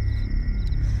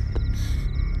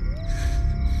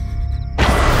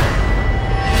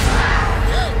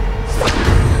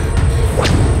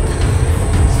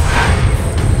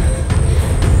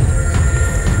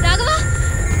 రాఘవ,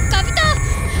 కవిత,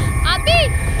 అభి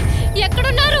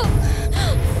ఎక్కడున్నారు?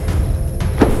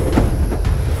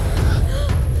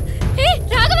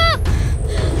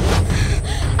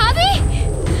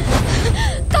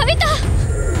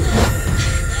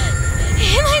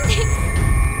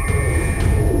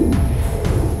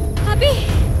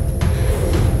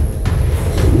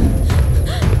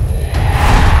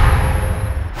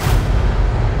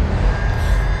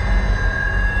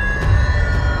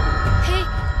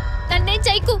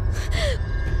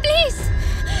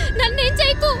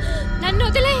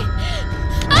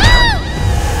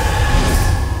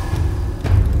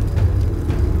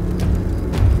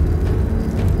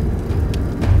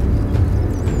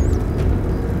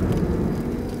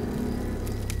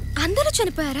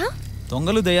 చనిపోయారా?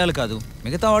 దొంగలు దెయ్యాలు కాదు,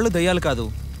 మిగతా వాళ్ళు దెయ్యాలు కాదు.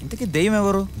 ఇంతకీ దెయ్యం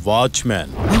ఎవరు?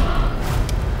 వాచ్మ్యాన్.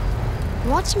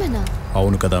 వాచ్మెనా?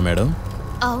 అవును కదా మేడం.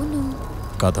 అవును.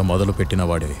 కథ మొదలు పెట్టిన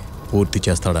వాడే పూర్తి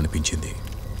చేస్తాడనిపించింది.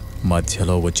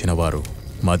 మధ్యలో వచ్చిన వారు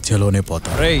మధ్యలోనే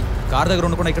పోతారు. రేయ్, కార్ దగ్గర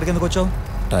ఉండకుండా ఇక్కడికి ఎందుకు వచ్చావు?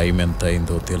 టైం ఎంత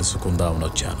అయిందో తెలుసుకుందామని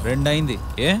వచ్చాను. 2 అయింది.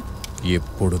 ఏ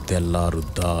ఎప్పుడు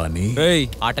తెల్లారుద్దా అని. రేయ్,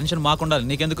 ఆ టెన్షన్ మాకుండాలి,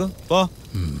 నీకెందుకు? పో.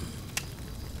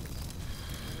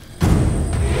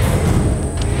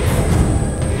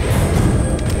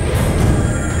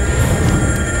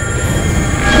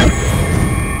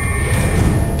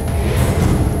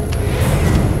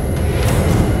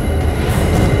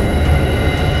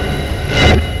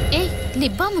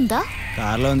 లిప్ బామ్ ఉందా?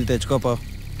 కార్లో ఉంది, తెచ్చుకోపో.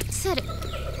 సరే,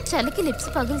 చలికి లిప్స్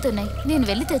పగులుతున్నాయి, నేను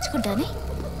వెళ్ళి తెచ్చుకుంటానే.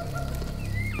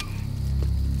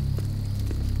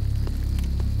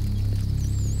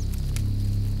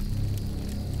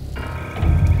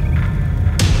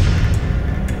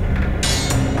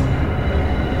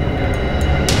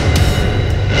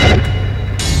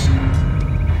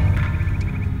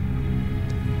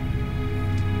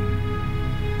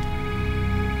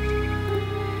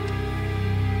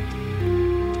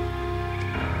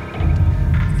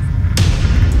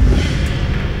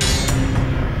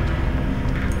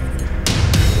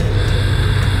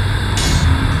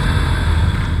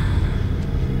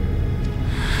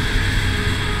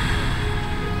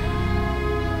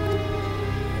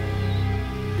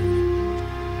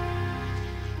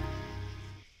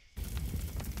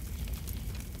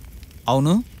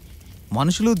 అవును,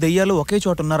 మనుషులు దెయ్యాలు ఒకే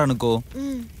చోట ఉన్నారనుకో,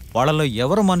 వాళ్ళలో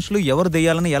ఎవరు మనుషులు ఎవరు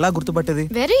దెయ్యాలని ఎలా గుర్తుపట్టేది?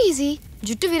 Very easy.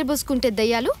 జుట్టు విరబోసుకుంటే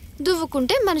దెయ్యాలు,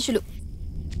 దువ్వుకుంటే మనుషులు.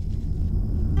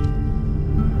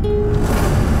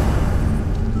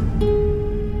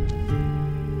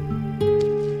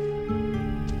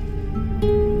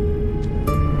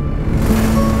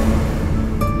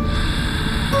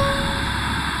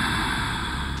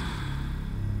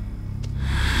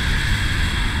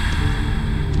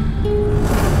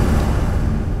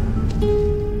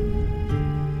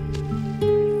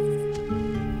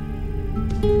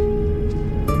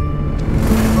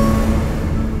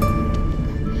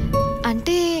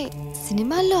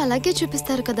 అలాగే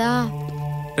చూపిస్తారు కదా.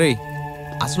 రేయ్,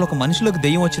 అసలు ఒక మనిషిలోకి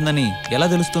దెయ్యం వచ్చిందని ఎలా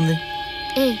తెలుస్తుంది?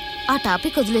 ఆ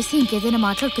టాపిక్ వదిలేసి ఇంకేదైనా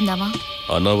మాట్లాడుకుందామా?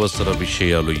 అనవసర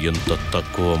విషయాలు ఎంత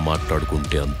తక్కువ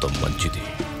మాట్లాడుకుంటే అంత మంచిది.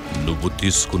 నువ్వు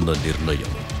తీసుకున్న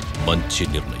నిర్ణయం మంచి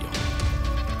నిర్ణయం.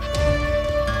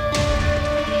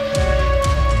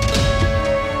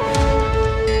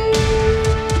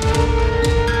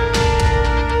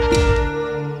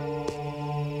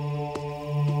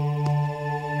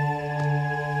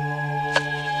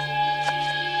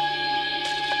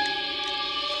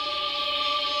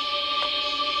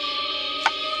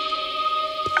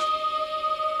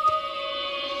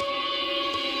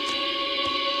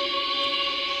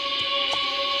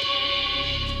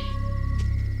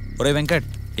 ఒరే వెంకట్,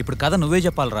 ఇప్పుడు కథ నువ్వే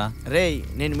చెప్పాలరా. రేయ్,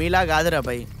 నేను మీలా కాదురా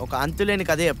భయ్, ఒక అంతులేని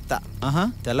కథ చెప్తా.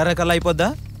 తెల్లరేకల్లా అయిపోద్దా?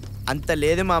 అంత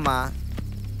లేదు మామా,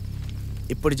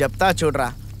 ఇప్పుడు చెప్తా చూడరా.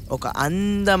 ఒక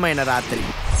అందమైన రాత్రి.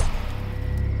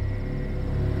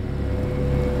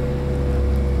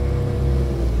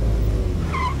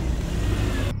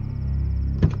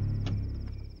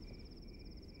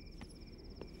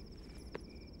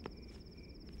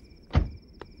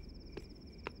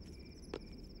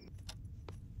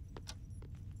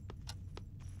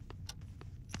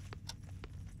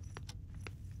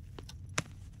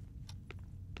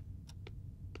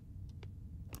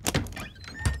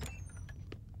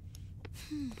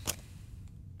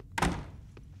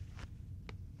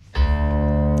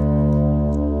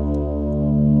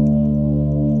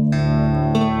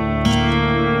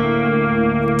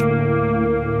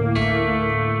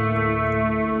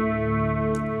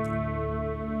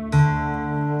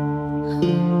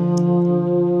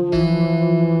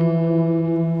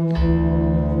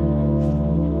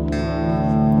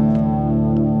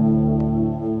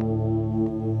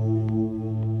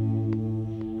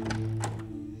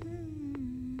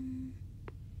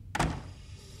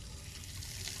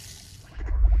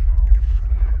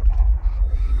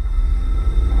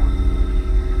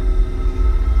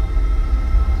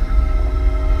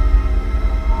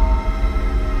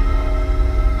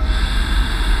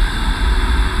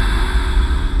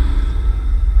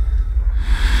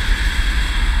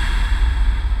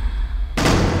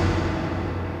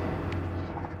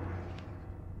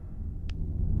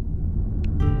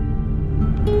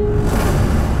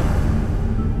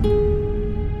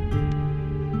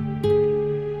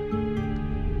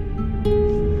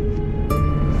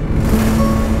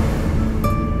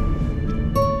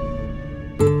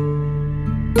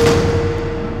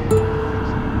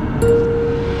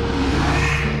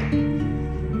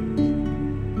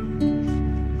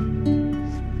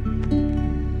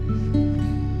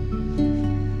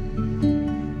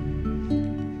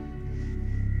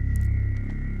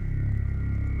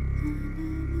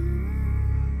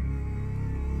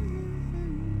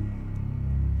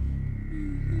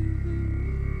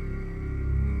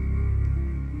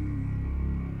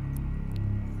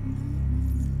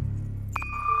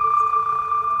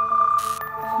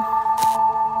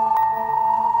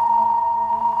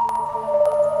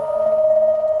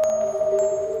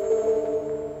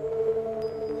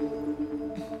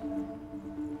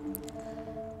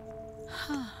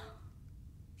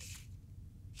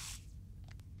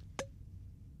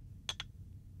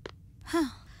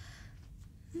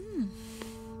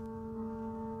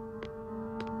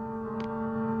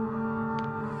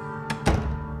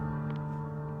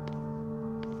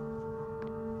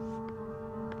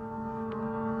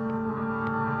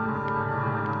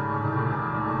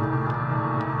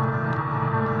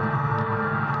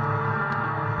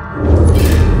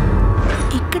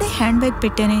 Hand bag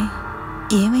పెట్టానే,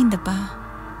 ఏమైందబ్బా?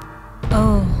 ఓ,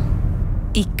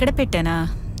 ఇక్కడ పెట్టానా?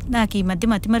 నాకు ఈ మధ్య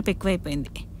మతిమరుపు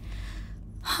ఎక్కువైపోయింది.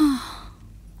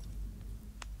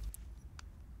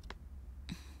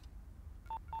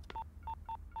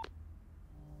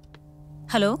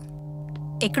 హలో,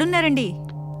 ఎక్కడున్నారండి?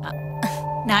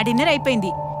 నా డిన్నర్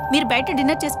అయిపోయింది, మీరు బయట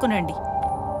డిన్నర్ చేసుకునండి.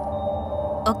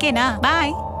 ఓకేనా?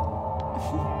 బాయ్.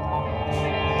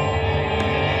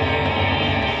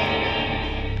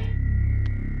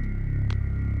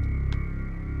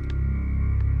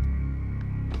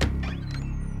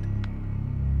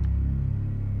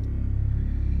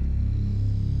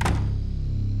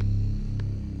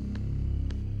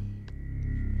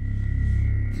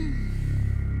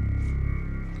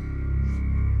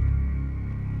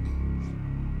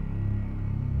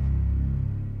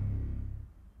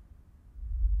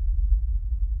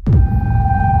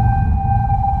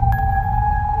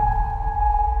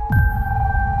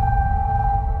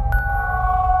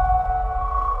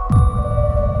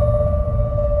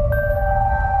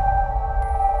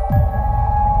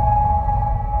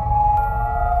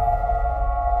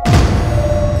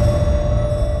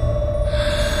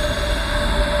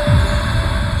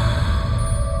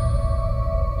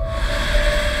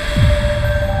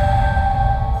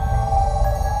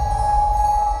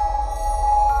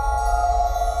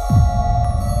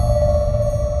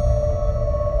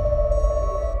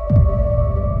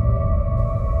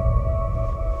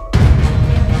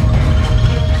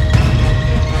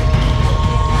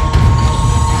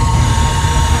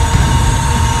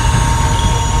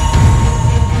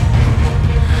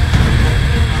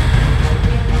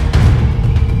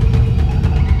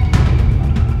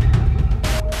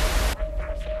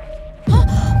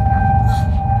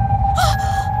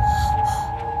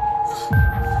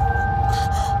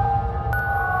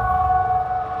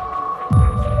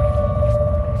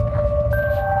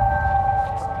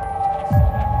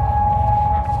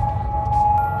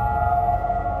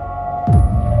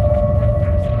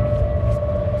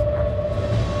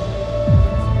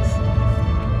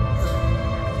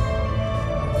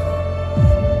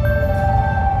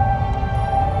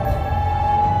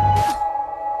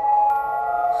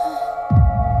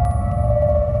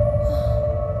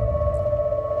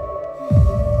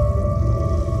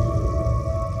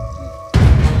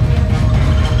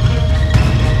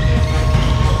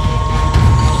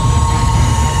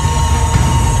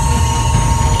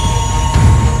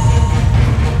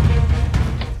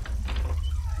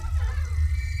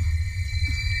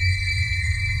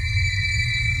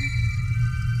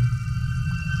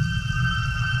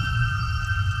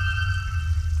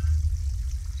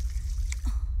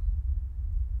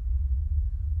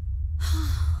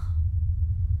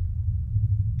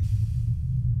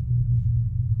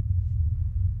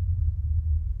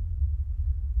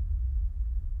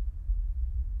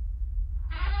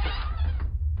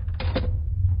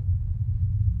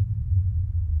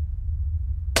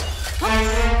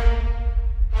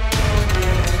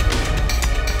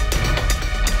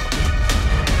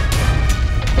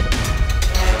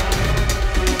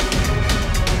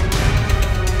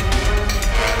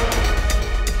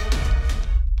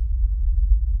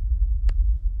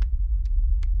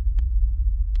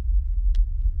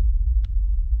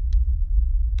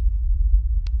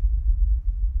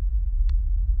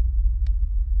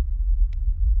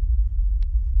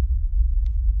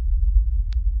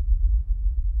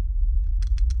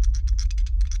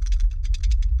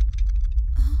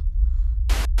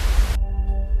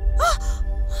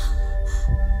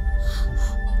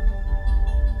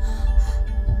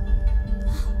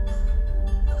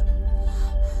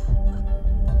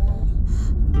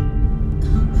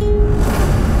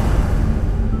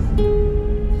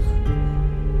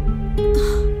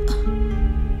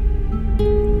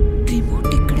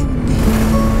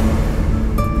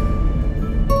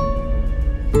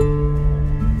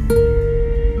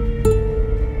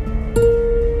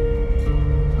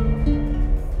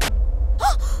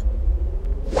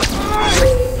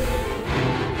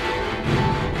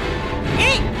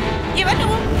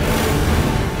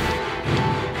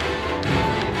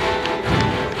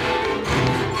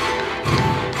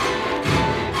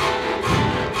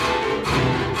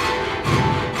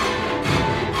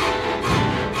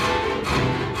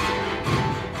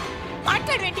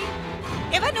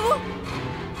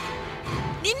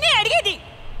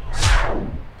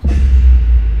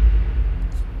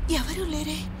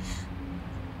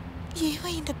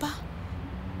 ఏమైందబ్బా?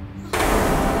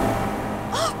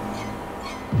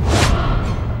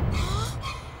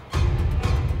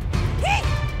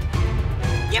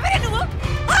 ఎవరే నువ్వు?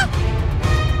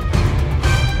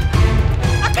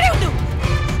 అక్కడే ఉండు.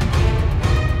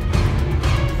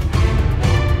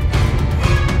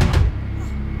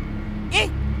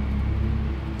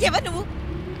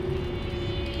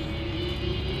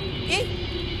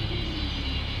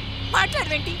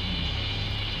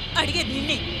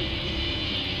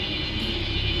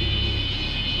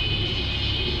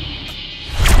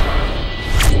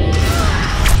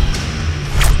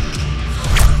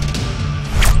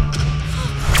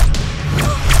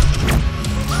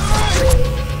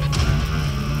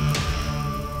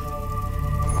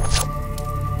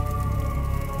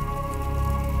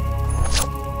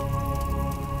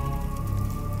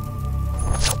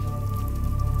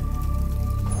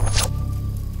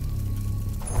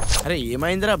 అరే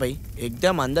ఏమైందిరా భయ్?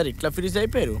 ఎగ్జామ్ అందరు ఇట్లా ఫ్రీజ్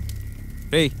అయిపోయారు.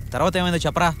 రేయ్ తర్వాత ఏమైందో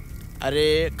చెప్పరా. అరే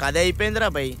కథ అయిపోయిందిరా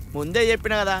భయ్, ముందే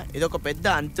చెప్పిన కదా ఇదొక పెద్ద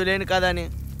అంతులేని కథ అని.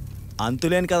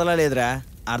 అంతులేని కథలా లేదురా,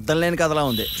 అర్థం లేని కథలా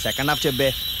ఉంది. సెకండ్ హాఫ్ చెప్పే.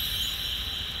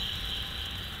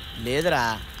 లేదురా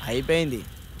అయిపోయింది.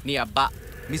 నీ అబ్బా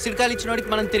మిస్డ్ కాల్ ఇచ్చినోడికి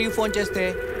మనం తిరిగి ఫోన్ చేస్తే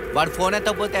వాడు ఫోన్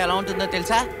ఎత్తకపోతే ఎలా ఉంటుందో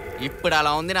తెలుసా? ఇప్పుడు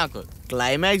అలా ఉంది నాకు.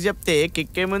 క్లైమాక్స్ చెప్తే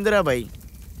కిక్కేముందిరా భయ్.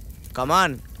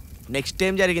 కమాన్, నెక్స్ట్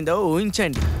ఏం జరిగిందో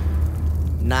ఊహించండి.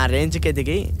 నా రేంజ్కి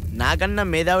ఎదిగి నాకన్నా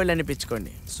మేధావులు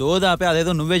అనిపించుకోండి. సోదాపే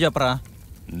అదేదో నువ్వే చెప్పరా.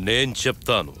 నేను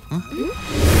చెప్తాను.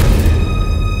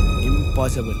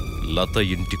 ఇంపాసిబుల్. లత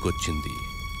ఇంటికొచ్చింది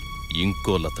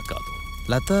ఇంకో లత కాదు.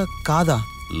 లత కాదా?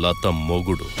 లత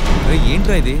మొగుడు.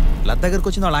 ఏంట్రా ఇది? లత దగ్గరకు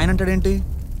వచ్చింది వాళ్ళ ఆయన అంటాడేంటి?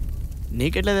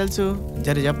 నీకెట్లా తెలుసు?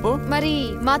 జర చెప్పు. మరి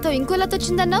మాతో ఇంకో లత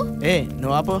వచ్చిందన్నావు? ఏ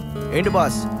నువ్వు ఆపో. ఏంటి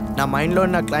బాస్, నా మైండ్లో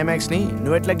ఉన్న క్లైమాక్స్ ని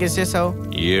నువ్వెట్లా గెస్ చేసావు?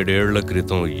 7 ఏళ్ల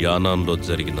క్రితం యానాంలో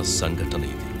జరిగిన సంఘటన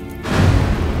ఇది.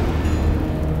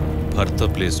 భర్త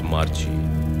ప్లేస్ మార్చి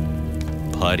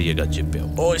భార్యగా చెప్పావు.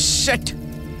 ఓ షట్!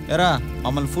 ఎరా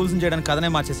మమ్మల్ని ఫూల్స్ చేయడానికి కథనే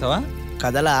మార్చేసావా?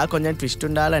 కథలా కొంచెం ట్విస్ట్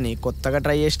ఉండాలని కొత్తగా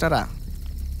ట్రై చేసినారా?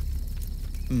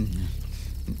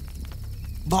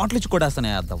 బాటిల్ ఇచ్చి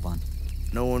కొడేస్తానే అద్దవ్వా.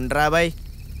 నువ్వు ఉండరా బాయ్,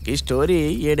 ఈ స్టోరీ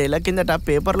 7 ఏళ్ల కిందట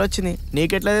పేపర్లో వచ్చింది.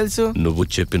 నీకెట్లా తెలుసు? నువ్వు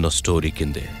చెప్పిన స్టోరీ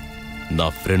కిందే నా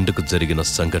ఫ్రెండ్కు జరిగిన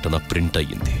సంఘటన ప్రింట్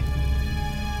అయ్యింది.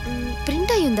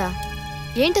 ప్రింట్ అయ్యిందా?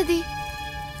 ఏంటది?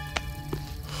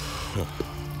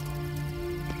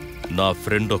 నా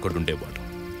ఫ్రెండ్ ఒకడుండేవాడు.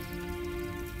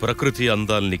 ప్రకృతి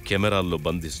అందాల్ని కెమెరాల్లో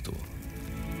బంధిస్తూ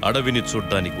అడవిని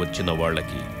చూడ్డానికి వచ్చిన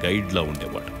వాళ్ళకి గైడ్లా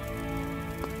ఉండేవాడు.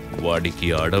 వాడికి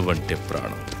అడవంటే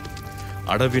ప్రాణం.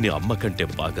 అడవిని అమ్మకంటే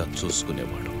బాగా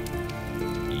చూసుకునేవాడు.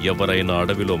 ఎవరైనా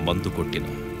అడవిలో మందు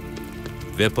కొట్టినా,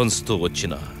 వెపన్స్తో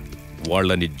వచ్చినా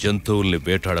వాళ్ళని జంతువుల్ని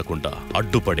వేటాడకుండా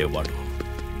అడ్డుపడేవాడు.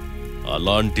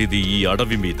 అలాంటిది ఈ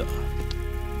అడవి మీద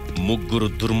 3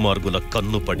 దుర్మార్గుల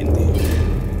కన్ను పడింది.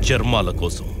 చర్మాల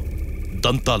కోసం,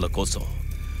 దంతాల కోసం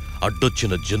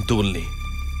అడ్డొచ్చిన జంతువుల్ని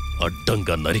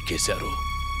అడ్డంగా నరికేశారు.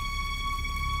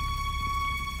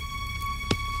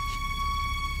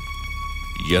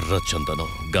 ఎర్ర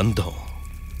చందనం, గంధం,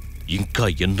 ఇంకా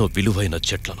ఎన్నో విలువైన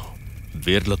చెట్లను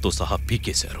వేర్లతో సహా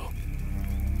పీకేశారు.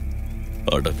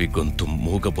 అడవి గొంతు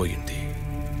మూగబోయింది.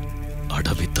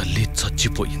 అడవి తల్లి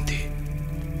చచ్చిపోయింది.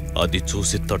 అది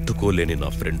చూసి తట్టుకోలేని నా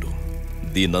ఫ్రెండు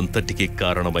దీనంతటికీ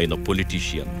కారణమైన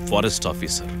పొలిటీషియన్, ఫారెస్ట్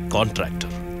ఆఫీసర్,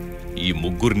 కాంట్రాక్టర్ ఈ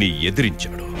 3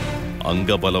 ఎదిరించాడు.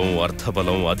 అంగబలం,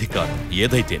 అర్థబలం, అధికారం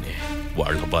ఏదైతేనే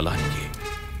వాళ్ళ బలానికి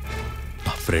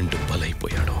నా ఫ్రెండ్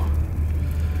బలైపోయాడు.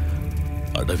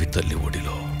 అడవి తల్లి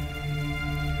ఒడిలో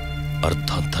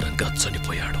అర్ధాంతరంగా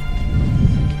చనిపోయాడు.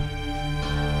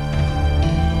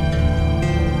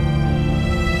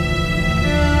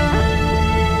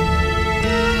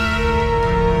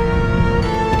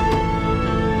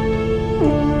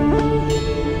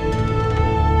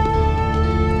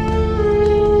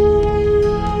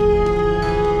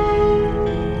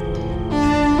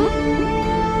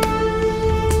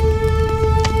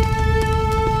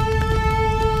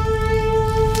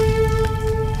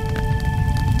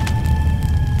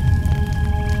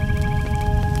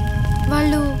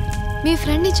 మీ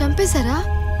ఫ్రెండ్ ని చంపేశారా?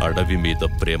 అడవి మీద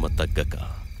ప్రేమ తగ్గక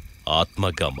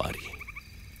ఆత్మగా మారి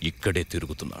ఇక్కడే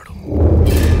తిరుగుతున్నాడు.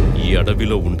 ఈ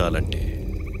అడవిలో ఉండాలంటే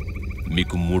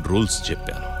మీకు 3 రూల్స్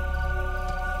చెప్పాను.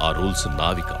 ఆ రూల్స్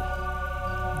నావి కావు,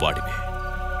 వాడివే.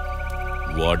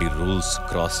 వాడి రూల్స్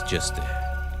క్రాస్ చేస్తే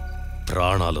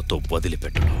ప్రాణాలతో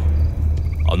వదిలిపెట్టడం.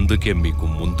 అందుకే మీకు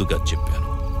ముందుగా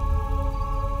చెప్పాను.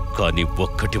 కానీ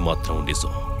ఒక్కటి మాత్రం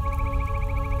నిజం,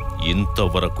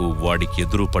 ఇంతవరకు వాడికి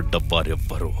ఎదురుపడ్డ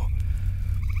వారెవ్వరూ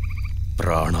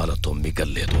ప్రాణాలతో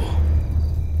మిగల్లేదు.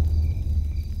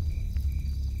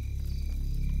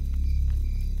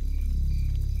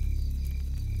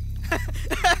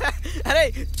 అరే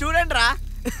చూడండి రా,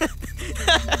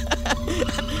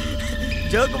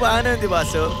 జోక్ బాగానే ఉంది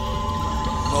బాసు.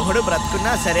 మొగుడు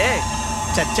బ్రతుకున్నా సరే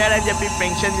చచ్చాడని చెప్పి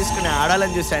పెన్షన్ తీసుకుని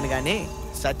ఆడాలని చూశాను, కానీ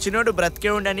సచ్చినోడు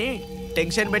బ్రతికే ఉండని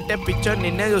టెన్షన్ పెట్టే పిక్చర్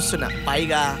నిన్నే చూస్తున్నా.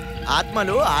 పైగా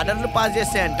ఆత్మలు ఆర్డర్లు పాస్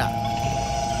చేస్తాయంట.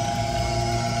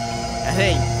 అరే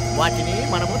వాటిని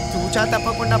మనము తూచా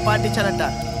తప్పకుండా పాటించాలంట.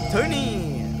 ధోని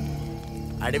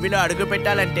అడవిలో అడుగు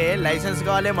పెట్టాలంటే లైసెన్స్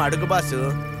కావాలేమో. అడుగు బాసు.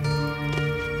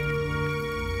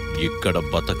 ఇక్కడ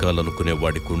బతకాలనుకునే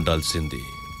వాడికి ఉండాల్సింది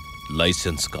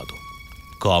లైసెన్స్ కాదు,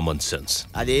 కామన్ సెన్స్.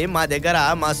 అది మా దగ్గర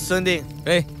మస్తుంది.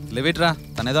 రే లివిట్రా,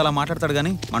 తనేదో అలా మాట్లాడతాడు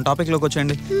కానీ మన టాపిక్లోకి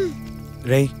వచ్చేయండి.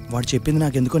 రే వాడు చెప్పింది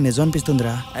నాకు ఎందుకో నిజం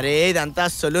అనిపిస్తుందిరా. అరే ఇదంతా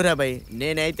సొల్లురా భయ్,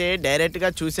 నేనైతే డైరెక్ట్గా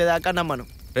చూసేదాకా నమ్మను.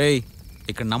 రే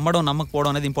ఇక్కడ నమ్మడం నమ్మకపోవడం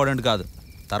అనేది ఇంపార్టెంట్ కాదు,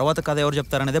 తర్వాత కథ ఎవరు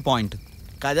చెప్తారనేదే పాయింట్.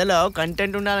 కథలో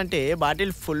కంటెంట్ ఉండాలంటే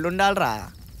బాటిల్ ఫుల్ ఉండాలిరా.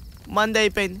 మంది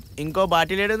అయిపోయింది, ఇంకో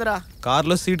బాటిల్ ఏడుందిరా?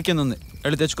 కార్లో సీట్ కింద ఉంది,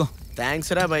 వెళ్ళి తెచ్చుకో.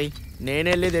 థ్యాంక్స్ రా బాయ్, నేను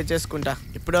వెళ్ళి తెచ్చేసుకుంటా.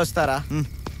 ఇప్పుడే వస్తారా?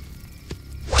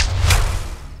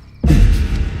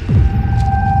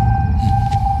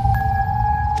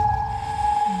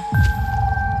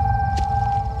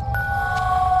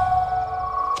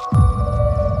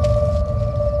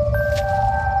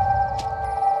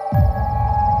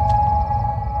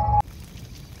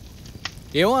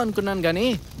 ఏమో అనుకున్నాను కానీ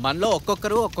మనలో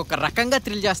ఒక్కొక్కరు ఒక్కొక్క రకంగా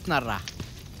థ్రిల్ చేస్తున్నారా.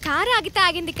 కారు ఆగితే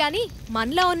ఆగింది కానీ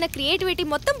మనలో ఉన్న క్రియేటివిటీ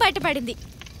మొత్తం బయటపడింది.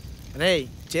 రే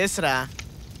చేసరా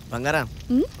బంగారం.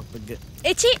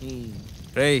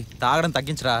 రేయ్ తాగడం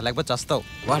తగ్గించరా, లేకపోతే చస్తావు.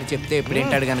 వాడు చెప్తే ఎప్పుడు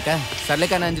ఏంటాడు గనక. సర్లే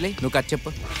కానీ అంజలి, నువ్వు కథ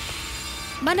చెప్పు.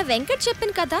 మన వెంకట్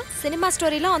చెప్పిన కథ సినిమా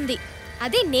స్టోరీలో ఉంది.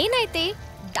 అదే నేనైతే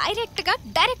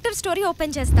డైరెక్టర్ స్టోరీ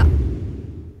ఓపెన్ చేస్తా.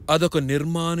 అదొక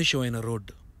నిర్మానుష్యమైన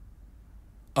రోడ్డు.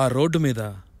 ఆ రోడ్డు మీద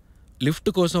లిఫ్ట్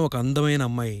కోసం ఒక అందమైన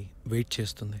అమ్మాయి వెయిట్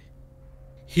చేస్తుంది.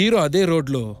 హీరో అదే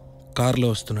రోడ్లో కారులో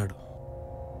వస్తున్నాడు.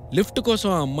 లిఫ్ట్ కోసం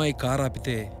ఆ అమ్మాయి కారు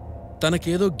ఆపితే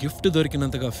తనకేదో గిఫ్ట్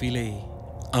దొరికినంతగా ఫీల్ అయ్యి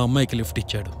ఆ అమ్మాయికి లిఫ్ట్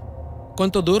ఇచ్చాడు.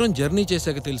 కొంత దూరం జర్నీ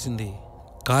చేశాక తెలిసింది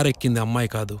కారు ఎక్కింది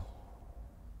అమ్మాయి కాదు,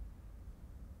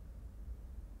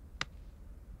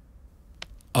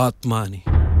 ఆత్మ అని.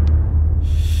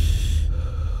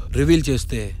 రివీల్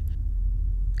చేస్తే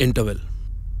ఇంటర్వెల్.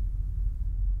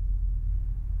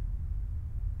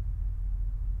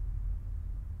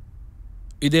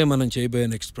 ఇదే మనం చేయబోయే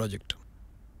నెక్స్ట్ ప్రాజెక్ట్.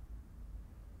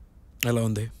 ఎలా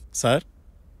ఉంది సార్?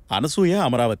 అనసూయ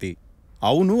అమరావతి,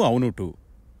 అవును అవును 2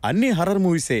 అన్ని హర్రర్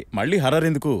మూవీసే, మళ్ళీ హర్రర్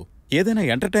ఎందుకు? ఏదైనా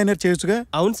ఎంటర్టైనర్ చేయొచ్చుగా.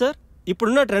 అవును సార్,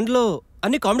 ఇప్పుడున్న ట్రెండ్లో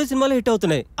అన్ని కామెడీ సినిమాలు హిట్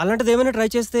అవుతున్నాయి. అలాంటిది ఏమైనా ట్రై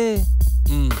చేస్తే.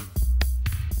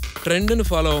 ట్రెండ్ని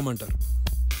ఫాలో అవ్వమంటారు.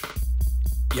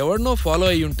 ఎవడనో ఫాలో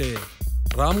అయ్యి ఉంటే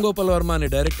రామ్ గోపాల్ వర్మ అనే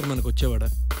డైరెక్టర్ మనకు వచ్చేవాడా?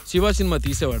 శివ సినిమా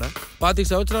తీసేవాడా? 25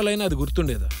 సంవత్సరాలైనా అది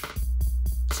గుర్తుండేదా?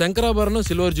 శంకరాభరణం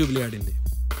సిల్వర్ జూబ్లీ ఆడింది,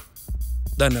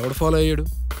 దాన్ని ఎవడు ఫాలో అయ్యాడు?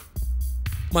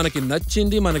 మనకి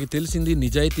నచ్చింది, మనకి తెలిసింది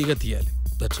నిజాయితీగా తీయాలి.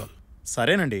 That's all.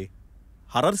 సరేనండి,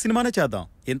 హర్రర్ సినిమానే చేద్దాం.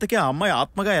 ఇంతకీ ఆ అమ్మాయి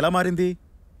ఆత్మగా ఎలా మారింది?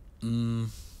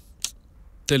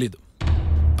 తెలీదు.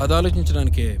 అది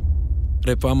ఆలోచించడానికే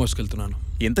రేపు ఫామ్ హౌస్కి వెళ్తున్నాను.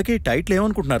 ఇంతకీ టైటిల్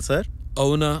ఏమనుకుంటున్నారు సార్?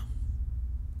 అవునా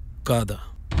కాదా?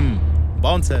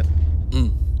 బాగుంది సార్.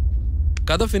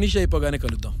 కథ ఫినిష్ అయిపోగానే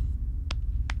కలుద్దాం.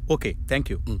 Okay,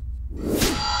 thank you.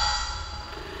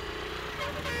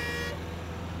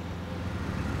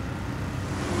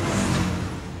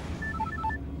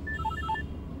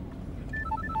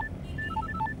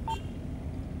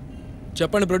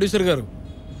 చెప్పండి ప్రొడ్యూసర్ గారు.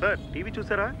 సార్ టీవీ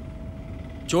చూసారా?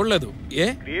 చూడలేదు. ఏ?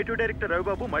 క్రియేటివ్ డైరెక్టర్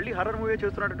రవిబాబు మళ్ళీ హర్రర్ మూవీ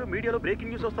చేస్తున్నట్టు మీడియాలో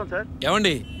బ్రేకింగ్ న్యూస్ వస్తాం సార్.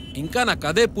 ఏమండి, ఇంకా నా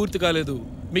కథే పూర్తి కాలేదు,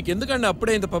 మీకు ఎందుకండి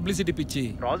అప్పుడే ఇంత పబ్లిసిటీ పిచ్చి?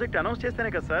 ప్రాజెక్ట్ అనౌన్స్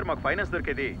చేస్తేనే కదా సార్ మాకు ఫైనాన్స్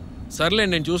దొరికేది.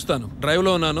 సర్లేండి, నేను చూస్తాను.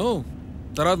 డ్రైవ్లో ఉన్నాను,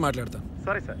 తర్వాత మాట్లాడతాను.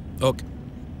 సరే సార్. ఓకే.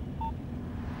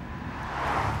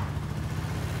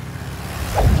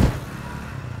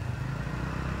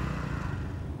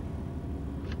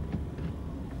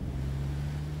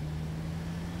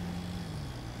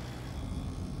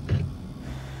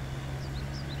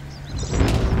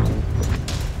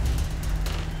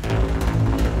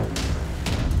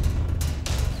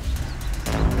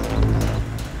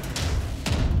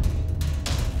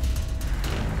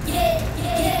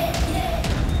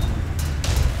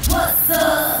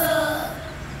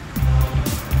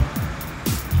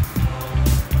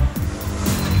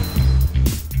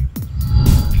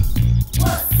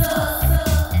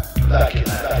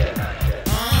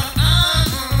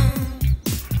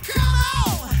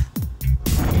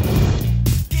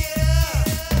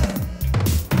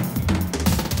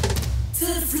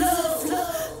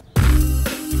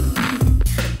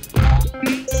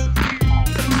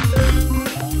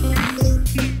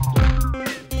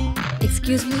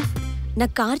 ఎక్స్క్యూజ్ మీ, నా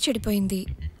కార్ చెడిపోయింది,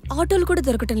 ఆటోలు కూడా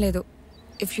దొరకటం లేదు.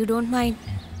 ఇఫ్ యూ డోంట్ మైండ్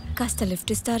కాస్త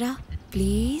లిఫ్ట్ ఇస్తారా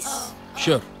ప్లీజ్?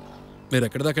 షూర్. మీరు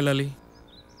ఎక్కడి దాకా వెళ్ళాలి?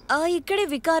 ఇక్కడే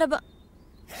వికారాబా.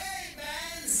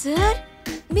 సార్,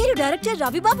 మీరు డైరెక్టర్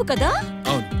రవి బాబు కదా?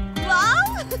 అవును.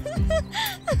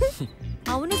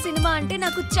 అవును, సినిమా అంటే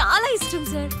నాకు చాలా ఇష్టం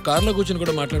సార్. కార్లో కూర్చొని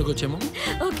కూడా మాట్లాడుకోవచ్చేమో.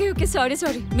 Okay okay, sorry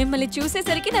sorry. మిమ్మల్ని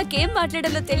చూసేసరికి నాకేం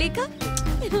మాట్లాడాలో తెలియక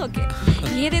ఓకే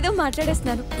ఏదేదో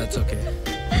మాట్లాడేస్తున్నాను. That's okay.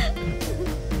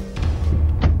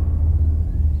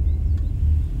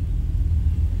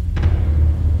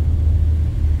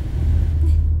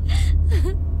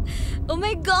 Oh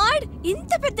my God,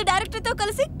 ఇంత పెద్ద డైరెక్టర్ తో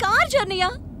కలిసి car జర్నీయా?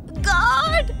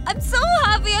 God, I'm so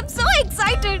happy, I'm so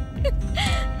excited.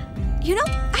 You know,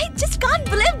 I just can't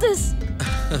believe this.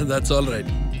 That's all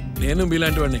right. నేను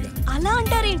మీలాంటి వాడినిగా. అలా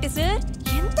అంటారేంటి సార్?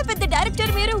 ఎంత పెద్ద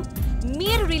డైరెక్టర్ మీరు.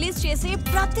 మీరు రిలీజ్ చేసే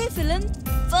ప్రతి film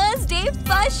first day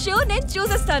first show నేను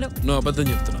చూసేస్తాను. నువ్వు అబద్ధం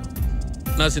చెప్తున్నావు.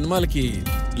 నా సినిమాలకి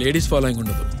లేడీస్ ఫాలోయింగ్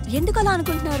ఉండదు. ఎందుకు అలా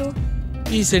అనుకుంటున్నారు?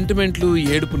 ఈ సెంటిమెంట్లు,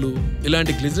 ఏడుపులు,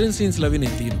 ఇలాంటి గ్లిజరిన్ సీన్స్ అవి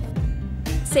నేను తీను.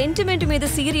 సెంటిమెంట్ మీద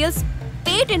సీరియల్స్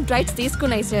పేటెంట్ రైట్స్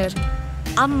తీసుకున్నాయి సార్.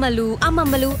 అమ్మలు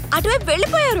అమ్మమ్మలు అటువైపు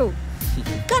వెళ్ళిపోయారు.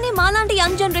 కానీ మాలాంటి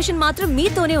యంగ్ జనరేషన్ మాత్రం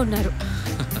మీతోనే ఉన్నారు.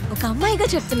 ఒక అమ్మాయిగా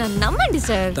చెప్తున్నాను, నమ్మండి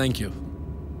సార్. Thank you.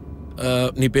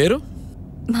 నీ పేరు?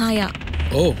 మాయా.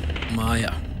 ఓ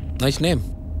మాయా, nice name.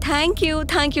 Thank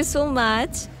you so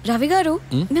much. Ravi గారు,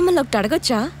 మిమ్మల్ని ఒకటి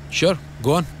అడగొచ్చా? Sure,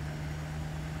 go on.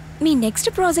 Me next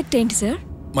project ఏంటి సార్?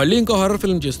 మళ్ళీ ఇంకో హారర్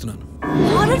ఫిల్మ్ చేస్తున్నాను.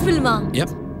 హారర్ ఫిల్మా?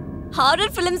 యప్.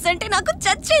 హారర్ ఫిల్మ్స్ అంటే నాకు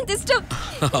చచ్చేంత ఇష్టం.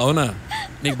 అవునా?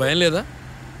 నీకు భయం లేదా?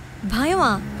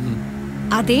 భయమా?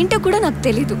 అదేంటో కూడా నాకు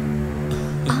తెలీదు.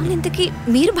 అవునింతకి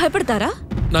మీరు భయపడతారా?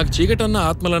 నాకు చీకటన్న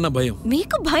ఆత్మలన్న భయం.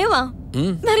 మీకు భయమా?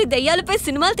 మరి దయ్యాలపై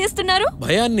సినిమాలు తీస్తున్నారు?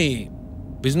 భయాన్ని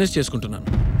బిజినెస్ చేసుకుంటున్నాను.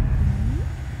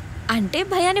 అంటే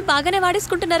భయాన్ని బాగానే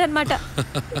వాడేసుకుంటున్నారనమాట.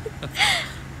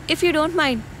 If you don't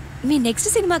mind, me next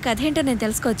cinema కథ ఏంటో నేను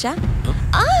తెలుసుకోవచ్చా?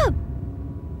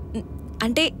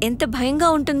 అంటే ఎంత భయంగా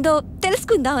ఉంటుందో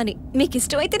తెలుసుకుందామని. మీకు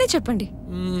ఇష్టమైతేనే చెప్పండి.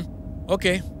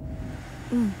 ఓకే.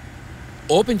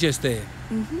 ఓపెన్ చేస్తే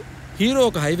హీరో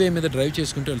ఒక హైవే మీద డ్రైవ్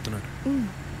చేసుకుంటూ వెళ్తున్నాడు.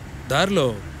 దారిలో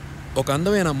ఒక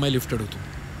అందమైన అమ్మాయి లిఫ్ట్ అడుగుతుంది.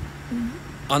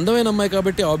 అందమైన అమ్మాయి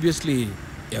కాబట్టి ఆబ్వియస్లీ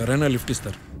ఎవరైనా లిఫ్ట్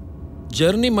ఇస్తారు.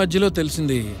 జర్నీ మధ్యలో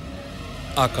తెలిసింది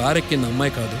ఆ కార్ ఎక్కింది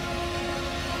అమ్మాయి కాదు,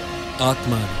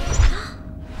 ఆత్మ.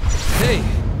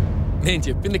 నేను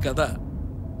చెప్పింది కదా,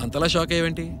 అంతలా షాక్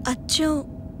అయ్యేవేంటి? అచ్చో,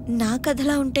 నా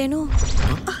కథలా ఉంటేను.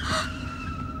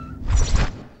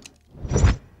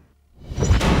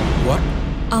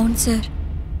 అవును సార్,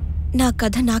 నా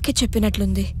కథ నాకే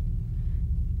చెప్పినట్లుంది.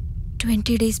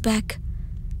 20 days బ్యాక్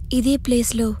ఇదే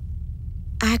ప్లేస్లో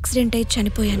యాక్సిడెంట్ అయి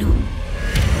చనిపోయాను.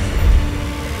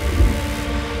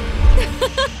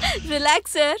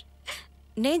 రిలాక్స్ సార్,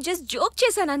 నేను జస్ట్ జోక్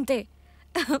చేశాను అంతే.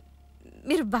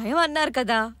 మీరు భయం అన్నారు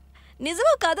కదా,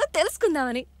 నిజమో కాదో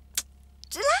తెలుసుకుందామని.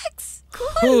 Relax.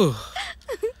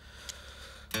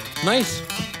 Nice,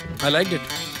 I like it.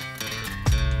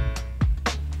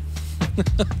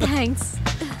 Thanks.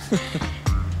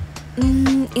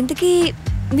 ఇంతకీ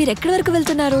మీరు ఎక్కడి వరకు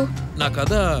వెళ్తున్నారు? నా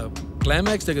కథ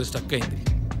క్లైమాక్స్ దగ్గర స్టక్ అయింది.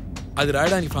 అది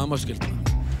రాయడానికి ఫామ్ హౌస్కి వెళ్తున్నా.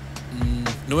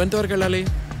 నువ్వెంతవరకు వెళ్ళాలి?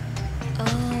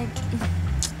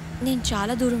 నేను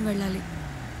చాలా దూరం వెళ్ళాలి.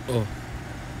 ఓ,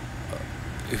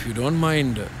 ఇఫ్ యూ డోంట్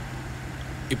మైండ్,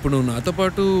 ఇప్పుడు నువ్వు నాతో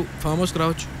పాటు ఫామ్ హౌస్కి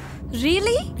రావచ్చు.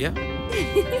 రియలీ? యా.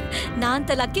 నా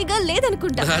అంత లక్కీగా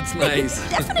లేదనుకుంటా. That's nice.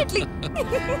 Definitely.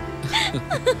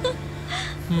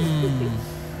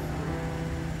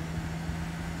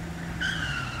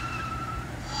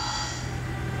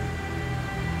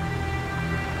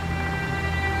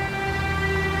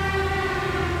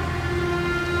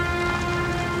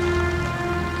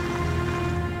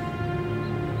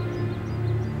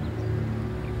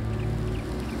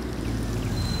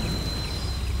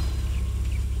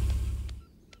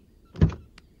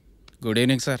 Good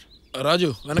evening sir. రాజు,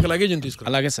 వెనక లగేజ్ తీసుకో.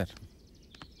 అలాగే సార్.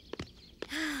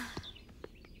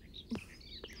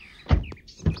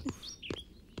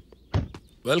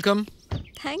 వెల్కమ్.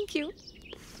 Thank you.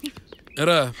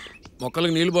 ఎరా,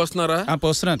 మొక్కలకు నీళ్లు పోస్తున్నారా?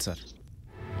 పోస్తున్నాను సార్.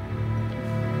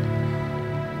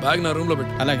 బ్యాగ్ నా రూమ్లో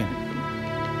పెట్టు. అలాగే.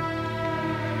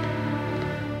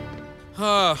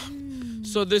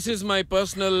 So this is my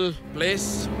personal place.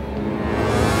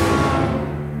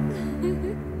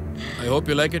 I hope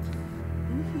you like it.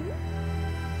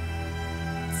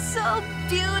 So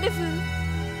beautiful.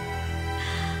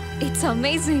 It's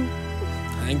amazing.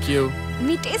 Thank you.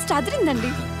 Me taste అదిరిందండి.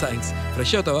 Thanks.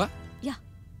 Fresh అవుతావా? యా.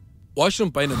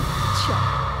 వాష్రూమ్ పైన. Sure.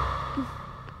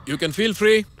 You can feel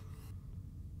free.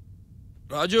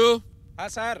 Raju.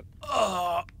 Sir.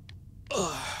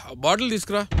 Bottle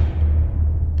తీసుకురా.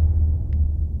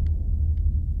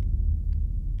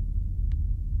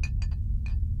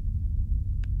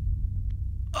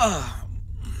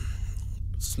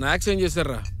 Snacks ఏం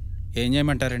చేశారా? ఏం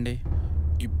చేయమంటారండి?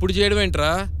 ఇప్పుడు చేయడం ఏంట్రా?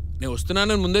 నేను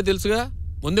వస్తున్నానని ముందే తెలుసుగా,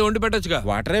 ముందే వండి పెట్టచ్చుగా.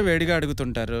 వాటరే వేడిగా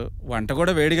అడుగుతుంటారు, వంట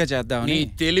కూడా వేడిగా చేద్దామని. నీ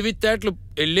తెలివితేటలు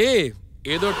వెళ్ళి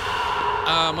ఏదో.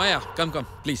 మాయా, కమ్ కమ్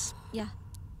ప్లీజ్.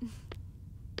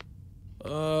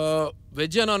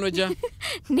 వెజ్జా నాన్ వెజ్జా?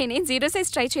 నేనేం 0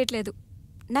 size ట్రై చేయట్లేదు,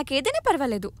 నాకు ఏదైనా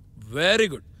పర్వాలేదు. Very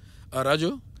good. రాజు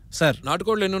సార్,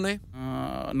 నాటుకోళ్ళు ఎన్ని ఉన్నాయి?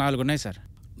 4 ఉన్నాయి సార్.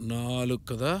 4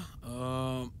 కదా.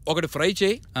 ఒకటి ఫ్రై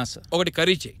చేయి, ఒకటి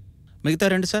కర్రీ చేయి. మిగతా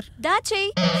 2 సార్? దా చేయి.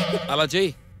 అలా చేయి.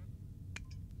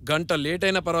 గంట లేట్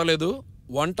అయినా పర్వాలేదు,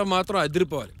 వంట మాత్రం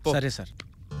అదిరిపోవాలి. సరే సార్.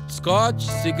 స్కాచ్,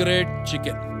 సిగరెట్,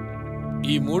 చికెన్,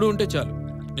 ఈ 3 ఉంటే చాలు.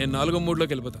 నేను 4వ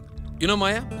మూడ్లోకి వెళ్ళిపోతాను. యునో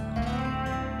మాయా,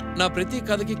 నా ప్రతి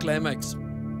కథకి క్లైమాక్స్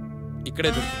ఇక్కడే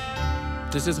దొరుకుతుంది.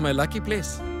 This is my lucky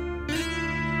place.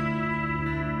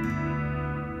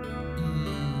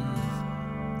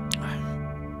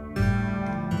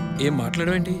 ఏం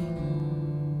మాట్లాడవేంటి?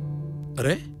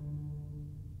 అరే,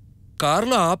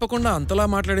 కారులో ఆపకుండా అంతలా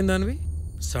మాట్లాడిందానివి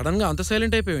సడన్ గా అంత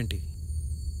silent అయిపోయావేంటి?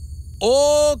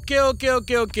 Okay okay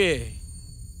okay okay,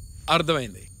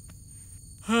 అర్థమైంది.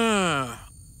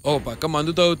 ఓ పక్క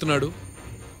మందు తాగుతున్నాడు,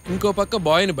 ఇంకో పక్క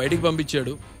బాయ్ని బయటికి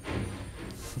పంపించాడు.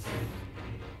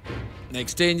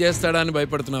 నెక్స్ట్ ఏం చేస్తాడా అని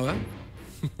భయపడుతున్నావా?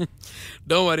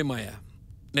 డోంట్ వరీ మాయా,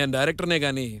 నేను డైరెక్టర్నే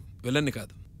కానీ విలన్ని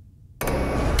కాదు.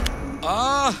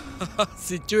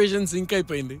 సిచ్యువేషన్ సింక్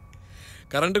అయిపోయింది.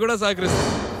 కరెంట్ కూడా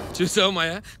సహకరిస్తుంది. చూసావు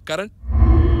మాయా, కరెంట్.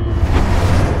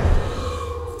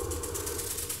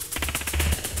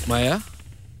 మాయా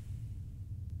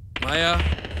మాయా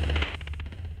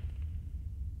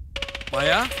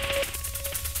మాయా,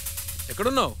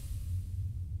 ఎక్కడున్నావు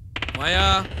మాయా?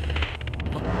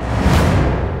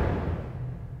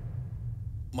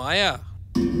 మాయా,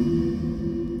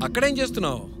 అక్కడేం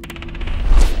చేస్తున్నావు?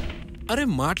 అరే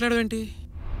మాట్లాడవేంటి?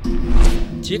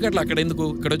 చీకట్లు అక్కడెందుకు?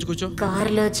 ఇక్కడ వచ్చి కూర్చో.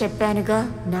 కారులో చెప్పానుగా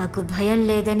నాకు భయం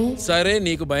లేదని. సరే,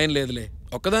 నీకు భయం లేదులే.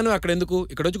 ఒక్కదాను అక్కడెందుకు?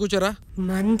 ఇక్కడ వచ్చి కూర్చోరా.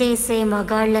 మందేసే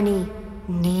మగాళ్ళని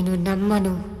నేను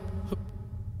నమ్మను.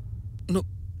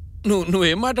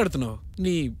 నువ్వేం మాట్లాడుతున్నావు?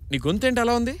 నీ గొంతేంటి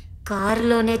అలా ఉంది?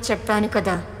 కారులోనే చెప్పాను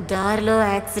కదా, దారిలో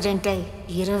యాక్సిడెంట్ అయి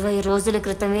 20 రోజుల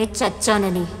క్రితమే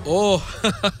చచ్చానని. ఓ,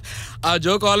 ఆ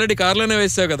జోక్ ఆల్రెడీ కారులోనే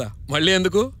వేసావు కదా, మళ్ళీ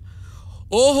ఎందుకు?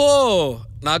 ఓహో,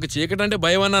 నాకు చీకటంటే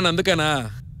భయం అన్నాను అందుకనా?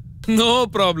 నో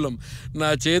ప్రాబ్లం,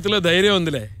 నా చేతిలో ధైర్యం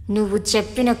ఉందిలే. నువ్వు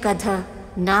చెప్పిన కథ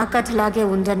నా కథలాగే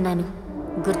ఉందన్నాను,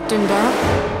 గుర్తుందా?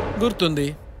 గుర్తుంది.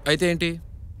 అయితే ఏంటి?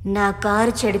 నా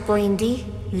కారు చెడిపోయింది,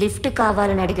 లిఫ్ట్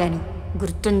కావాలని అడిగాను,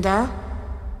 గుర్తుందా?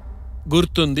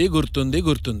 గుర్తుంది గుర్తుంది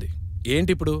గుర్తుంది.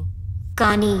 ఏంటి ఇప్పుడు?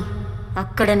 కానీ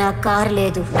అక్కడ నా కారు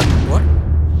లేదు.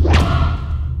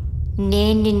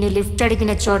 నేను నిన్ను లిఫ్ట్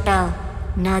అడిగిన చోట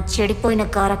నా చెడిపోయిన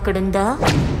కారు అక్కడుందా?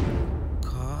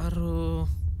 కారు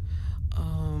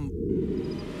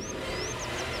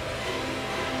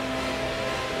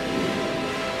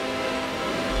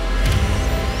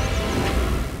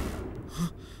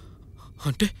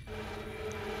అంటే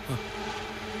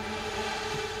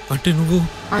అంటే నువ్వు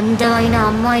అందమైన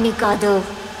అమ్మాయిని కాదు,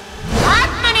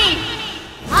 ఆత్మని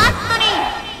ఆత్మని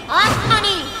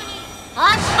ఆత్మని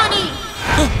ఆత్మని.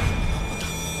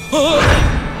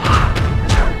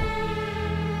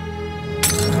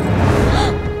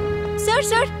 సార్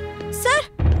సార్ సార్,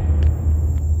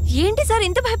 ఏంటి సార్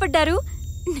ఇంత భయపడ్డారు?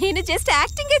 నేను జస్ట్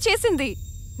యాక్టింగే చేసింది.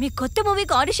 మీ కొత్త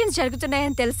మూవీకి ఆడిషన్స్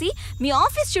జరుగుతున్నాయని తెలిసి మీ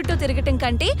ఆఫీస్ చుట్టూ తిరగటం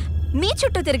కంటే మీ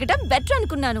చుట్టూ తిరగటం బెటర్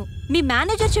అనుకున్నాను. మీ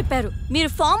మేనేజర్ చెప్పారు మీరు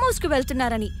ఫామ్ హౌస్ కు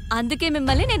వెళ్తున్నారని, అందుకే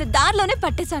మిమ్మల్ని నేను దారిలోనే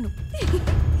పట్టేశాను.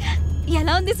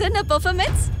 ఎలా ఉంది సార్ నా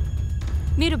పర్ఫార్మెన్స్?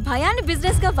 మీరు భయాన్ని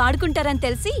బిజినెస్ గా వాడుకుంటారని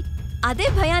తెలిసి అదే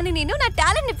భయాన్ని నేను నా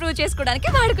టాలెంట్ ని ప్రూవ్ చేసుకోవడానికి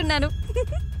వాడుకున్నాను.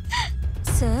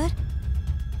 Sir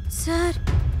sir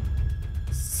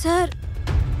sir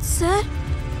sir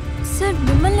sir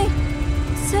మిమ్మల్ని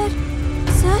sir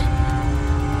sir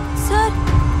sir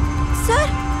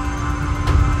sir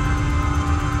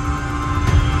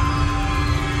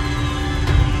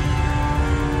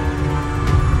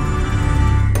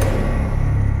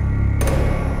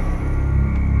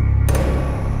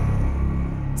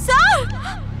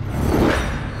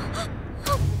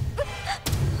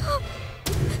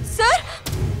sir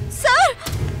sir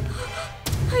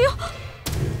అయ్యో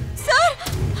సార్,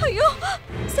 అయ్యో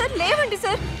సార్, లేవండి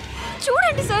సార్,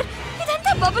 చూడండి సార్,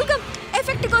 ఇదంతా బబుల్ గమ్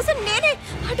ఎఫెక్ట్ కోసం నేనే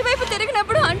అటువైపు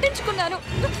తిరిగినప్పుడు అంటించుకున్నాను.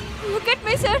 Look at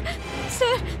me sir.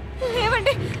 Sir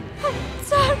లేవండి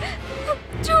సార్,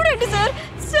 చూడండి సార్.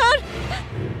 సార్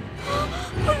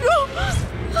అయ్యో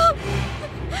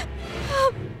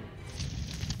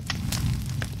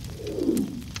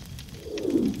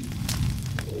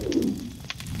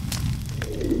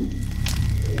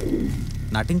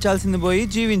నటించాల్సింది పోయి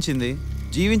జీవించింది,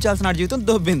 జీవించాల్సిన జీవితం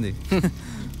దొబ్బింది.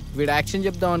 వీడు యాక్షన్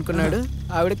చెప్దాం అనుకున్నాడు,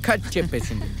 ఆవిడ కట్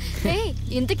చెప్పేసింది.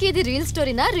 ఇంతకీ ఇది రియల్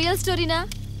స్టోరీనా రియల్ స్టోరీనా?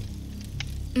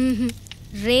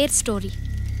 Rare story.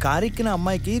 కారెక్కిన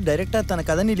అమ్మాయికి డైరెక్టర్ తన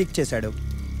కథని లీక్ చేశాడు.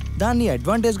 దాన్ని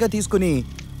అడ్వాంటేజ్గా తీసుకుని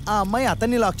ఆ అమ్మాయి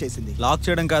అతన్ని లాక్ చేసింది. లాక్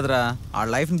చేయడం కాదురా, ఆ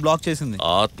లైఫ్ని బ్లాక్ చేసింది.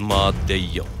 ఆత్మ,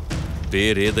 దెయ్యం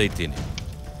పేరేదైతేనే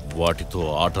వాటితో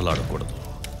ఆటలాడకూడదు.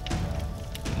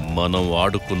 మనం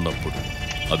ఆడుకున్నప్పుడు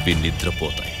అవి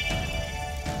నిద్రపోతాయి.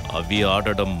 అవి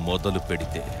ఆడడం మొదలు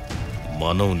పెడితే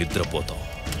మనం నిద్రపోతాం,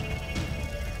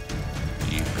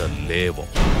 ఇక లేవం.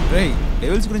 రేయ్,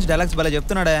 డెవిల్స్ గురించి డైలాగ్స్ భలే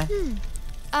చెప్తున్నాడే.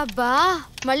 అబ్బా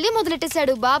మళ్ళీ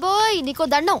మొదలెట్టేశాడు. బాబోయ్ నీకో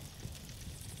దండం.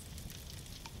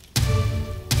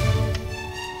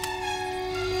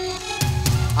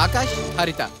 ఆకాష్,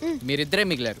 హరిత మీరిద్దరే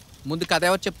మిగిలారు. ముందు కథ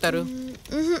ఎవరు చెప్తారు?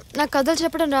 నాకు కథలు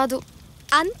చెప్పడం రాదు.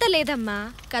 అంత లేదమ్మా,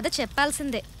 కథ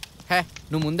చెప్పాల్సిందే. హే,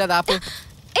 నువ్వు ముందే దాపు.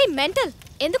 ఏ మెంటల్,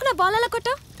 ఎందుకు నా బాల్ అలా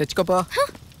కొట్టావు? తెచ్చుకోపో.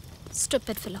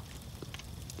 Stupid fellow.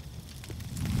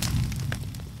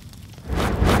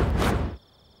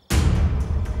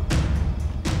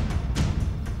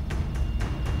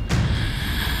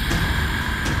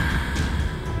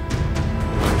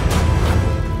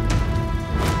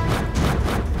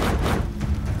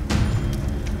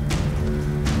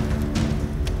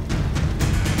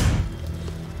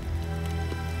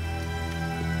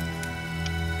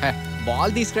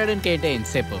 బాల్ తీసుకురావడానికి ఏంటే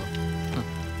ఎంతసేపు?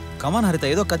 కమాన్ హరిత,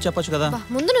 ఏదో కథ చెప్పొచ్చు కదా.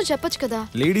 ముందు నువ్వు చెప్పొచ్చు కదా.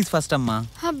 లేడీస్ ఫస్ట్ అమ్మా.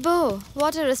 అబ్బో,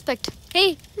 వాటర్ రెస్పెక్ట్. హే,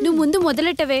 నువ్వు ముందు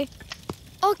మొదలెట్టవే.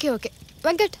 Okay okay.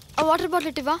 వెంకట్, ఆ వాటర్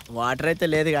బాటిల్ ఇవ్వా. వాటర్ అయితే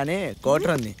లేదు కానీ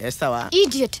కోటర్ ఉంది, వేస్తావా?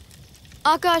 ఈడియట్.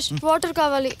 ఆకాష్, వాటర్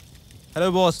కావాలి. హలో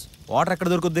బాస్, వాటర్ ఎక్కడ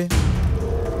దొరుకుద్ది?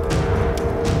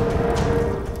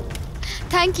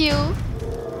 Thank you.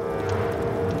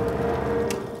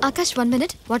 Akash 1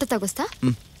 minute, water తాగొస్తా.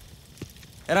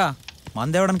 ఎరా,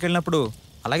 మందు తేవడానికి వెళ్ళినప్పుడు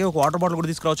అలాగే ఒక వాటర్ బాటిల్ కూడా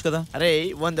తీసుకురావచ్చు కదా. అరే,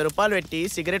 100 రూపాయలు పెట్టి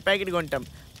సిగరెట్ ప్యాకెట్ కొంటాం,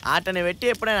 ఆటని పెట్టి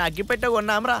ఎప్పుడైనా అగ్గిపెట్ట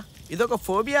కొన్నాంరా. ఇదొక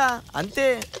ఫోబియా అంతే.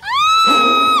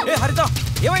 ఏ హరిత,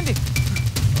 ఏమైంది?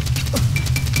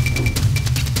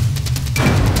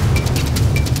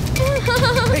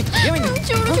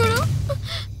 చూడు చూడు,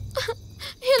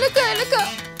 ఎలక ఎలక.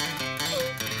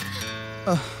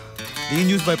 దీని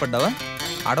చూసి భయపడ్డావా?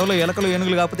 అడవులో ఎలకలు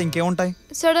ఏనుగులు కాకపోతే ఇంకేముంటాయి?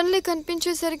 సడన్లీ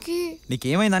కనిపించేసరికి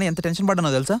నీకేమైందని ఎంత టెన్షన్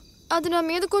పడ్డానో తెలుసా? అది నా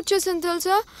మీదకి వచ్చేసింది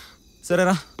తెలుసా?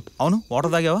 సరేరా. అవును,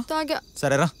 వాటర్ తాగావా? తాగా.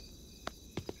 సరేరా.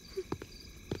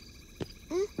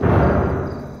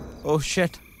 ఓ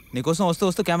షట్, నీకోసం వస్తూ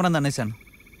వస్తూ కెమెరా అన్నేసాను.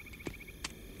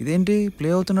 ఇదేంటి ప్లే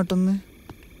అవుతున్నట్టుంది?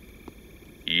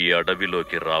 ఈ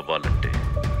అడవిలోకి రావాలంటే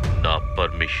నా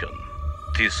పర్మిషన్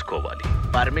తీసుకోవాలి.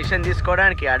 పర్మిషన్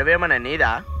తీసుకోవడానికి అడవేమన్నా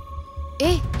నీదా?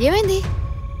 ఏ ఏమైంది?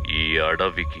 ఈ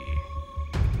అడవికి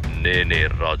నేనే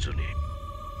రాజుని.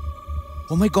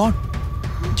 ఓ మై గాడ్,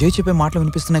 జై చెప్పే మాటలు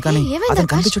వినిపిస్తున్నాయి కానీ అతను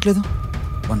కనిపించట్లేదు.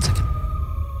 1 second.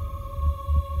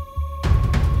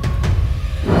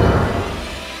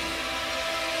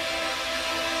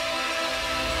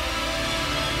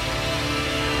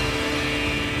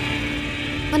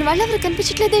 మన వాళ్ళెవరు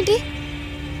కనిపించట్లేదేంటి?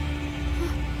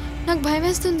 నాకు భయం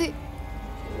వేస్తుంది.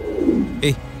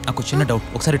 ఏ, నాకు చిన్న డౌట్,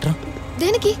 ఒకసారి ఇట్రా.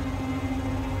 దేనికి?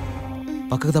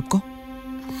 పక్కకు తప్పుకో,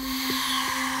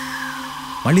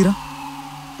 మళ్ళీ రా.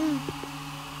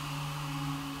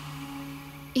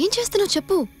 ఏం చేస్తున్నావు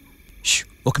చెప్పు.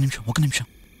 ఒక నిమిషం, ఒక నిమిషం.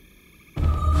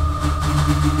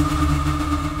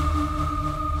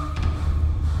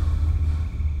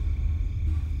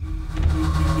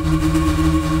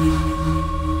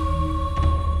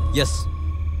 ఎస్,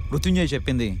 మృత్యుంజయ్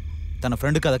చెప్పింది తన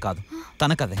ఫ్రెండ్ కథ కాదు,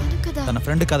 తన కథే. తన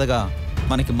ఫ్రెండ్ కథగా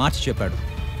మనకి మార్చి చెప్పాడు.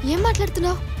 ఏం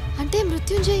మాట్లాడుతున్నావు? అంటే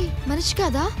మృత్యుంజయ్ మనిషి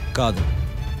కాదా? కాదు,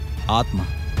 ఆత్మ.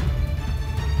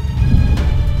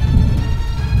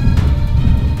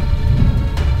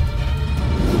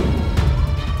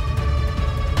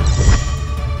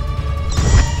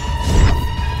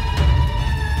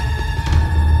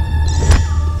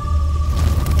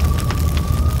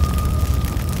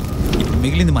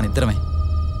 మిగిలింది మన ఇద్దరమే.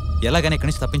 ఎలాగైనా ఇక్కడి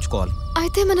నుంచి తప్పించుకోవాలి.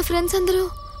 అయితే మన ఫ్రెండ్స్ అందరూ?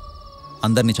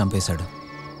 అందరినీ చంపేశాడు.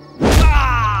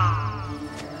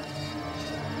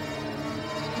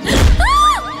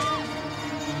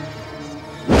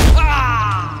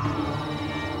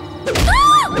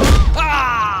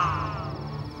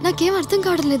 నాకేం అర్థం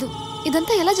కావడం లేదు.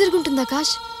 ఇదంతా ఎలా జరుగుంటుంది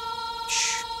ఆకాష్?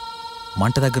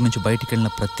 మంట దగ్గర నుంచి బయటికి వెళ్ళిన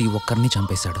ప్రతి ఒక్కరిని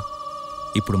చంపేశాడు.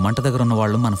 ఇప్పుడు మంట దగ్గర ఉన్న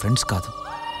వాళ్ళు మన ఫ్రెండ్స్ కాదు,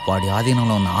 వాడి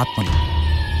ఆధీనంలో ఉన్న ఆత్మలు.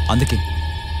 అందుకే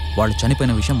వాళ్ళు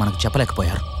చనిపోయిన విషయం మనకు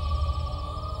చెప్పలేకపోయారు.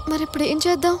 మరి ఇప్పుడు ఏం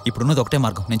చేద్దాం? ఇప్పుడున్నది ఒకటే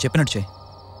మార్గం, నేను చెప్పినట్టు చేయి.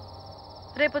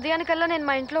 రేపు ఉదయానికల్లా నేను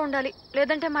మా ఇంట్లో ఉండాలి,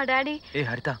 లేదంటే మా డాడీ. ఏ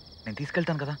హరిత, నేను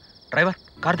తీసుకెళ్తాను కదా. డ్రైవర్,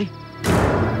 కార్ది.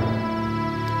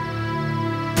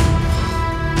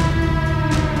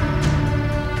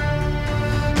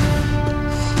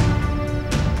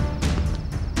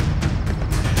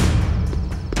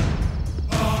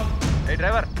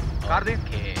 డ్రైవర్, కార్ది.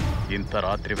 ఇంత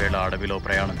రాత్రి వేళ అడవిలో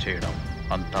ప్రయాణం చేయడం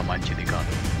అంత మంచిది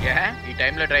కాదు. ఈ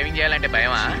టైంలో డ్రైవింగ్ చేయాలంటే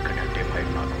భయమా? ఇక్కడంటే భయం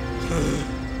నాకు.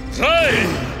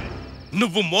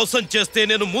 నువ్వు మోసం చేస్తే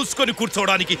నేను మూసుకొని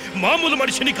కూర్చోవడానికి మామూలు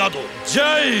మనిషిని కాదు.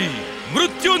 జై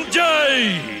మృత్యుంజయ్!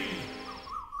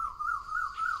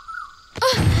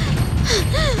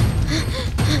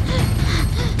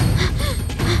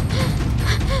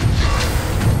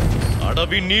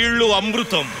 అడవి నీళ్లు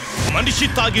అమృతం, మనిషి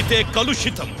తాగితే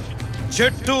కలుషితం.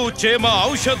 చెట్టు చేమ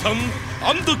ఔషధం,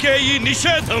 అందుకే ఈ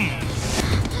నిషేధం.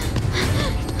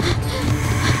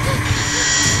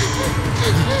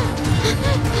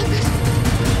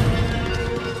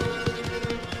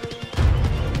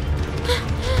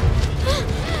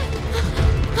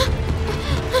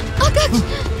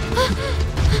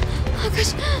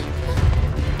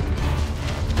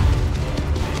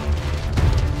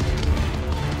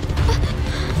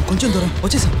 కొంచెం దూరం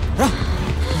వచ్చేసా రా.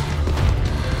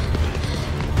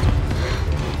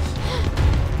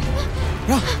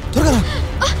 రా త్వరగా రా.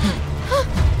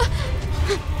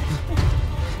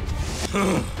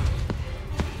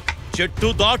 చెట్టు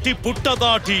దాటి పుట్ట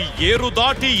దాటి ఏరు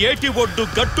దాటి ఏటి ఒడ్డు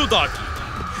గట్టు దాటి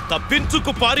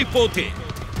తప్పించుకు పారిపోతే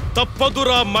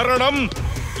తప్పదురా మరణం.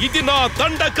 ఇది నా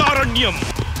దండకారణ్యం.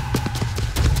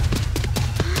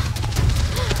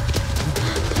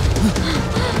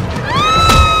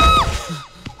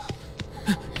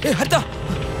 ఏ హరిత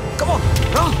కమ్ ఆన్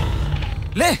రా.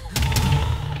 లే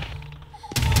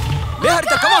లే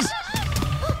హరిత కమ్ ఆన్.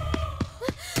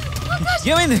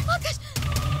 ఏమైంది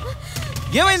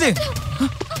ఏమైంది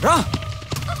రా.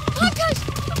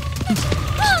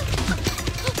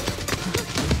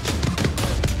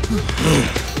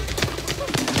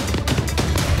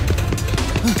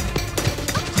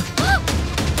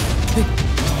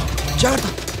 జాగ్రత్త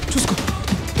చూసుకో.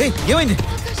 ఏమైంది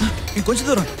ఇంకొంచెం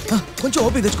దూరం కొంచెం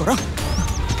ఓపిక తెచ్చుకోరా.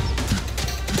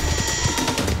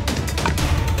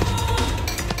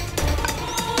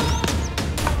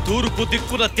 తూర్పు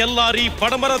దిక్కున తెల్లారి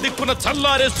పడమర దిక్కున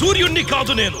చల్లారే సూర్యుణ్ణి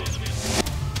కాదు నేను.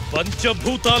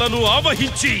 పంచభూతాలను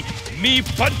ఆవహించి మీ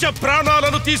పంచ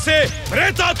ప్రాణాలను తీసే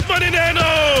ప్రేతాత్మని నేను.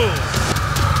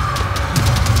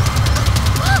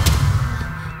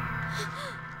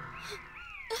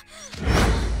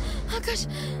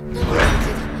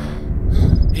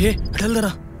 ఏ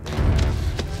అటల్దరా.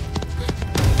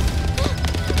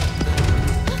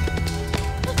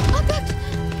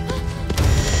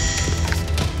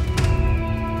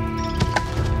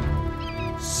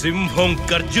 సింహం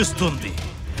గర్జిస్తుంది.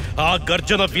 ఆ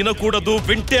గర్జన వినకూడదు,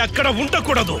 వింటే అక్కడ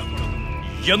ఉండకూడదు.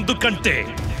 ఎందుకంటే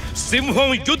సింహం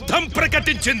యుద్ధం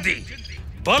ప్రకటించింది.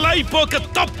 బలైపోక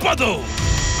తప్పదు.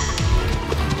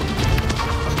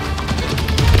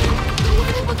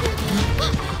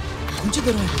 కొంచెం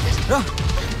దూరం రా.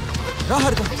 రా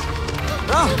హరిత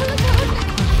రా.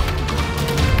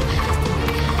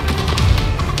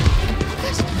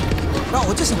 రా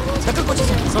వచ్చేసాం దగ్గరకు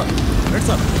వచ్చేసాం. రండి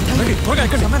సార్ రండి త్వరగా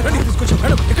ఎక్కండి. రండి తీసుకొచ్చాం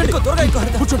మేడం ఎక్కండి త్వరగా ఎక్కువ.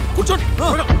 కూర్చోండి కూర్చోండి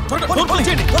త్వరగా.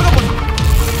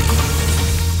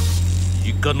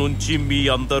 ఇక నుంచి మీ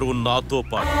అందరూ నాతో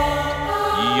పాటు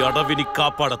ఈ అడవిని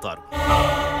కాపాడతారు.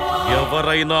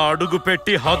 ఎవరైనా అడుగు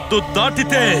పెట్టి హద్దు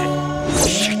దాటితే